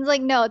 right? And it's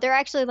like, no, they're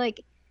actually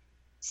like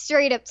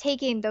straight up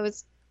taking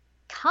those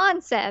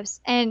concepts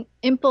and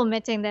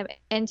implementing them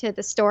into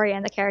the story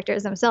and the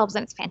characters themselves,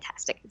 and it's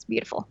fantastic. It's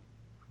beautiful.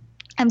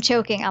 I'm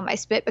choking on my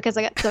spit because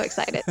I got so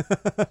excited.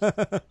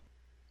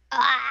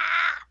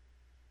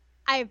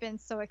 I've been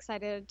so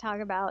excited to talk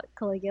about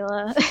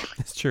Caligula.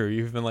 It's true.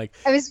 You've been like,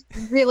 I was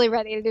really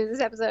ready to do this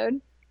episode.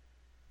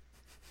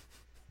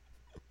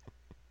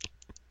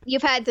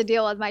 You've had to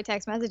deal with my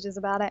text messages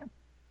about it.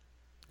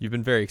 You've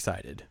been very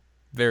excited.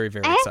 Very,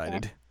 very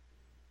excited.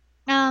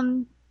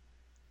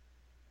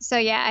 So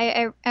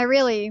yeah, I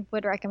really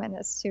would recommend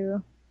this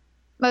to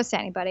most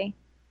anybody.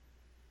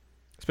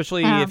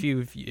 Especially if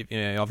you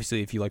know,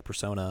 obviously if you like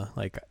Persona,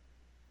 like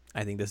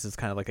I think this is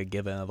kind of like a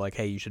given of like,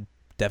 hey, you should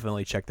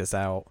definitely check this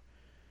out.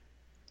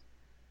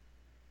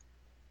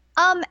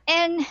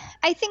 And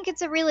I think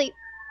it's a really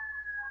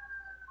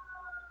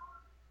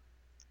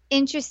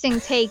interesting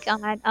take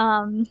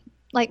on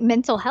like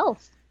mental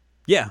health.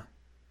 Yeah.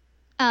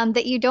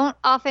 That you don't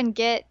often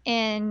get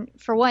in,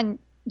 for one,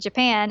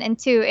 Japan, and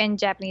two, in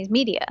Japanese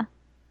media.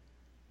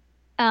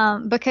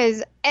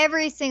 Because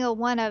every single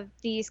one of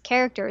these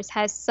characters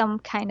has some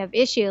kind of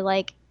issue,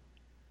 like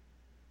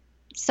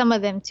some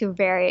of them to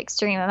very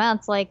extreme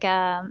amounts. Like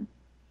the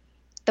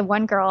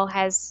one girl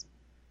has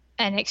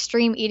an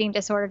extreme eating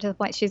disorder to the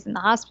point she's in the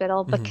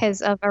hospital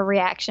because of a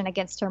reaction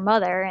against her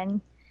mother.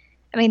 And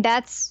I mean,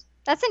 that's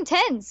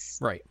intense.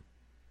 Right.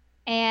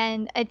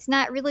 And it's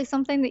not really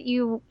something that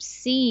you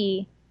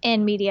see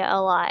in media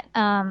a lot.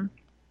 And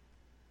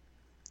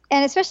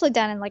especially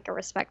done in like a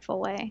respectful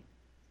way.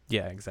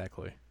 Yeah,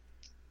 exactly.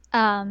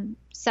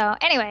 So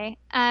anyway,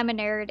 I'm a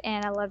nerd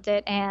and I loved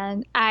it,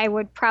 and I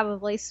would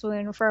probably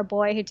swoon for a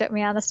boy who took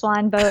me on the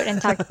swan boat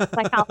and talked about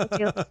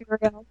psychology like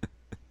real.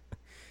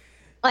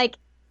 Like,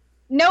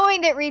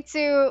 knowing that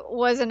Ritsu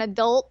was an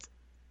adult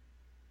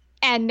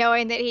and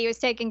knowing that he was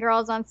taking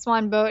girls on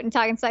swan boat and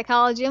talking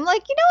psychology, I'm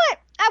like, you know what?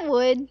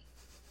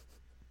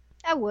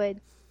 I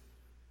would.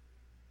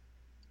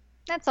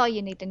 That's all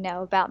you need to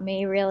know about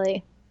me,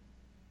 really.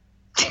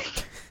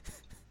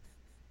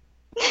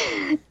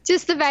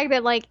 Just the fact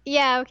that, like,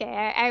 yeah, okay,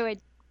 I would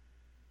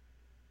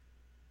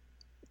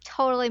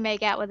totally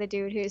make out with a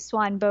dude who's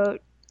swan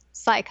boat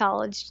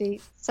psychology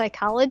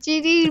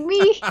to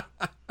me.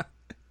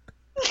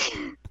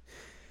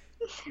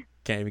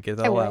 Can't even get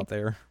that all out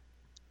there.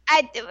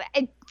 I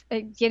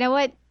you know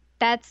what?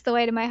 That's the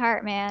way to my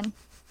heart, man.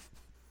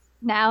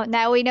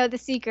 Now we know the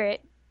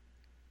secret.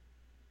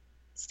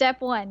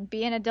 Step 1,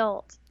 be an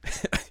adult.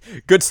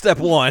 Good step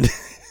 1.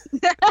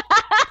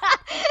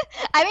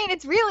 I mean,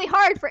 it's really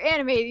hard for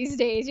anime these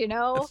days, you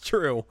know? That's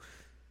true.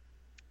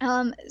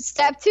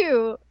 Step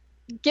 2,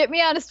 get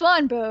me on a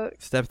swan boat.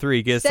 Step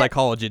 3, get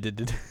psychology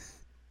did.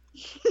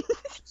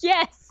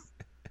 Yes.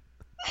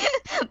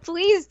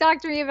 Please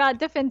talk to me about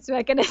defense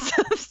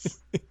mechanisms.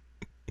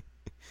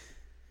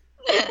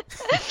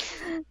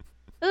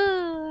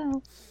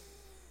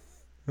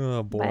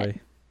 Oh boy.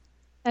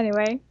 But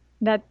anyway,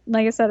 that,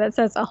 like I said, that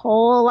says a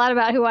whole lot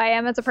about who I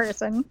am as a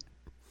person.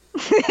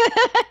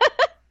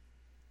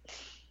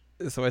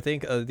 So I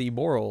think the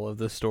moral of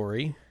the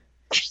story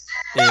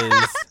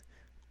is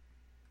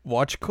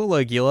watch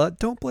Caligula,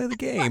 don't play the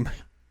game.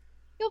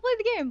 Don't play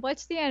the game,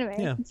 watch the anime.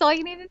 Yeah. That's all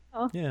you need to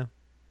know. Yeah.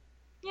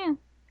 Yeah.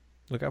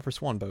 Look out for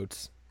swan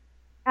boats.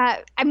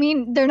 I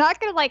mean, they're not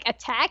going to, like,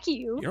 attack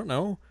you. You don't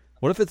know.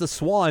 What if it's a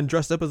swan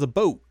dressed up as a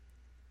boat?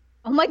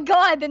 Oh my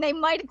god, then they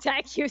might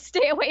attack you.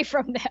 Stay away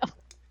from them.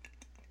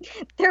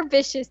 They're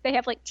vicious. They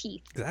have, like,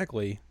 teeth.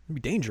 Exactly. It'd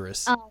be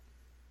dangerous.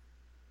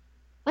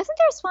 Wasn't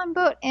there a swan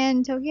boat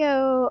in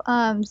Tokyo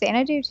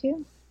Xanadu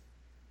too?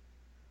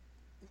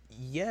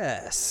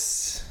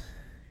 Yes.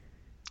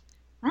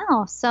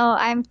 Wow, so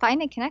I'm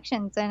finding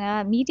connections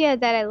in media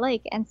that I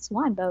like and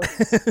swan boats.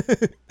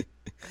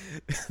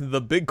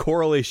 The big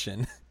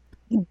correlation.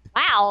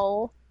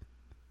 Wow.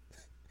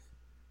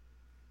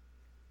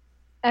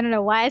 I don't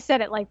know why I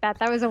said it like that.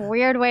 That was a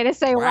weird way to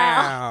say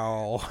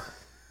wow. Wow.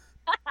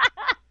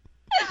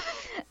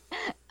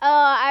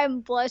 Oh,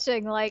 I'm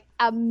blushing like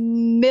a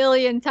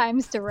million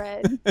times to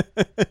red.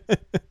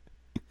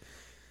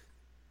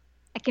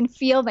 I can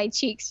feel my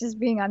cheeks just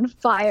being on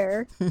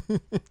fire. I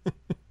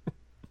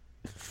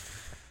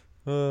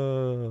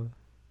feel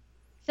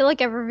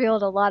like I've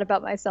revealed a lot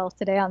about myself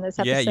today on this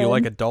episode. Yeah, you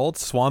like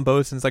adults, swan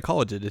boats, and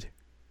psychology.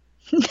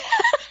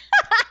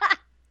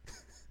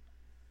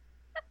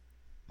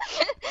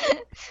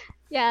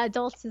 Yeah,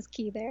 adults is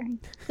key there.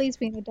 Please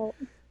be an adult.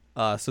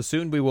 So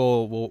soon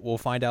we'll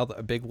find out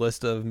a big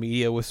list of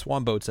media with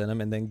swan boats in them,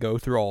 and then go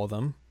through all of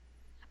them.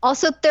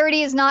 Also,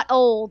 30 is not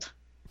old.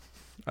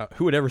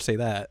 Who would ever say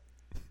that?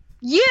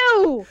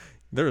 You!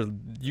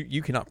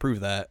 You cannot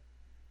prove that.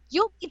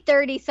 You'll be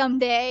 30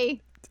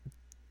 someday.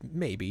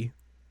 Maybe.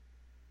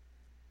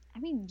 I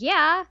mean,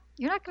 yeah.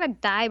 You're not going to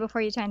die before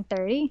you turn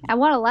 30. I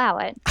won't allow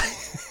it.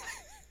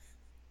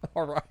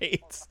 All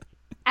right.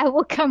 I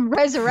will come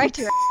resurrect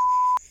your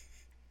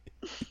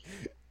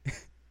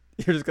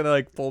You're just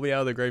gonna pull me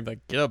out of the grave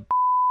and get up.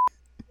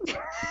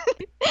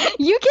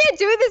 You can't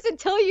do this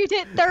until you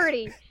hit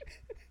 30.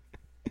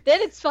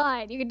 Then it's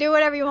fine. You can do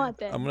whatever you want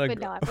then.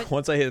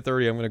 Once I hit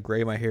 30, I'm gonna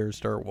gray my hair and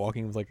start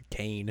walking with a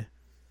cane.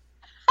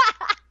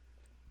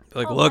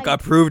 Look, I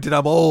proved it.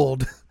 I'm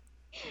old.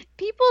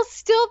 People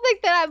still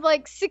think that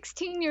I'm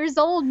 16 years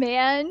old,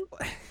 man.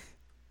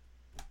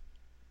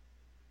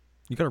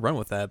 You gotta run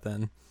with that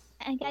then.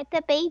 I got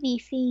the baby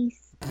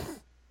face.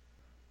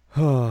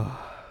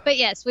 But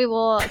yes, we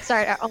will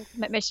start our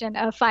ultimate mission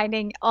of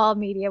finding all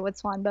media with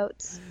swan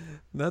boats.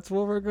 That's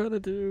what we're gonna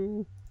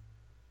do.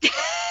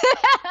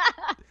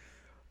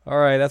 All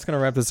right, that's gonna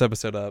wrap this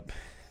episode up.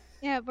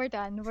 Yeah, we're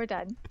done.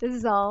 This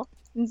is all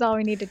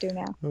we need to do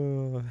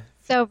now.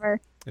 It's over.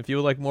 If you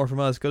would like more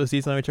from us, go to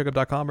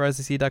seasonallycheckup.com or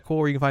sec.cool,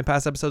 where you can find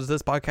past episodes of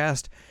this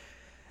podcast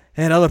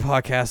and other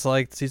podcasts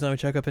like Seasonally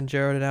Checkup and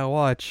Jared and Now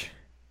Watch.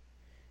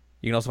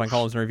 You can also find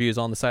columns and reviews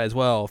on the site as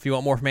well. If you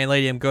want more from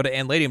Anladium, go to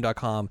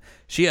anladium.com.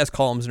 She has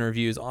columns and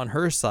reviews on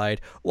her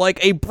site, like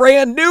a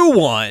brand new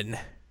one.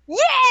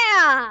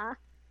 Yeah!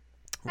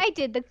 I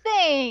did the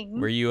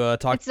thing. Where you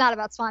talked... It's not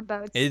about swan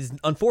boats. It's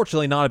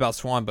unfortunately not about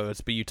swan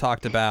boats, but you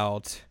talked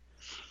about...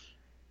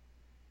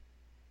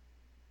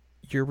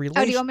 your do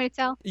you want me to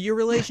tell? Your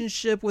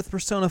relationship with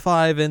Persona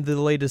 5 and the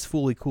latest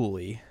Fooly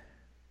Cooly.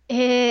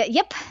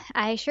 Yep,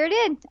 I sure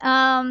did.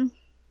 I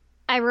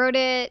wrote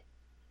it...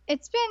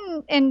 It's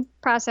been in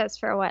process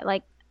for what,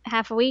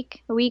 half a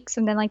week,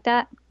 something like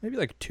that? Maybe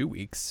 2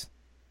 weeks.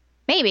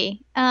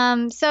 Maybe.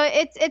 So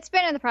it's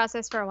been in the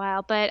process for a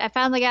while, but I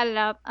finally got it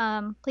up.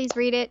 Please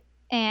read it,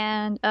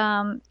 and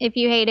if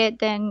you hate it,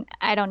 then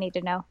I don't need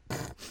to know.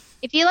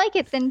 If you like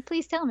it, then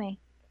please tell me.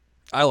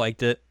 I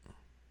liked it.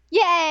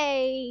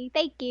 Yay!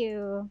 Thank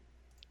you.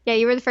 Yeah,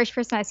 you were the first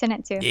person I sent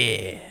it to.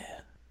 Yeah.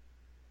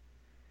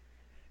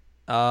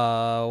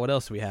 What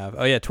else do we have?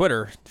 Oh yeah,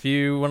 Twitter. If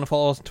you want to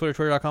follow us on Twitter,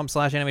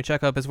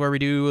 twitter.com/animecheckup is where we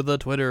do the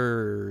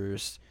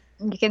Twitters.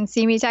 You can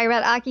see me talk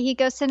about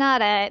Akihiko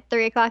Sonata at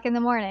 3 o'clock in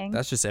the morning.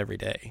 That's just every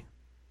day.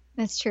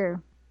 That's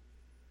true.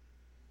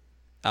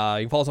 You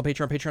can follow us on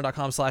Patreon,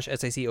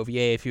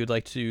 patreon.com/SACOVA if you would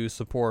like to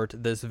support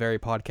this very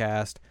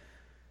podcast,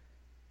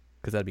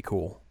 because that'd be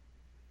cool.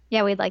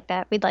 Yeah, we'd like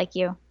that. We'd like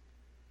you.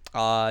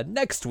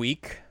 Next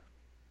week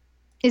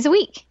is a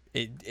week.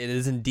 It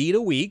is indeed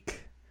a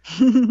week.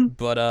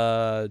 But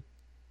I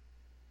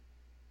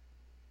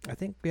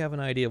think we have an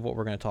idea of what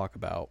we're going to talk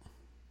about.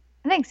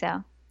 I think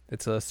so.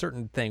 It's a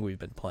certain thing we've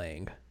been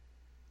playing.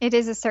 It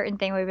is a certain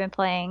thing we've been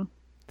playing.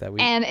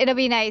 And it'll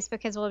be nice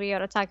because we'll be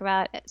able to talk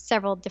about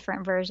several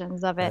different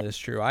versions of it. That is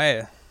true.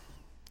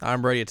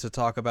 I'm ready to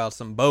talk about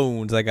some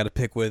bones I got to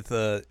pick with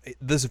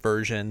this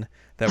version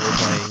that we're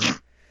playing.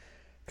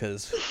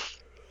 Because,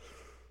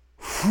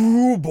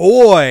 oh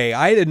boy,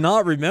 I did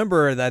not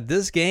remember that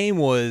this game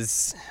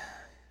was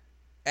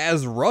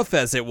as rough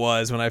as it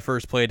was when I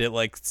first played it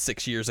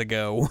 6 years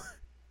ago.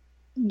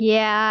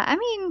 Yeah, I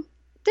mean,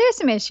 there's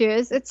some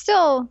issues. It's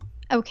still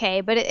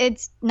okay, but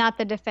it's not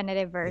the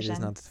definitive version. It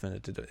is not the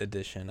definitive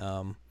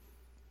edition.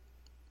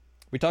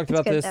 We talked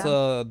about this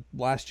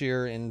last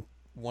year and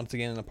once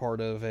again in a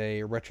part of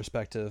a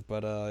retrospective,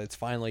 but it's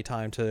finally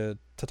time to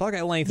talk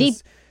at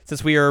length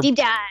since we are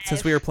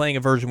playing a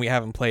version we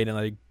haven't played in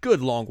a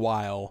good long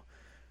while.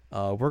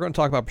 We're going to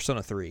talk about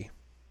Persona 3.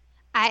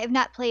 I have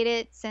not played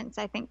it since,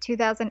 I think,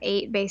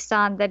 2008, based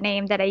on the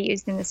name that I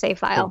used in the save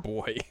file. Oh,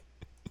 boy.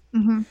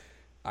 Mm-hmm.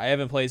 I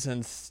haven't played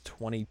since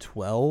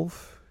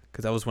 2012,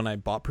 because that was when I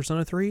bought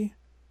Persona 3.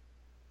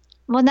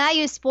 Well, now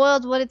you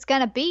spoiled what it's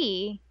going to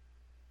be.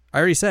 I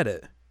already said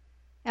it.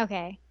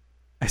 Okay.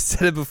 I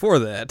said it before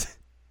that.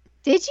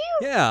 Did you?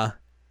 Yeah.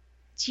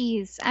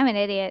 Jeez, I'm an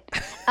idiot.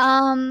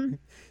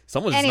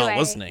 Someone's Anyway. not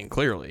listening,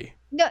 clearly.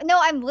 No,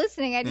 I'm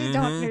listening. I just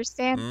don't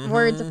understand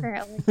words,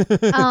 apparently.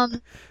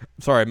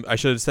 Sorry, I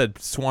should have said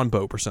Swan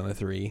Boat Persona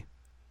 3.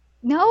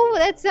 No,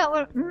 that's not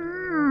what...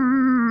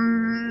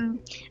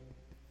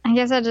 I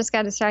guess I just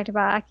got distracted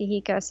by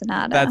Akihiko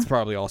Sanada. That's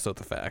probably also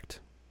the fact.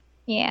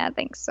 Yeah, I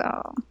think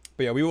so.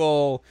 But yeah,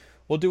 we'll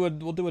do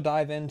a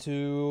dive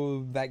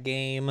into that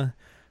game,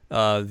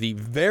 the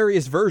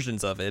various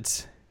versions of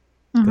it,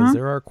 because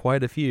there are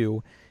quite a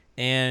few,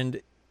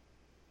 and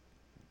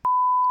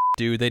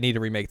dude, they need to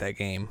remake that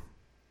game.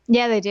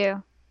 Yeah, they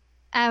do.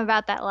 I'm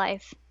about that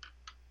life.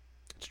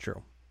 It's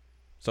true.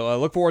 So I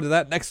look forward to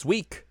that next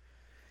week,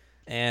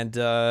 and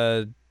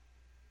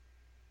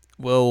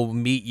we'll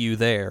meet you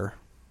there.